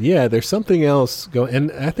 Yeah, there's something else going.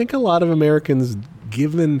 And I think a lot of Americans,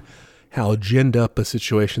 given how ginned up a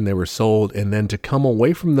situation they were sold, and then to come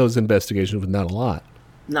away from those investigations with not a lot.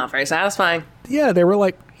 Not very satisfying. Yeah, they were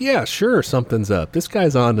like, yeah, sure, something's up. This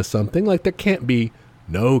guy's on to something. Like, there can't be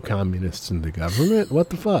no communists in the government. What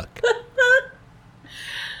the fuck?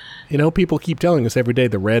 People keep telling us every day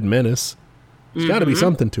the Red Menace. There's got to be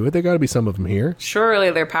something to it. There got to be some of them here.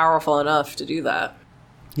 Surely they're powerful enough to do that.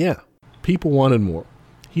 Yeah. People wanted more.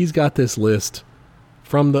 He's got this list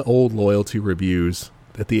from the old loyalty reviews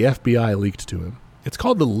that the FBI leaked to him. It's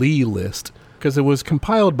called the Lee list because it was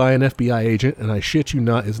compiled by an FBI agent, and I shit you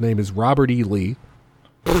not, his name is Robert E. Lee.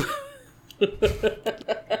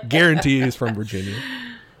 Guarantee he's from Virginia.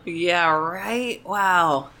 Yeah, right?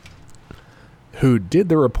 Wow. Who did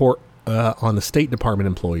the report on the State Department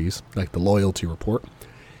employees, like the loyalty report.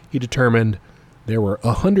 He determined there were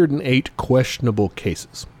 108 questionable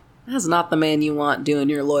cases. That's not the man you want doing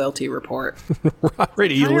your loyalty report.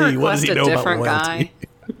 Robert E. Lee, what does he know about loyalty?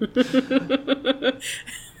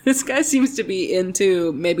 This guy seems to be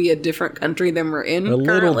into maybe a different country than we're in A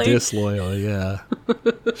currently. little disloyal, yeah.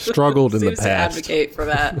 Struggled in the Seems to past. advocate for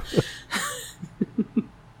that.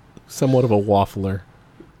 Somewhat of a waffler.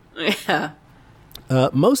 Yeah.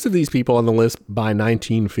 Most of these people on the list by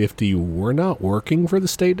 1950 were not working for the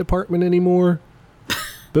State Department anymore.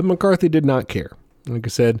 But McCarthy did not care. Like I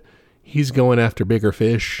said, he's going after bigger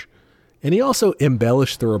fish. And he also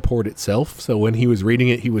embellished the report itself. So when he was reading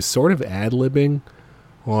it, he was sort of ad-libbing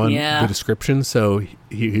on the description. So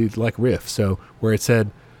he like riff. So where it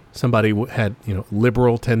said, somebody had,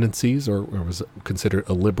 liberal tendencies or was considered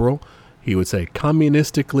a liberal, he would say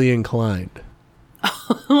communistically inclined.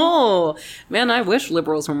 Oh, man, I wish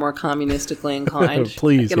liberals were more communistically inclined.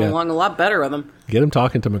 Please, I'd get along a lot better with them. Get him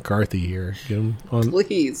talking to McCarthy here. Get him on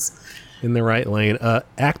Please. in the right lane.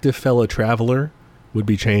 Active fellow traveler would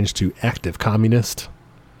be changed to active communist.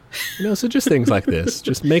 So just things like this.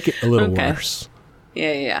 Just make it a little worse.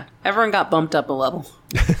 Yeah. Everyone got bumped up a level.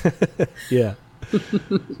 Yeah.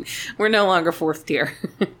 We're no longer fourth tier.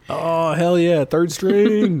 Oh, hell yeah. Third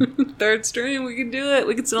string. Third string, we can do it.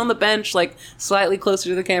 We can sit on the bench, like, slightly closer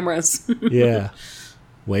to the cameras. Yeah.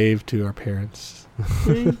 Wave to our parents.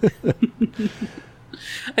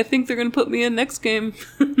 I think they're going to put me in next game.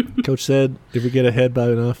 Coach said, if we get ahead by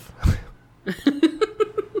enough.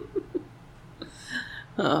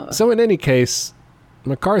 So in any case,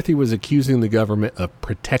 McCarthy was accusing the government of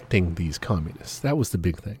protecting these communists. That was the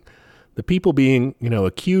big thing. The people being,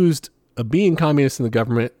 accused of being communists in the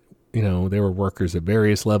government, they were workers at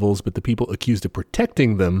various levels, but the people accused of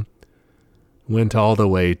protecting them went all the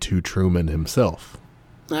way to Truman himself.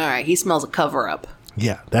 All right, he smells a cover-up.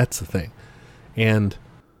 Yeah, that's the thing. And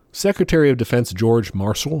Secretary of Defense George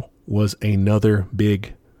Marshall was another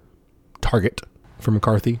big target for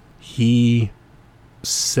McCarthy. He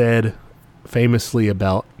said famously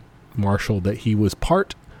about Marshall that he was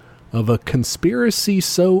part of a conspiracy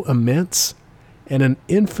so immense and an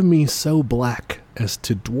infamy so black as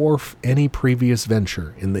to dwarf any previous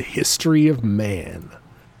venture in the history of man.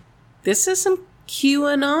 This is some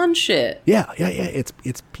QAnon shit. Yeah. It's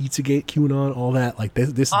Pizzagate, QAnon, all that. Like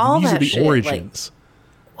these all are the shit, origins.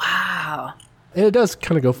 Like, wow. And it does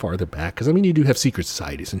kind of go farther back because you do have secret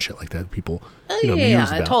societies and shit like that. That people, muse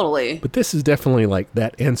about. Totally. But this is definitely like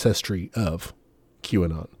that ancestry of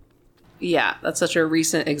QAnon. Yeah, that's such a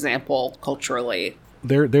recent example culturally.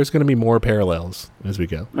 There's going to be more parallels as we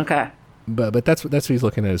go. Okay. But that's what he's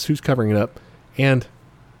looking at, is who's covering it up. And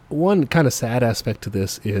one kind of sad aspect to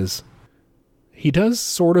this is he does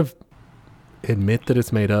sort of admit that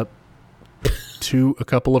it's made up to a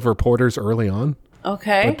couple of reporters early on.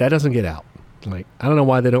 Okay. But that doesn't get out. Like, I don't know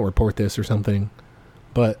why they don't report this or something.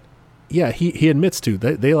 But yeah, he admits to.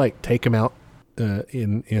 They like take him out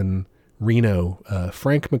in Reno.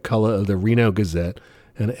 Frank McCullough of the Reno Gazette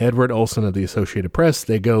and Edward Olson of the Associated Press,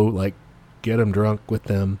 they go like get him drunk with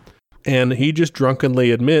them. And he just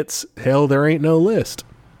drunkenly admits, hell, there ain't no list.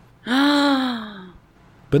 But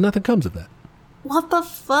nothing comes of that. What the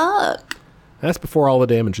fuck? That's before all the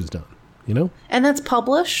damage is done, And that's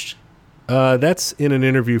published? That's in an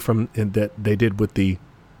interview that they did with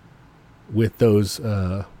those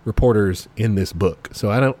reporters in this book. So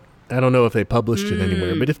I don't know if they published it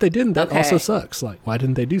anywhere, but if they didn't, that also sucks. Like, why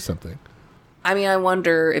didn't they do something? I mean, I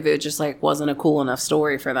wonder if it just wasn't a cool enough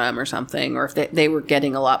story for them or something, or if they were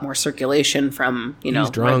getting a lot more circulation from, He's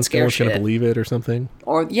drunk, no one's going to believe it or something.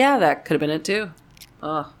 Or, yeah, that could have been it too.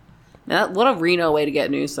 Oh, what a Reno way to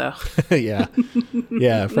get news, though. Yeah.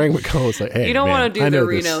 Yeah, Frank McCullough's like, hey, you don't want to do the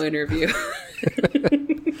Reno interview.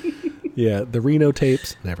 Yeah, the Reno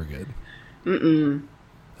tapes, never good. Mm-mm.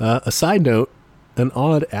 A side note, an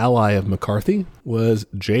odd ally of McCarthy was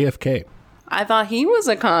JFK. I thought he was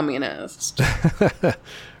a communist.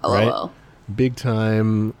 Right? Big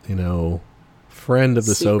time, friend of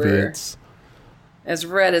the Soviets. As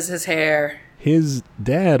red as his hair. His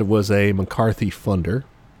dad was a McCarthy funder.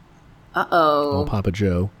 Uh-oh. Old Papa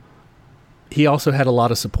Joe. He also had a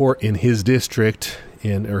lot of support in his district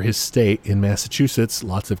or his state in Massachusetts.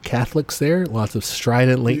 Lots of Catholics there. Lots of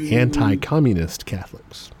stridently anti-communist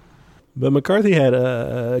Catholics. But McCarthy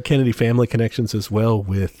had Kennedy family connections as well,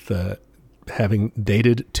 with having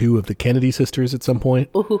dated two of the Kennedy sisters at some point.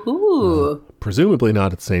 Ooh. Presumably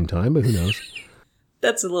not at the same time, but who knows?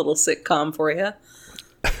 That's a little sitcom for you.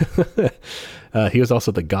 He was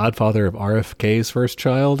also the godfather of RFK's first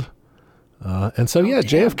child. And so,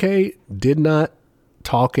 JFK did not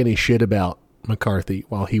talk any shit about McCarthy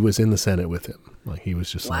while he was in the Senate with him. Like, he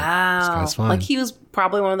was just like, this guy's fine. Like, he was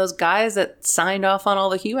probably one of those guys that signed off on all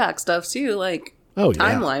the HUAC stuff, too,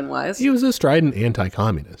 timeline-wise. He was a strident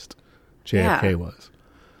anti-communist. JFK was.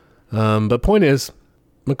 But point is,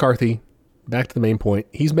 McCarthy, back to the main point,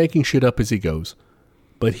 he's making shit up as he goes.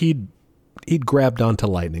 But he'd grabbed onto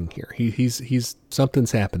lightning here. He's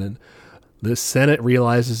something's happening. The Senate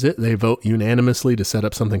realizes it. They vote unanimously to set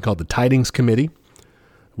up something called the Tidings Committee,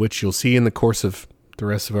 which you'll see in the course of the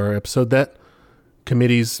rest of our episode. That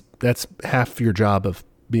committees, that's half your job of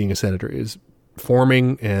being a senator, is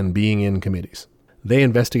forming and being in committees. They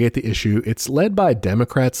investigate the issue. It's led by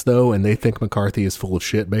Democrats, though, and they think McCarthy is full of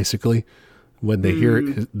shit, basically. When they hear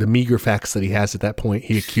the meager facts that he has at that point,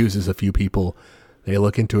 he accuses a few people They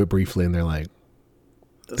look into it briefly and they're like,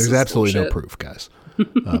 This there's is absolutely no bullshit. proof, guys.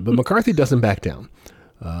 But McCarthy doesn't back down.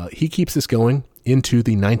 He keeps this going into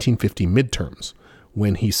the 1950 midterms,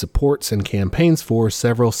 when he supports and campaigns for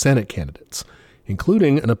several Senate candidates,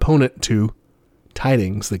 including an opponent to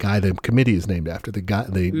Tidings, the guy the committee is named after, the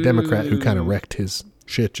Democrat who kind of wrecked his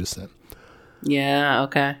shit just then. Yeah,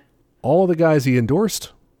 okay. All the guys he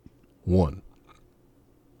endorsed won.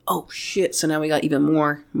 Oh, shit. So now we got even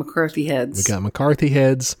more McCarthy heads. We got McCarthy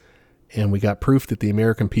heads, and we got proof that the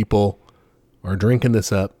American people are drinking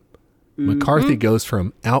this up. McCarthy goes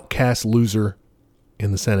from outcast loser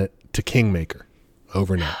in the Senate to kingmaker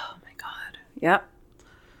overnight. Oh, my God. Yep.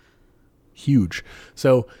 Huge.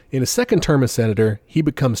 So in his second term as senator, he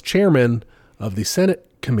becomes chairman of the Senate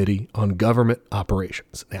Committee on Government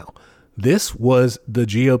Operations. Now, this was the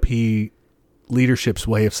GOP leadership's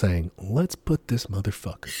way of saying, let's put this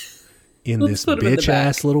motherfucker in this put him in the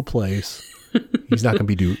bitch-ass little place. He's not going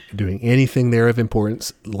to be doing anything there of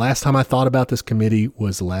importance. Last time I thought about this committee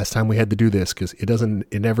was the last time we had to do this, because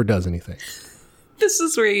it never does anything. This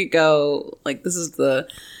is where you go, like, this is the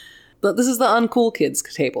uncool kids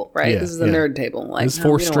table, right? Yeah, this is the nerd table. Like, this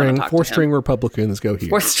no, we don't wanna talk to him. four-string Republicans go here.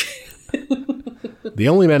 Four-string. The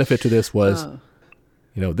only benefit to this was,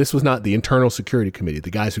 this was not the Internal Security Committee,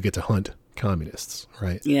 the guys who get to hunt communists,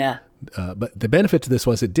 right? Yeah. But the benefit to this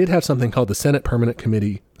was it did have something called the Senate Permanent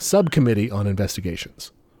Committee Subcommittee on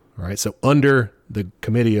Investigations. All right. So under the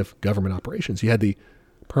Committee of Government Operations, you had the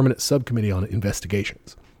Permanent Subcommittee on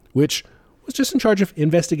Investigations, which was just in charge of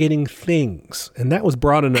investigating things. And that was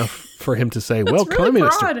broad enough for him to say, well, really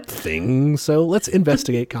communists are broad. things, so let's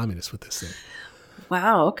investigate communists with this thing.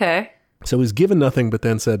 Wow, okay. So he's given nothing, but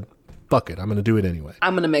then said, fuck it, I'm going to do it anyway.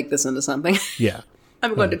 I'm going to make this into something. Yeah.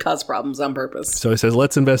 I'm going to cause problems on purpose. So he says,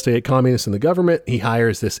 let's investigate communists in the government. He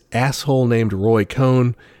hires this asshole named Roy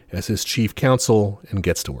Cohn as his chief counsel and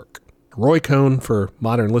gets to work. Roy Cohn, for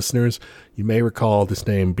modern listeners, you may recall this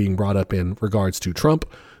name being brought up in regards to Trump,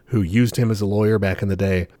 who used him as a lawyer back in the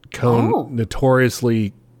day. Cohn,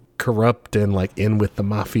 notoriously corrupt and like in with the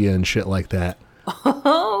mafia and shit like that.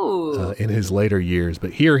 In his later years.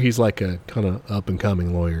 But here he's like a kind of up and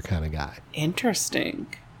coming lawyer kind of guy. Interesting.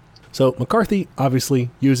 So McCarthy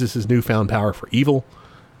obviously uses his newfound power for evil.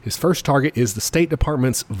 His first target is the State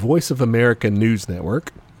Department's Voice of America News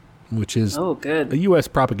Network, which is a U.S.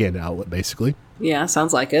 propaganda outlet, basically. Yeah,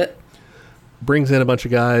 sounds like it. Brings in a bunch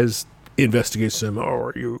of guys, investigates them. Oh,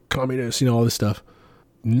 are you communists? All this stuff.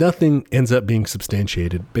 Nothing ends up being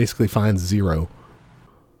substantiated. Basically finds zero.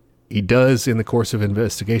 He does, in the course of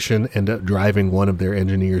investigation, end up driving one of their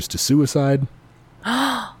engineers to suicide.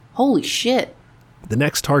 Holy shit. The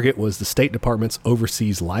next target was the State Department's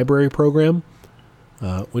Overseas Library Program,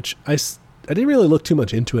 which I didn't really look too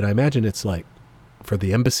much into it. I imagine it's like for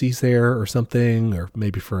the embassies there or something, or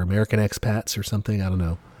maybe for American expats or something. I don't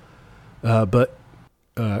know. But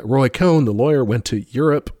Roy Cohn, the lawyer, went to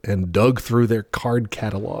Europe and dug through their card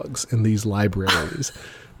catalogs in these libraries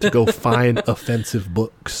to go find offensive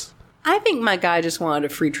books. I think my guy just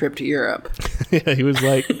wanted a free trip to Europe. Yeah, he was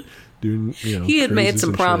like doing, he had made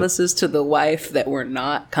some promises to the wife that were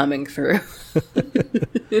not coming through.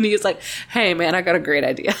 And he was like, hey, man, I got a great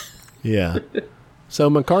idea. Yeah. So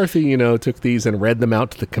McCarthy, took these and read them out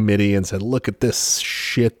to the committee and said, look at this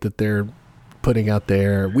shit that they're putting out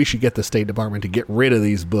there. We should get the State Department to get rid of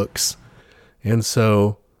these books. And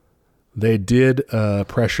so they did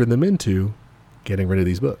pressure them into getting rid of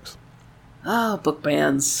these books. Oh, book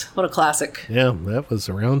bans. What a classic. Yeah, that was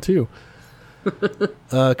around too.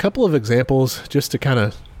 A couple of examples just to kind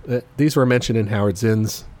of, these were mentioned in Howard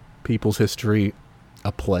Zinn's People's History,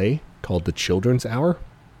 a play called The Children's Hour,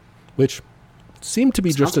 which seemed to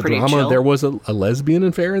be just a drama. Chill. There was a lesbian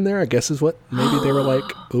affair in there, I guess is what maybe they were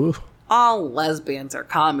like, ooh. All lesbians are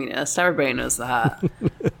communists. Everybody knows that.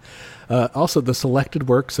 Also, the selected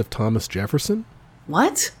works of Thomas Jefferson.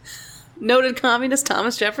 What? Noted communist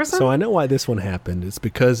Thomas Jefferson? So I know why this one happened. It's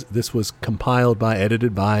because this was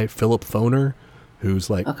edited by Philip Foner, who's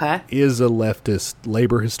is a leftist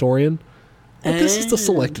labor historian. But this is the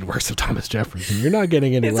selected works of Thomas Jefferson. You're not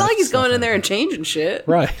getting any. It's not like he's going in there and changing shit.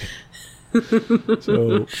 Right.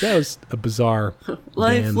 So that was a bizarre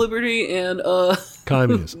life, band. liberty, and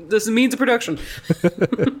communism. This means of production.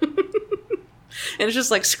 And it's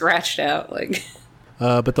just like scratched out, like.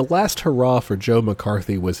 But the last hurrah for Joe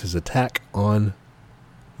McCarthy was his attack on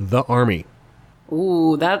the Army.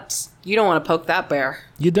 Ooh, you don't want to poke that bear.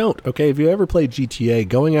 You don't. Okay, if you ever played GTA,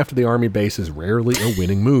 going after the Army base is rarely a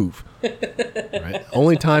winning move. Right?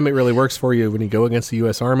 Only time it really works for you when you go against the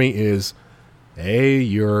U.S. Army is, A,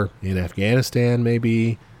 you're in Afghanistan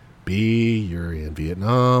maybe, B, you're in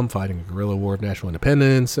Vietnam fighting a guerrilla war of national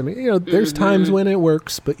independence. I mean, there's times when it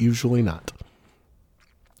works, but usually not.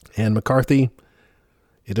 And McCarthy,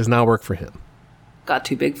 it does not work for him. Got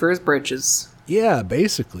too big for his britches. Yeah,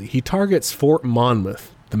 basically. He targets Fort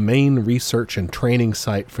Monmouth, the main research and training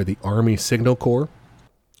site for the Army Signal Corps,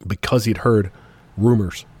 because he'd heard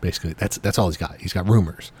rumors, basically. That's all he's got. He's got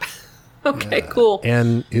rumors. Okay, cool.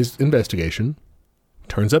 And his investigation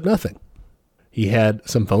turns up nothing. He had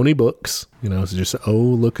some phony books, it's just,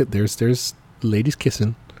 look at, there's ladies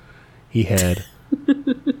kissing. He had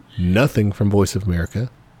nothing from Voice of America.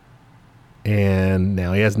 And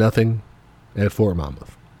now he has nothing at Fort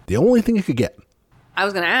Monmouth. The only thing he could get. I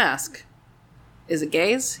was going to ask, is it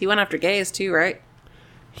gays? He went after gays too, right?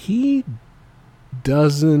 He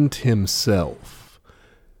doesn't himself,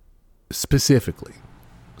 specifically.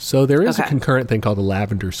 So there is a concurrent thing called the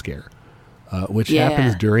Lavender Scare, which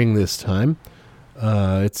happens during this time.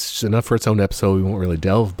 It's enough for its own episode. We won't really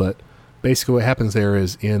delve, but basically what happens there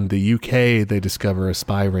is in the UK, they discover a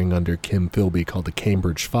spy ring under Kim Philby called the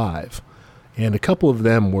Cambridge Five. And a couple of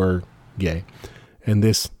them were gay. And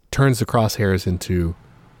this turns the crosshairs into,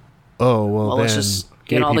 then let's just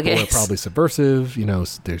gay get all the people are gays. probably subversive,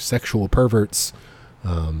 they're sexual perverts.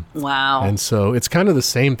 Wow. And so it's kind of the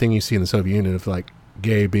same thing you see in the Soviet Union of like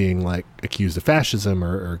gay being like accused of fascism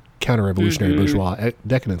or counter-revolutionary bourgeois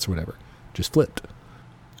decadence or whatever. Just flipped.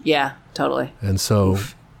 Yeah, totally. And so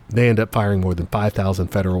they end up firing more than 5,000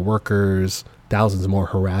 federal workers, thousands more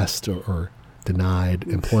harassed or denied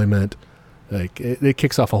employment. Like it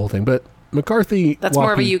kicks off a whole thing. But McCarthy... That's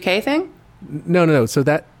more of a UK thing? No. So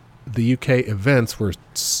that the UK events were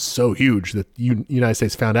so huge that United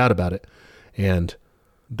States found out about it. And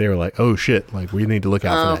they were like, oh shit, like we need to look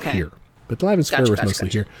out for that here. But the Lavender Scare was mostly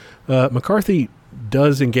here. McCarthy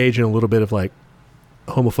does engage in a little bit of like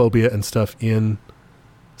homophobia and stuff in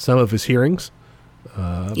some of his hearings.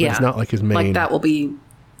 But it's not like his main... Like that will be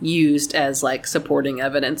used as like supporting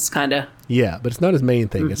evidence, kind of. Yeah, but it's not his main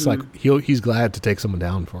thing. It's like he's glad to take someone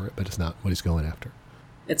down for it, but it's not what he's going after.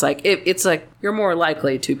 It's like it's like you're more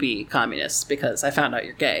likely to be communist because I found out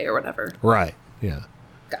you're gay or whatever. Right. Yeah.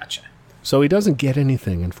 Gotcha. So he doesn't get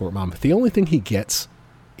anything in Fort Monmouth. The only thing he gets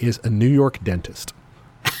is a New York dentist.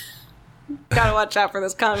 Gotta watch out for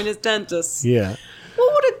this communist dentist. Yeah.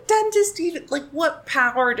 What would a dentist even like? What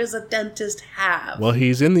power does a dentist have? Well,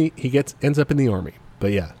 ends up in the Army,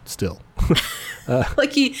 but yeah, still.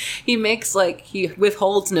 Like he makes like he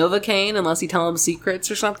withholds Novocaine unless you tell him secrets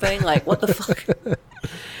or something. Like what the fuck?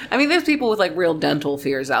 I mean, there's people with like real dental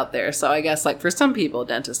fears out there, so I guess like for some people,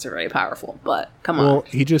 dentists are very powerful. But come on. Well,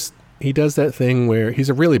 he does that thing where he's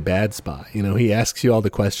a really bad spy. He asks you all the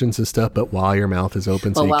questions and stuff, but while your mouth is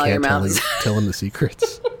open, so you can't tell him the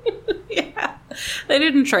secrets. Yeah, they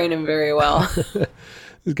didn't train him very well.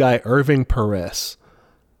 This guy, Irving Perez,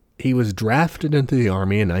 he was drafted into the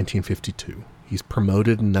Army in 1952. He's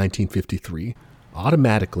promoted in 1953,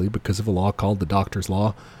 automatically because of a law called the Doctor's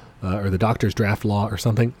Law, or the Doctor's Draft Law or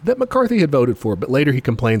something, that McCarthy had voted for. But later he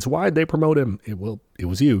complains, why'd they promote him? It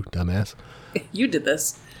was you, dumbass. You did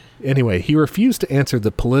this. Anyway, he refused to answer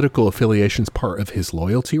the political affiliations part of his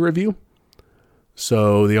loyalty review.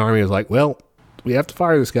 So the Army was like, well, we have to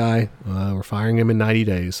fire this guy. We're firing him in 90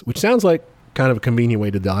 days, which sounds like kind of a convenient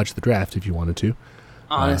way to dodge the draft if you wanted to.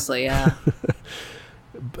 Honestly, yeah.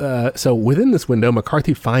 So within this window,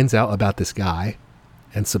 McCarthy finds out about this guy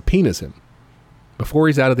and subpoenas him before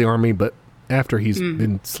he's out of the Army, but after he's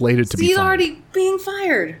been slated to be fired. He's already being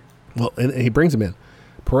fired. Well, and he brings him in.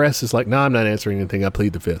 Perez is like, no, I'm not answering anything. I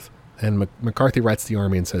plead the fifth. And McCarthy writes to the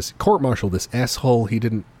Army and says, court-martial this asshole. He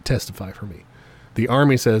didn't testify for me. The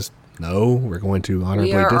Army says, no, we're going to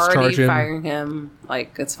honorably discharge him. Firing him.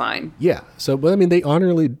 Like, it's fine. Yeah. So, but I mean, they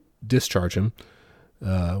honorably discharge him,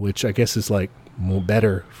 which I guess is like more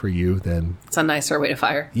better for you than... It's a nicer way to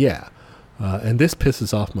fire. Yeah. And this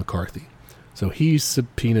pisses off McCarthy. So he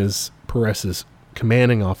subpoenas Perez's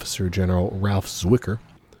commanding officer, General Ralph Zwicker,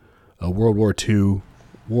 a World War II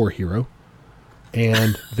war hero,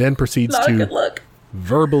 and then proceeds to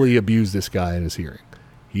verbally abuse this guy in his hearing.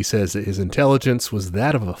 He says that his intelligence was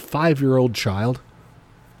that of a 5-year-old child,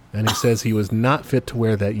 and he says he was not fit to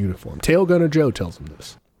wear that uniform. Tail Gunner Joe tells him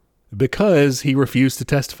this. Because he refused to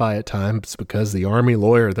testify at times, because the Army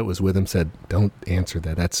lawyer that was with him said, don't answer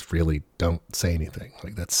that. That's really, don't say anything.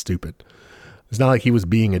 Like, that's stupid. It's not like he was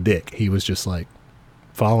being a dick. He was just like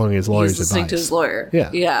following his lawyer's advice. Listening to his lawyer. Yeah.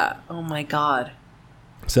 Yeah. Oh my God.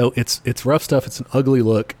 So it's rough stuff. It's an ugly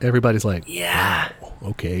look. Everybody's like, yeah, wow,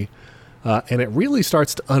 okay. And it really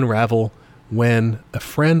starts to unravel when a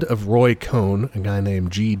friend of Roy Cohn, a guy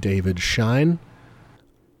named G. David Shine,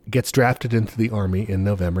 gets drafted into the Army in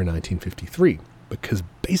November 1953, because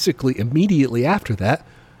basically immediately after that,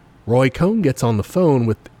 Roy Cohn gets on the phone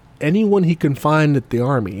with anyone he can find at the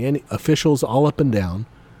Army, any officials all up and down,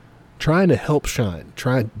 trying to help Shine,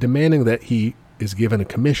 demanding that he is given a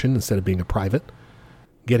commission instead of being a private,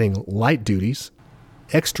 getting light duties,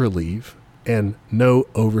 extra leave, and no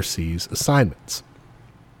overseas assignments.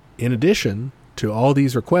 In addition to all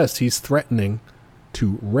these requests, he's threatening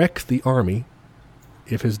to wreck the Army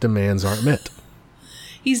if his demands aren't met.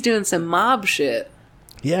 He's doing some mob shit.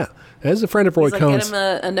 Yeah. As a friend of Roy Cohn's...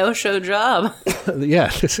 Get him a no-show job. Yeah.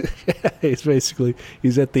 He's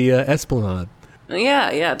at the Esplanade.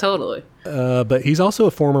 Yeah, totally. But he's also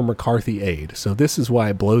a former McCarthy aide, so this is why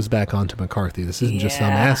it blows back onto McCarthy. This isn't just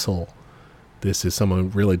some asshole. This is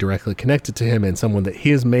someone really directly connected to him and someone that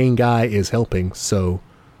his main guy is helping so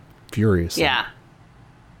furiously. Yeah.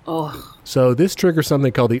 Oh. So this triggers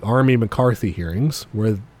something called the Army McCarthy hearings,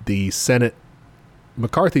 where the Senate,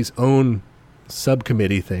 McCarthy's own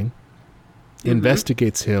subcommittee thing,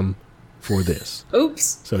 investigates him for this.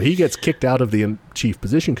 Oops. So he gets kicked out of the chief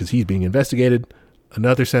position because he's being investigated.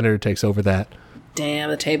 Another senator takes over that. Damn,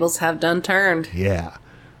 the tables have done turned. Yeah.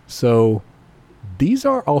 So these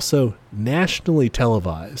are also nationally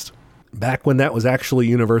televised. Back when that was actually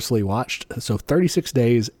universally watched. So 36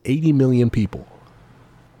 days, 80 million people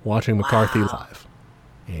watching McCarthy live.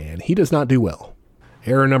 And he does not do well.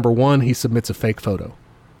 Error number 1, he submits a fake photo.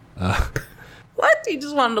 What? He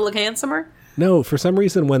just wanted to look handsomer? No, for some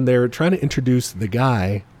reason when they're trying to introduce the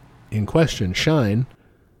guy in question, Shine,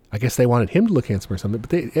 I guess they wanted him to look handsome or something, but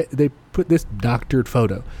they put this doctored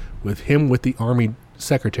photo with him with the Army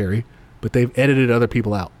secretary, but they've edited other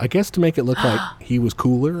people out. I guess to make it look like he was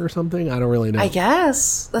cooler or something. I don't really know. I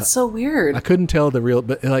guess. That's so weird. I couldn't tell the real,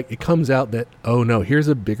 but like it comes out that, oh no, here's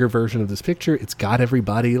a bigger version of this picture. It's got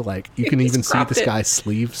everybody, like you can even see this guy's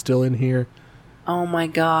sleeve still in here. Oh my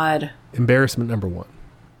God. Embarrassment number 1.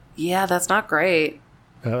 Yeah, that's not great.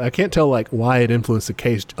 I can't tell like why it influenced the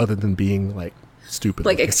case other than being like stupid.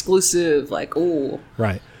 Like exclusive, like, ooh.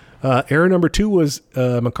 Right. Error number 2 was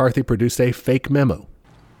McCarthy produced a fake memo.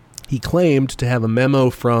 He claimed to have a memo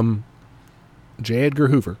from J. Edgar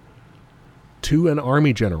Hoover to an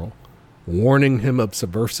Army general warning him of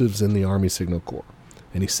subversives in the Army Signal Corps.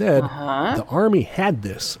 And he said the Army had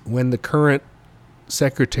this when the current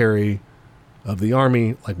Secretary of the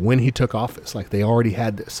Army, like when he took office, like they already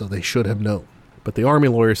had this, so they should have known. But the Army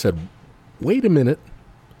lawyer said, wait a minute,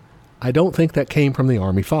 I don't think that came from the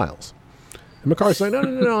Army files. And McCarthy's like,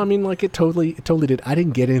 no, I mean, like it totally did. I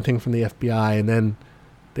didn't get anything from the FBI. And then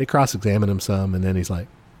they cross-examine him some, and then he's like,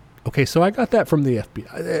 okay, so I got that from the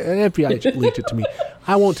FBI. The FBI leaked it to me.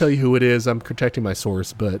 I won't tell you who it is. I'm protecting my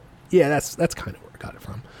source, but yeah, that's kind of where I got it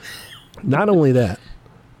from. Not only that,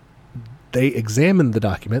 they examined the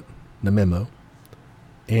document, the memo,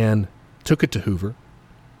 and took it to Hoover,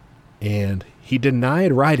 and he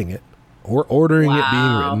denied writing it or ordering it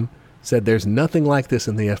being written, said there's nothing like this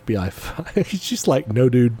in the FBI file. He's just like, no,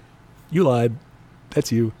 dude, you lied.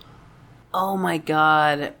 That's you. Oh my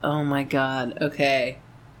God. Okay.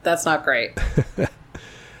 That's not great.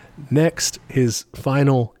 Next, his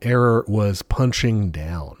final error was punching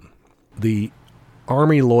down. The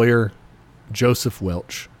Army lawyer, Joseph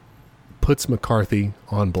Welch, puts McCarthy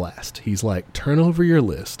on blast. He's like, turn over your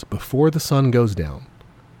list before the sun goes down,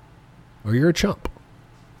 or you're a chump.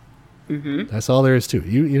 Mm-hmm. That's all there is to it.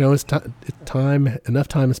 You know, it's time. Enough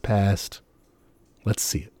time has passed. Let's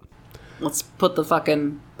see it. Let's put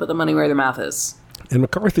the money where their mouth is. And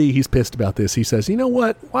McCarthy, he's pissed about this. He says, you know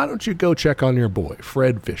what? Why don't you go check on your boy,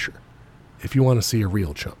 Fred Fisher, if you want to see a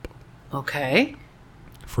real chump? Okay.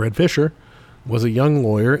 Fred Fisher was a young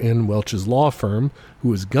lawyer in Welch's law firm who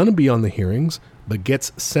was going to be on the hearings, but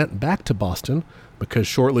gets sent back to Boston because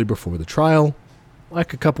shortly before the trial,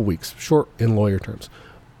 like a couple weeks, short in lawyer terms,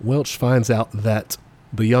 Welch finds out that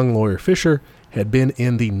the young lawyer Fisher had been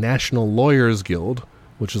in the National Lawyers Guild,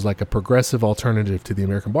 which is like a progressive alternative to the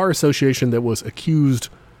American Bar Association that was accused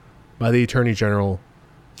by the Attorney General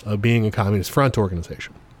of being a Communist Front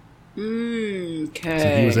organization. Okay.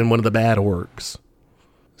 So he was in one of the bad orgs.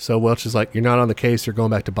 So Welch is like, you're not on the case, you're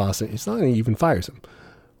going back to Boston. It's not, he even fires him.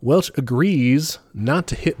 Welch agrees not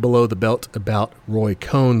to hit below the belt about Roy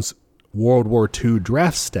Cohn's World War II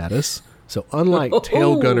draft status. So unlike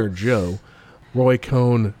Tail Gunner Joe, Roy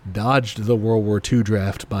Cohn dodged the World War II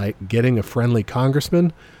draft by getting a friendly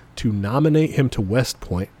congressman to nominate him to West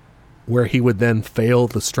Point, where he would then fail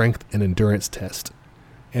the strength and endurance test.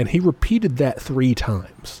 And he repeated that 3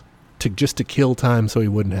 times to kill time so he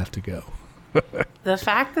wouldn't have to go. The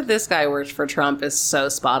fact that this guy worked for Trump is so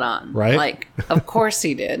spot on. Right? Like, of course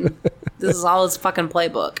he did. This is all his fucking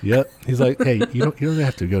playbook. Yep. He's like, hey, you don't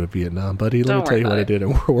have to go to Vietnam, buddy. Let me tell you what I did in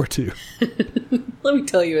World War II. Let me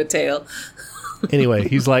tell you a tale. Anyway,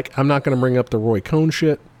 he's like, I'm not going to bring up the Roy Cohn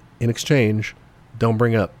shit. In exchange, don't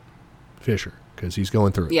bring up Fisher because he's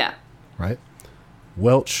going through it. Yeah. Right?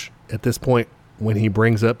 Welch, at this point, when he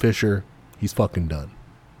brings up Fisher, he's fucking done.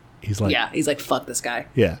 He's like, fuck this guy.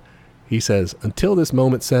 Yeah. He says, until this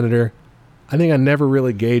moment, Senator, I think I never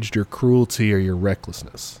really gauged your cruelty or your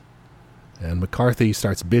recklessness. And McCarthy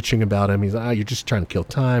starts bitching about him. He's like, you're just trying to kill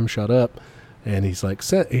time. Shut up. And he's like,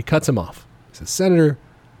 he cuts him off. He says, Senator,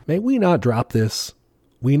 may we not drop this?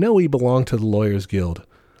 We know we belong to the Lawyers Guild.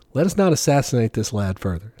 Let us not assassinate this lad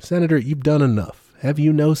further. Senator, you've done enough. Have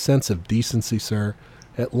you no sense of decency, sir?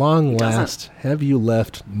 At long last, have you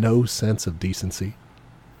left no sense of decency?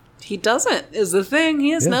 He doesn't, is the thing.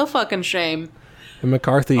 He has no fucking shame. And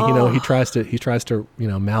McCarthy, he tries to,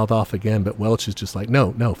 mouth off again, but Welch is just like,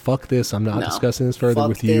 no, fuck this. I'm not discussing this further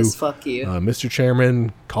with you. Fuck you. Mr.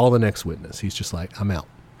 Chairman, call the next witness. He's just like, I'm out.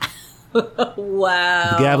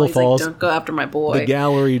 Wow. The gavel falls. Like, don't go after my boy. The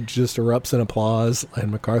gallery just erupts in applause,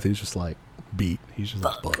 and McCarthy's just like, beat. He's just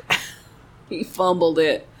like, fuck. He fumbled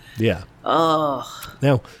it. Yeah. Oh.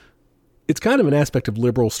 Now, it's kind of an aspect of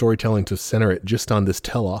liberal storytelling to center it just on this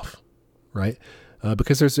tell-off, right?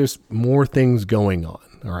 Because there's more things going on,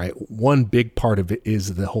 all right? One big part of it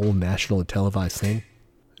is the whole national and televised thing.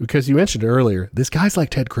 Because you mentioned earlier, this guy's like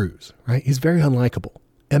Ted Cruz, right? He's very unlikable.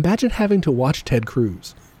 Imagine having to watch Ted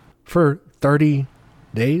Cruz for 30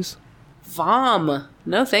 days. Vom.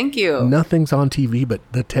 No, thank you. Nothing's on TV but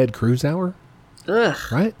the Ted Cruz hour. Ugh.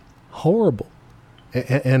 Right? Horrible.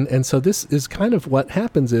 And so this is kind of what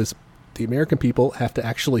happens is the American people have to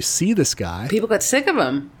actually see this guy. People got sick of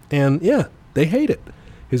him. And yeah, they hate it.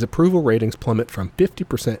 His approval ratings plummet from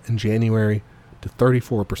 50% in January to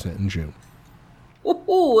 34% in June.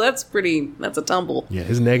 Ooh, that's a tumble. Yeah,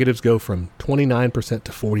 his negatives go from 29%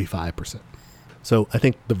 to 45%. So I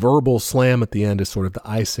think the verbal slam at the end is sort of the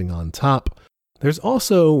icing on top. There's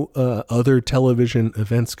also other television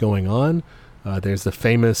events going on. There's the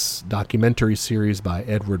famous documentary series by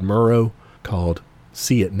Edward Murrow called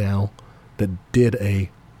See It Now that did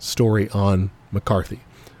a story on McCarthy.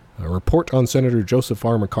 A report on Senator Joseph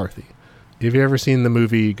R. McCarthy. If you've ever seen the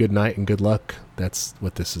movie Good Night and Good Luck, that's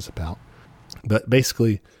what this is about. But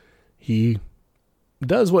basically, he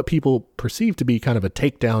does what people perceive to be kind of a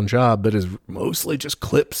takedown job, but is mostly just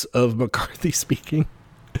clips of McCarthy speaking.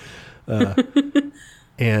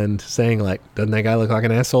 And saying, like, doesn't that guy look like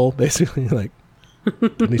an asshole? Basically, like,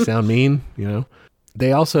 doesn't he sound mean?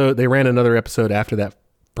 They ran another episode after that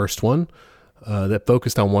first one that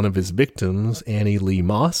focused on one of his victims, Annie Lee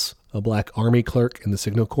Moss, a black Army clerk in the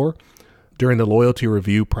Signal Corps. During the loyalty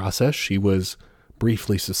review process, she was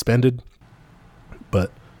briefly suspended,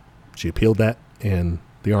 but she appealed that, and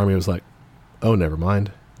the Army was like, oh, never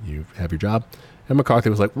mind, you have your job. And McCarthy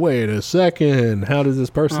was like, wait a second, how does this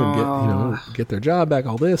person get their job back,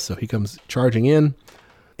 all this? So he comes charging in,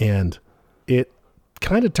 and it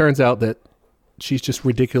kind of turns out that she's just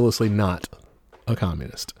ridiculously not a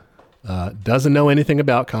communist. Doesn't know anything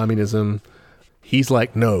about communism. He's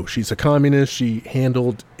like, no, she's a communist. She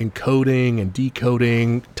handled encoding and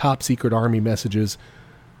decoding top secret Army messages.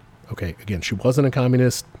 Okay, again, she wasn't a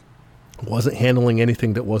communist, wasn't handling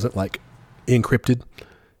anything that wasn't like encrypted,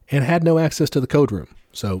 and had no access to the code room.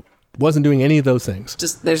 So wasn't doing any of those things.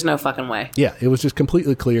 Just, there's no fucking way. Yeah, it was just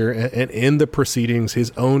completely clear. And in the proceedings,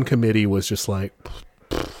 his own committee was just like,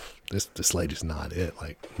 this lady's not it.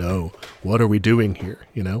 Like, no, what are we doing here?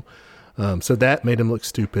 So that made him look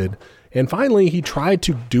stupid. And finally, he tried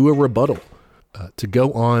to do a rebuttal, to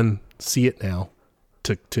go on See It Now,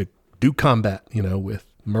 to do combat, with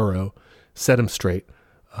Murrow, set him straight.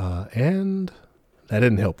 And that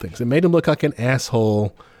didn't help things. It made him look like an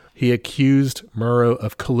asshole. He accused Murrow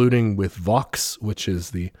of colluding with Vox, which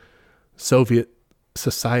is the Soviet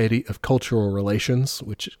Society of Cultural Relations,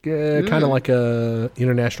 which is kind of like a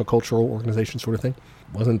international cultural organization sort of thing.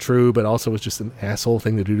 Wasn't true, but also was just an asshole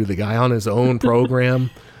thing to do to the guy on his own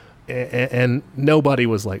program. And nobody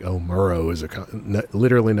was like, oh, Murrow is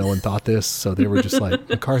literally no one thought this. So they were just like,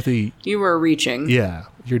 McCarthy. You were reaching. Yeah,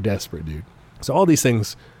 you're desperate, dude. So all these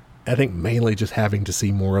things, I think mainly just having to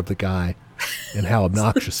see more of the guy and how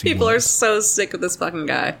obnoxious he was. People are so sick of this fucking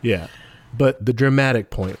guy. Yeah. But the dramatic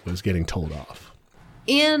point was getting told off.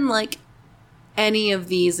 In, like, any of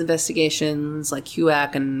these investigations, like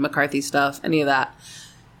HUAC and McCarthy stuff, any of that,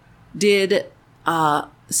 did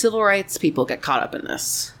civil rights people get caught up in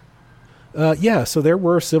this? Yeah, so there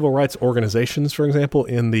were civil rights organizations, for example,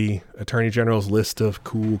 in the Attorney General's list of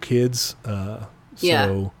cool kids.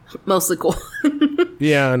 Yeah, mostly cool.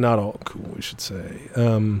 Yeah, not all cool, we should say.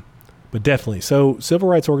 But definitely. So civil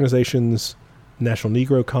rights organizations, National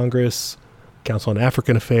Negro Congress, Council on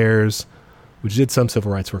African Affairs, which did some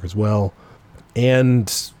civil rights work as well.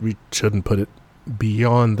 And we shouldn't put it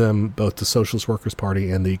beyond them, both the Socialist Workers'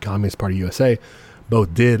 Party and the Communist Party USA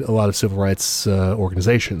both did a lot of civil rights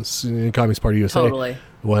organizations. The Communist Party USA, Totally.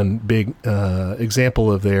 one big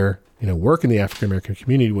example of their work in the African American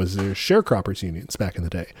community was the sharecroppers unions back in the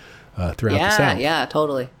day throughout the South. Yeah,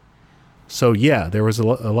 totally. So yeah, there was a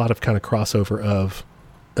lot of kind of crossover of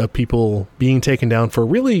people being taken down for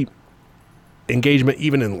really engagement,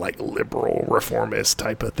 even in like liberal reformist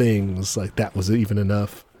type of things. Like that was even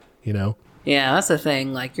enough, Yeah, that's the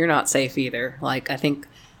thing. Like, you're not safe either. Like, I think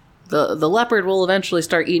the leopard will eventually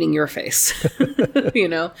start eating your face. You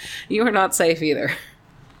are not safe either.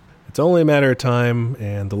 It's only a matter of time,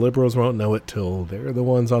 and the liberals won't know it till they're the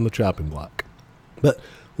ones on the chopping block. But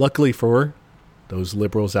luckily for those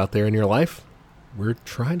liberals out there in your life, we're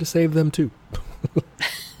trying to save them too.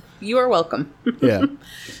 You are welcome. Yeah.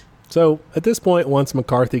 So at this point, once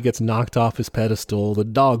McCarthy gets knocked off his pedestal, the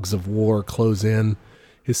dogs of war close in.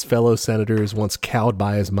 His fellow senators, once cowed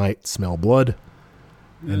by his might, smell blood,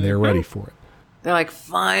 and they're ready for it. They're like,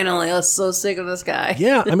 finally, I was so sick of this guy.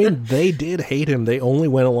 Yeah, I mean, they did hate him. They only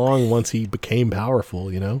went along once he became powerful,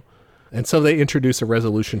 And so they introduce a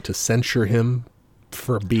resolution to censure him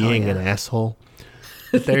for being an asshole.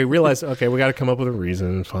 But they realized, okay, we got to come up with a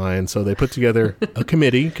reason. Fine. So they put together a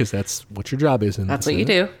committee, because that's what your job is. That's what you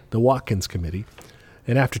do. The Watkins Committee.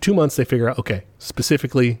 And after 2 months, they figure out, okay,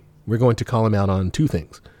 specifically, we're going to call him out on two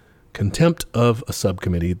things. Contempt of a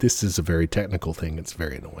subcommittee. This is a very technical thing. It's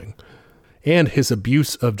very annoying. And his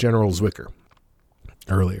abuse of General Zwicker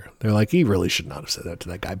earlier. They're like, he really should not have said that to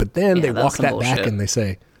that guy. But then they walk that back and they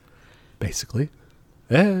say, basically,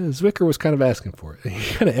 Zwicker was kind of asking for it.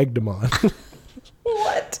 He kind of egged him on.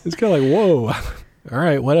 What? It's kind of like, whoa, all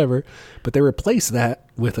right, whatever. But they replace that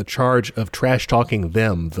with a charge of trash talking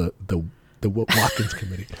them, the Watkins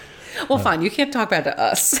Committee. Well, fine. You can't talk bad to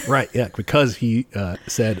us. Right, yeah, because he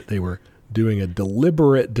said they were doing a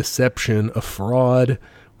deliberate deception, a fraud,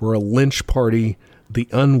 were a lynch party, the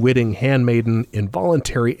unwitting handmaiden,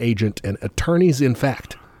 involuntary agent, and attorneys in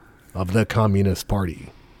fact of the Communist Party.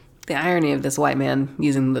 The irony of this white man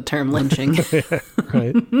using the term lynching.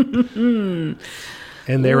 Right.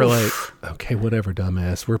 And they were like, okay, whatever,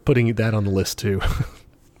 dumbass. We're putting that on the list too.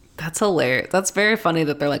 That's hilarious. That's very funny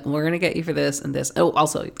that they're like, we're going to get you for this and this. Oh,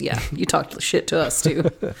 also, yeah, you talked shit to us too.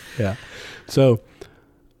 Yeah. So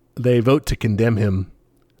they vote to condemn him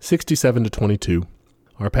 67-22.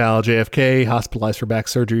 Our pal JFK, hospitalized for back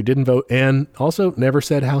surgery, didn't vote and also never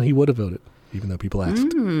said how he would have voted, even though people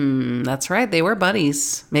asked. That's right. They were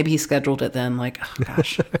buddies. Maybe he scheduled it then. Like, oh,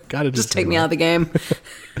 gosh, Gotta just take me out of the game.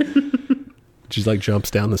 She like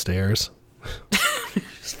jumps down the stairs.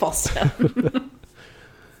 Just falls down.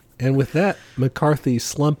 And with that, McCarthy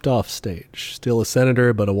slumped off stage. Still a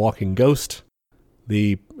senator, but a walking ghost.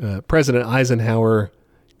 The President Eisenhower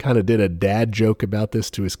kind of did a dad joke about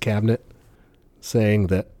this to his cabinet, saying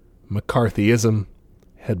that McCarthyism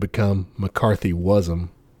had become McCarthy-wasm.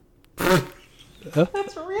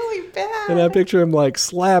 That's really bad. And I picture him like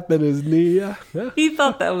slapping his knee. He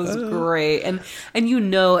thought that was great. And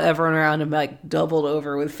everyone around him like doubled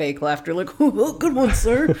over with fake laughter. Like, oh, good one,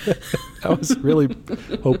 sir. I was really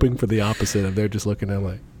hoping for the opposite of they're just looking at him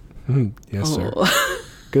like, yes, sir.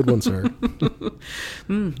 Good one, sir.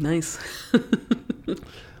 Nice.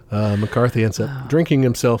 McCarthy ends up drinking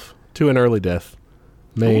himself to an early death.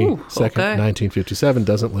 May 2nd, 1957,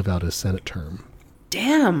 doesn't live out his Senate term.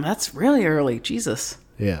 Damn, that's really early. Jesus.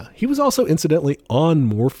 Yeah. He was also incidentally on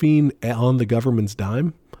morphine on the government's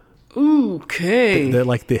dime. Okay.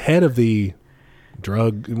 Like the head of the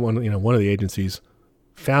drug, one of the agencies,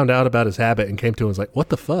 found out about his habit and came to him and was like, what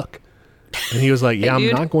the fuck? And he was like, yeah, I'm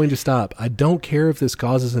not going to stop. I don't care if this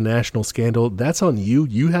causes a national scandal. That's on you.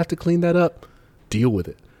 You have to clean that up. Deal with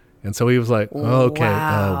it. And so he was like,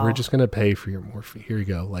 okay, we're just going to pay for your morphine. Here you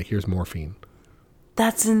go. Like, here's morphine.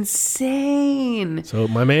 That's insane. So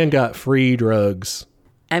my man got free drugs.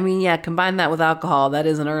 I mean, yeah, combine that with alcohol. That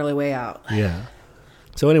is an early way out. Yeah.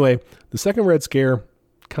 So anyway, the second Red Scare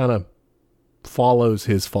kind of follows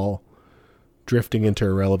his fall, drifting into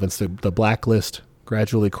irrelevance. The blacklist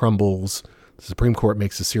gradually crumbles. The Supreme Court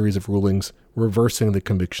makes a series of rulings reversing the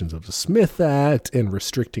convictions of the Smith Act and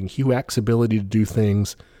restricting HUAC's ability to do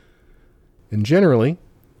things. And generally,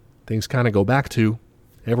 things kind of go back to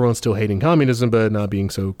everyone still hating communism, but not being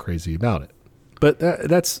so crazy about it. But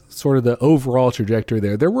that's sort of the overall trajectory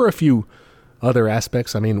there. There were a few other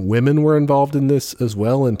aspects. I mean, women were involved in this as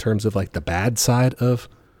well in terms of like the bad side of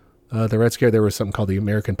the Red Scare. There was something called the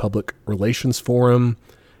American Public Relations Forum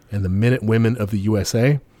and the Minute Women of the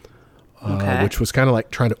USA, which was kind of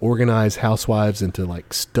like trying to organize housewives into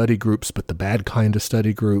like study groups, but the bad kind of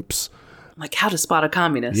study groups. Like how to spot a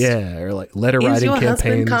communist. Yeah, or like letter writing campaigns. Is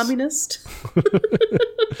your husband communist?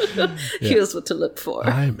 Here's what to look for.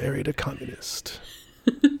 I married a communist.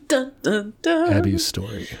 Dun, dun, dun. Abby's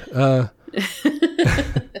story.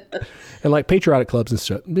 And like patriotic clubs and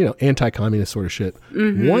stuff, anti-communist sort of shit.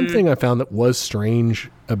 Mm-hmm. One thing I found that was strange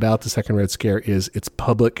about the Second Red Scare is its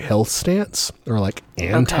public health stance, or like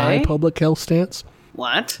anti-public health stance.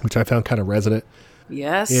 What? Which I found kind of resonant.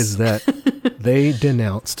 Yes. Is that they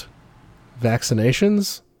denounced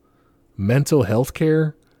vaccinations, mental health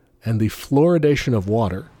care, and the fluoridation of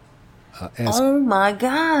water as oh my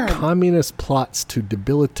God. communist plots to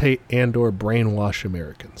debilitate and or brainwash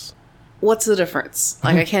Americans. What's the difference?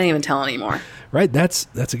 Like, I can't even tell anymore. Right. That's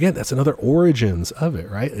another origins of it,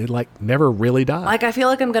 right? It like never really died. Like, I feel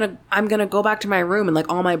like I'm gonna go back to my room and like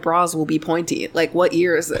all my bras will be pointy. Like, what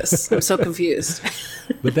year is this? I'm so confused.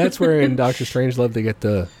 But that's where in Doctor Strangelove they get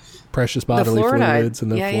the precious bodily fluids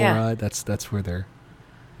and the fluoride. Yeah. That's where they're,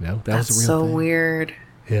 that was a real so thing. Weird.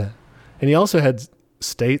 Yeah. And he also had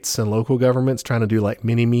states and local governments trying to do like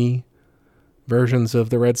mini-me versions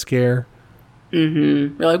of the Red Scare.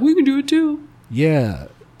 Mm-hmm. They're like, we can do it too. Yeah.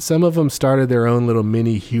 Some of them started their own little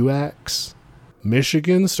mini HUACs.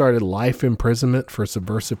 Michigan started life imprisonment for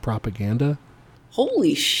subversive propaganda.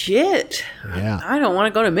 Holy shit. Yeah. I don't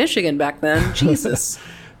want to go to Michigan back then. Jesus.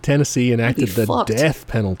 Tennessee enacted the death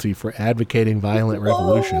penalty for advocating violent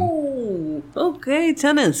revolution. Oh, okay,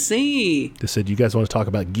 Tennessee. They said, you guys want to talk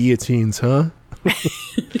about guillotines, huh?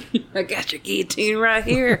 I got your guillotine right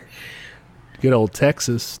here. Good old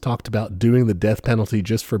Texas talked about doing the death penalty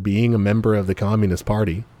just for being a member of the Communist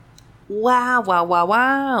Party.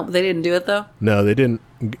 Wow. They didn't do it, though? No, they didn't.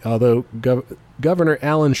 Although Governor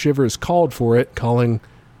Alan Shivers called for it, calling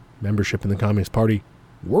membership in the Communist Party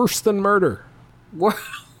worse than murder.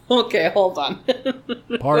 Okay, hold on.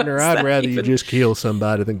 Partner, I'd rather you just kill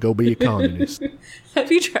somebody than go be a communist.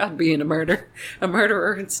 Have you tried being a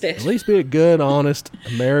murderer instead? At least be a good, honest,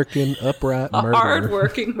 American, upright murderer.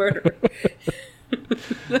 Hard-working murderer.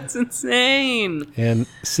 That's insane. And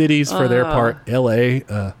cities, for their part,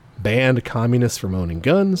 L.A., banned communists from owning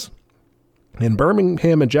guns. In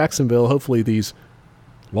Birmingham and Jacksonville, hopefully these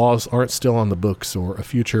laws aren't still on the books, or a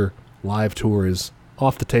future live tour is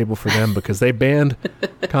off the table for them because they banned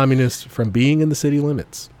communists from being in the city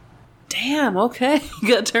limits. Damn, okay. You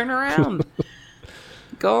gotta turn around.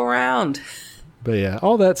 Go around. But yeah,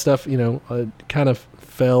 all that stuff, kind of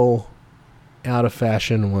fell out of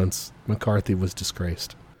fashion once McCarthy was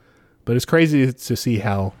disgraced. But it's crazy to see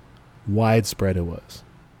how widespread it was.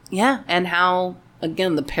 Yeah, and how,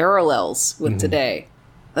 again, the parallels with today.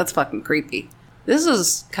 That's fucking creepy. This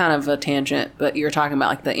is kind of a tangent, but you're talking about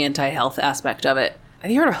like the anti-health aspect of it. Have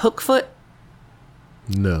you heard of hookfoot?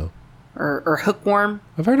 No. Or hookworm?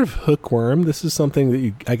 I've heard of hookworm. This is something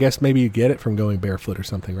that I guess maybe you get it from going barefoot or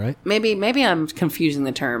something, right? Maybe I'm confusing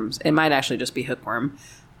the terms. It might actually just be hookworm.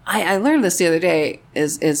 I learned this the other day.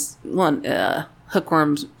 Is one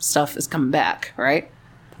hookworm stuff is coming back, right?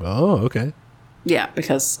 Oh, okay. Yeah,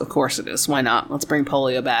 because of course it is. Why not? Let's bring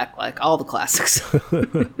polio back, like all the classics.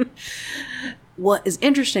 What is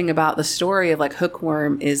interesting about the story of like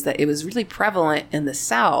hookworm is that it was really prevalent in the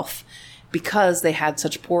South because they had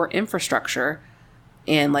such poor infrastructure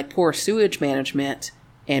and like poor sewage management,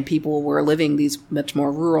 and people were living these much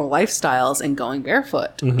more rural lifestyles and going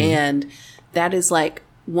barefoot. Mm-hmm. And that is like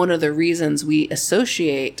one of the reasons we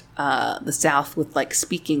associate the South with like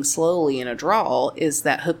speaking slowly in a drawl, is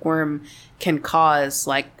that hookworm can cause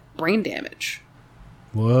like brain damage.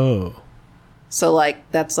 Whoa. So like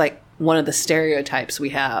that's like one of the stereotypes we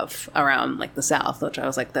have around like the South, which I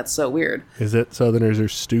was like, that's so weird. Is it Southerners are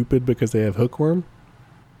stupid because they have hookworm?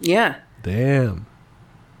 Yeah. Damn.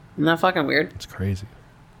 Isn't that fucking weird? It's crazy.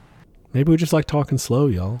 Maybe we just like talking slow,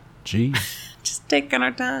 y'all. Jeez. Just taking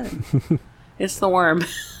our time. It's the worm.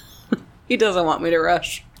 He doesn't want me to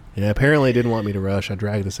rush. Yeah, apparently he didn't want me to rush. I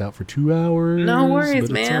dragged this out for 2 hours. No worries,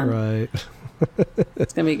 but man. It's all right.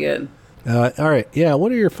 It's going to be good. All right. Yeah,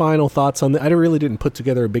 what are your final thoughts on that? I really didn't put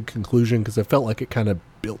together a big conclusion because I felt like it kind of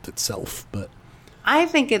built itself, but I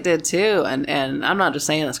think it did too, and I'm not just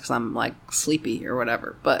saying this because I'm like sleepy or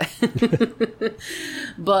whatever, but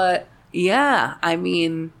but yeah, I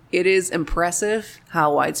mean, it is impressive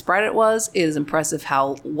how widespread it was. It is impressive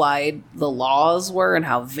how wide the laws were and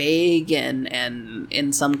how vague and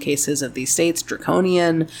in some cases of these states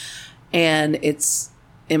draconian, and it's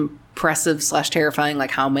impressive impressive / terrifying, like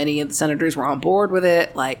how many of the senators were on board with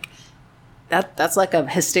it. Like that's like a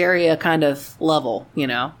hysteria kind of level, you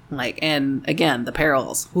know, like, and again, the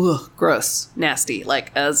parallels, ugh, gross, nasty.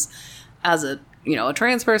 Like as a, you know, a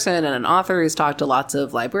trans person and an author who's talked to lots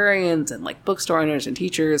of librarians and like bookstore owners and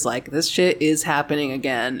teachers, like this shit is happening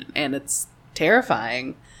again and it's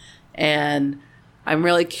terrifying. And I'm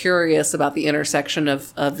really curious about the intersection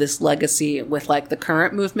of this legacy with like the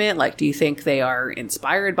current movement. Like, do you think they are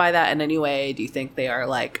inspired by that in any way? Do you think they are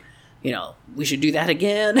like, you know, we should do that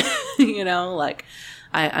again? You know, like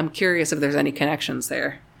I'm curious if there's any connections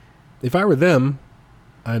there. If I were them,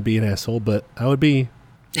 I'd be an asshole, but I would be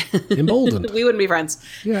emboldened. We wouldn't be friends.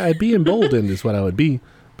 Yeah, I'd be emboldened is what I would be,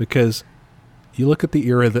 because you look at the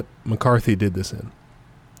era that McCarthy did this in,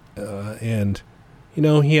 and, you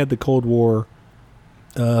know, he had the Cold War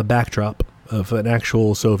backdrop of an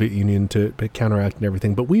actual Soviet Union to counteract and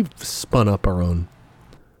everything, but we've spun up our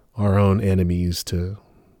own enemies to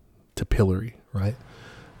pillory, right?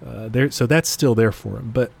 So that's still there for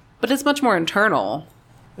him, but it's much more internal.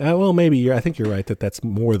 Well, maybe I think you're right that that's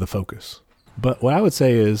more the focus. But what I would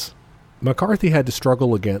say is McCarthy had to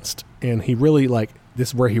struggle against, and he really, like, this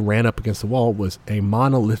is where he ran up against the wall, was a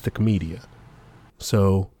monolithic media.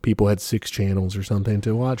 So people had 6 channels or something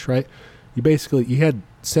to watch, right? You had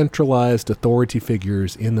centralized authority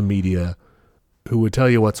figures in the media who would tell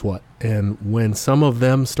you what's what. And when some of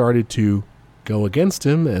them started to go against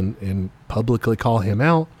him and publicly call him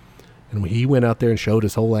out, and he went out there and showed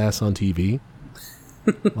his whole ass on TV,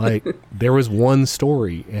 like, there was one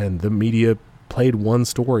story, and the media played one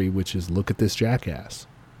story, which is, look at this jackass.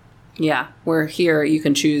 Yeah, we're here, you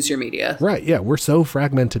can choose your media. Right, yeah, we're so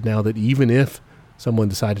fragmented now that even if someone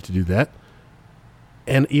decided to do that,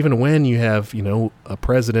 and even when you have, you know, a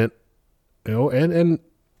president, you know, and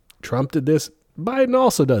Trump did this, Biden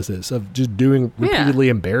also does this, of just doing repeatedly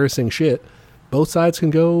embarrassing shit. Both sides can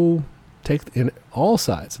go take, in all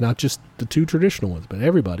sides, not just the 2 traditional ones, but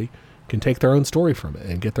everybody can take their own story from it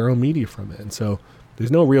and get their own media from it. And so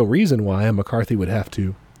there's no real reason why McCarthy would have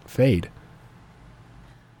to fade.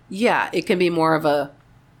 Yeah, it can be more of a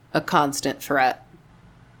constant threat.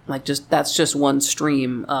 Like, just that's just one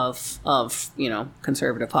stream of you know,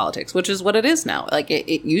 conservative politics, which is what it is now. Like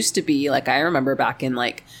it used to be, like, I remember back in,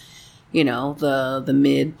 like, you know, the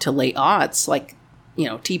mid to late aughts, like, you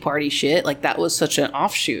know, Tea Party shit, like that was such an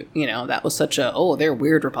offshoot, you know, that was such a, oh, they're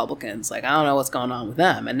weird Republicans, like, I don't know what's going on with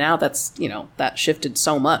them. And now that's, you know, that shifted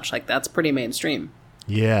so much, like that's pretty mainstream.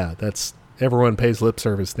 Yeah, that's, everyone pays lip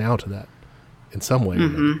service now to that in some way.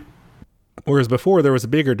 Mm-hmm. Whereas before there was a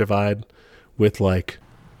bigger divide with, like,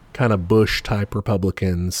 kind of Bush type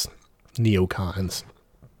Republicans, neocons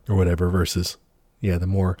or whatever, versus, yeah, the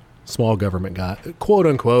more small government guy, quote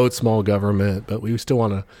unquote small government, but we still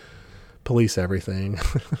want to police everything.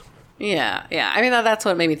 Yeah. I mean, that's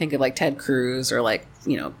what made me think of, like, Ted Cruz, or, like,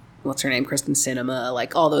 you know, what's her name, Kristen Sinema,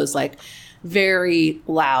 like all those, like, very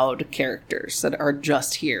loud characters that are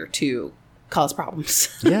just here to cause problems.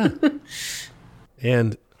 Yeah.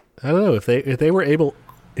 And I don't know if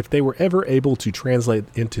they were ever able to translate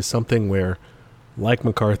into something where, like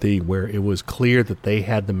McCarthy, where it was clear that they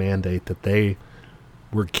had the mandate, that they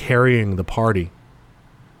were carrying the party,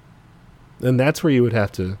 then that's where you would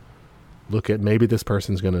have to look at, maybe this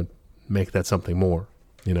person's going to make that something more,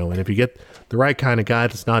 you know. And if you get the right kind of guy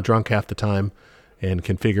that's not drunk half the time and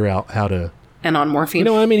can figure out how to, and on morphine, you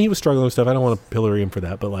know, I mean, he was struggling with stuff. I don't want to pillory him for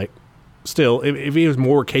that, but, like, still, if he was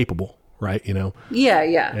more capable, right, you know,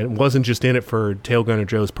 yeah, and wasn't just in it for Tail Gunner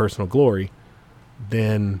Joe's personal glory,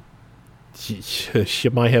 then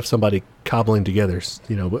you might have somebody cobbling together,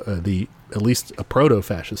 you know, at least a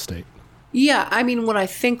proto-fascist state. Yeah, I mean, what I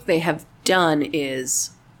think they have done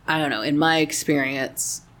is, I don't know, in my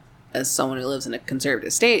experience as someone who lives in a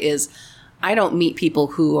conservative state, is I don't meet people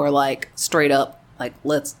who are, like, straight up, like,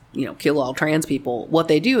 let's, you know, kill all trans people. What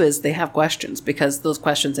they do is they have questions, because those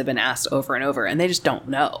questions have been asked over and over, and they just don't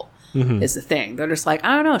know. Mm-hmm. Is the thing. They're just like,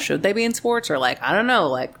 I don't know, should they be in sports? Or, like, I don't know,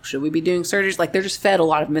 like, should we be doing surgeries? Like, they're just fed a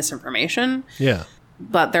lot of misinformation. Yeah.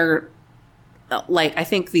 But they're, like, I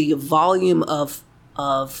think the volume of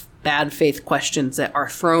bad faith questions that are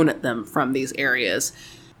thrown at them from these areas,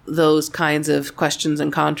 those kinds of questions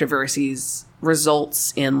and controversies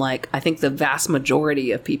results in, like, I think the vast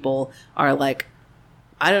majority of people are like,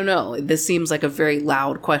 I don't know, this seems like a very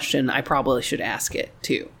loud question, I probably should ask it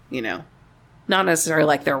too, you know? Not necessarily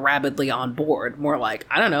like they're rabidly on board, more like,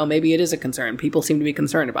 I don't know, maybe it is a concern. People seem to be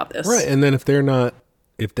concerned about this. Right, and then if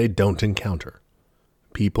they don't encounter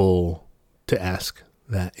people to ask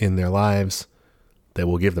that in their lives that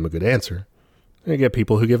will give them a good answer, they get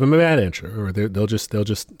people who give them a bad answer, or they'll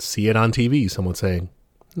just see it on TV, someone saying,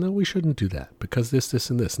 no, we shouldn't do that because this,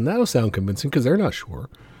 and this. And that'll sound convincing because they're not sure.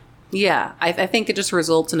 Yeah, I think it just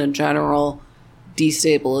results in a general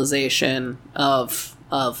destabilization of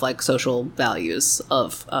like social values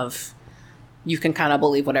of you can kind of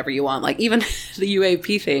believe whatever you want. Like even the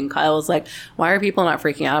UAP thing, Kyle was like, why are people not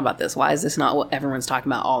freaking out about this? Why is this not what everyone's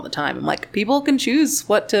talking about all the time? I'm like, people can choose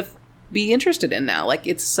what to be interested in now. Like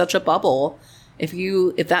it's such a bubble.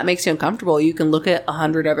 If that makes you uncomfortable, you can look at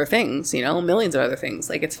 100 other things, millions of other things.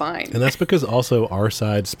 Like it's fine. And that's because also our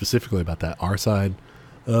side, specifically about that, our side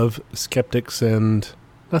of skeptics and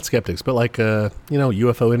not skeptics, but like,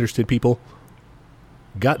 UFO interested people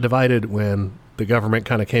got divided when the government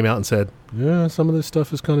kind of came out and said, yeah, some of this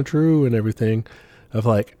stuff is kind of true and everything, of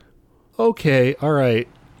like, okay, all right,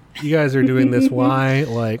 you guys are doing this. Why?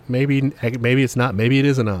 Like maybe it's not, maybe it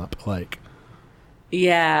is an op. Like,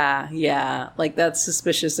 yeah. Like that's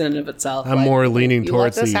suspicious in and of itself. I'm like, more leaning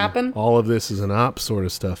towards happen? All of this is an op sort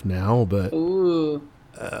of stuff now, but ooh.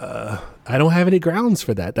 I don't have any grounds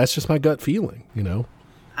for that. That's just my gut feeling,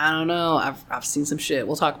 I don't know. I've seen some shit.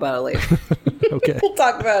 We'll talk about it later. Okay. We'll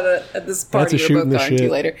talk about it at this party we're both going to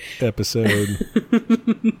later. Episode.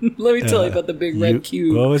 Let me tell you about the big red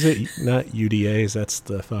cube. What was it? Not UDAs. That's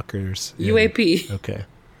the fuckers. UAP. Okay.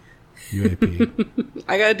 UAP.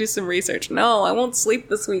 I got to do some research. No, I won't sleep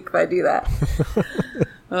this week if I do that.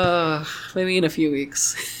 Maybe in a few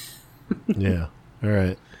weeks. Yeah. All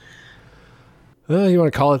right. You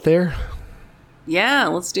want to call it there? Yeah,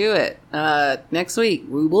 let's do it. Next week,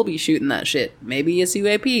 we will be shooting that shit. Maybe it's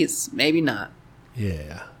UAPs. Maybe not.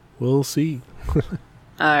 Yeah. We'll see.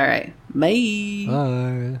 All right. Bye.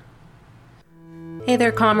 Bye. Hey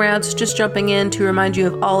there, comrades. Just jumping in to remind you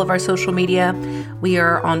of all of our social media. We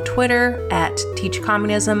are on Twitter at Teach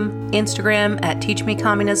Communism, Instagram at Teach Me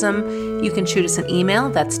Communism. You can shoot us an email.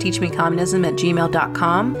 That's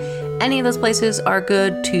teachmecommunism@gmail.com. Any of those places are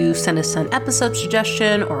good to send us an episode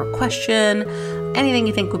suggestion or a question, anything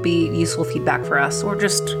you think would be useful feedback for us, or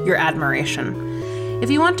just your admiration. If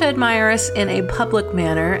you want to admire us in a public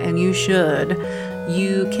manner, and you should,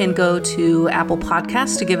 you can go to Apple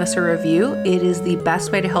Podcasts to give us a review. It is the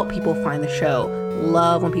best way to help people find the show.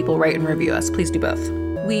 Love when people rate and review us. Please do both.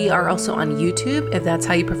 We are also on YouTube, if that's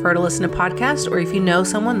how you prefer to listen to podcasts, or if you know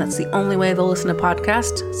someone that's the only way they'll listen to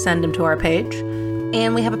podcasts, send them to our page.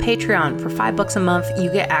 And we have a Patreon. For $5 a month, you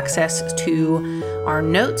get access to our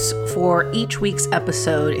notes for each week's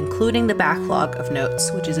episode, including the backlog of notes,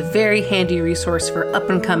 which is a very handy resource for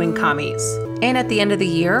up-and-coming commies. And at the end of the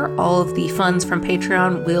year, all of the funds from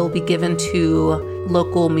Patreon will be given to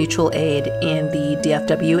local mutual aid in the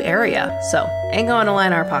DFW area. So, ain't going to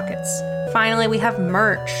line our pockets. Finally, we have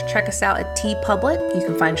merch. Check us out at TeePublic. You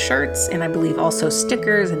can find shirts and I believe also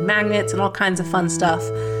stickers and magnets and all kinds of fun stuff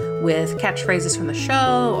with catchphrases from the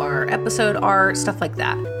show or episode art, stuff like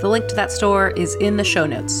that. The link to that store is in the show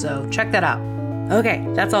notes, so check that out. Okay,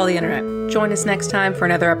 that's all the internet. Join us next time for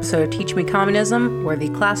another episode of Teach Me Communism, where the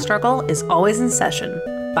class struggle is always in session.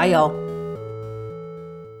 Bye, y'all.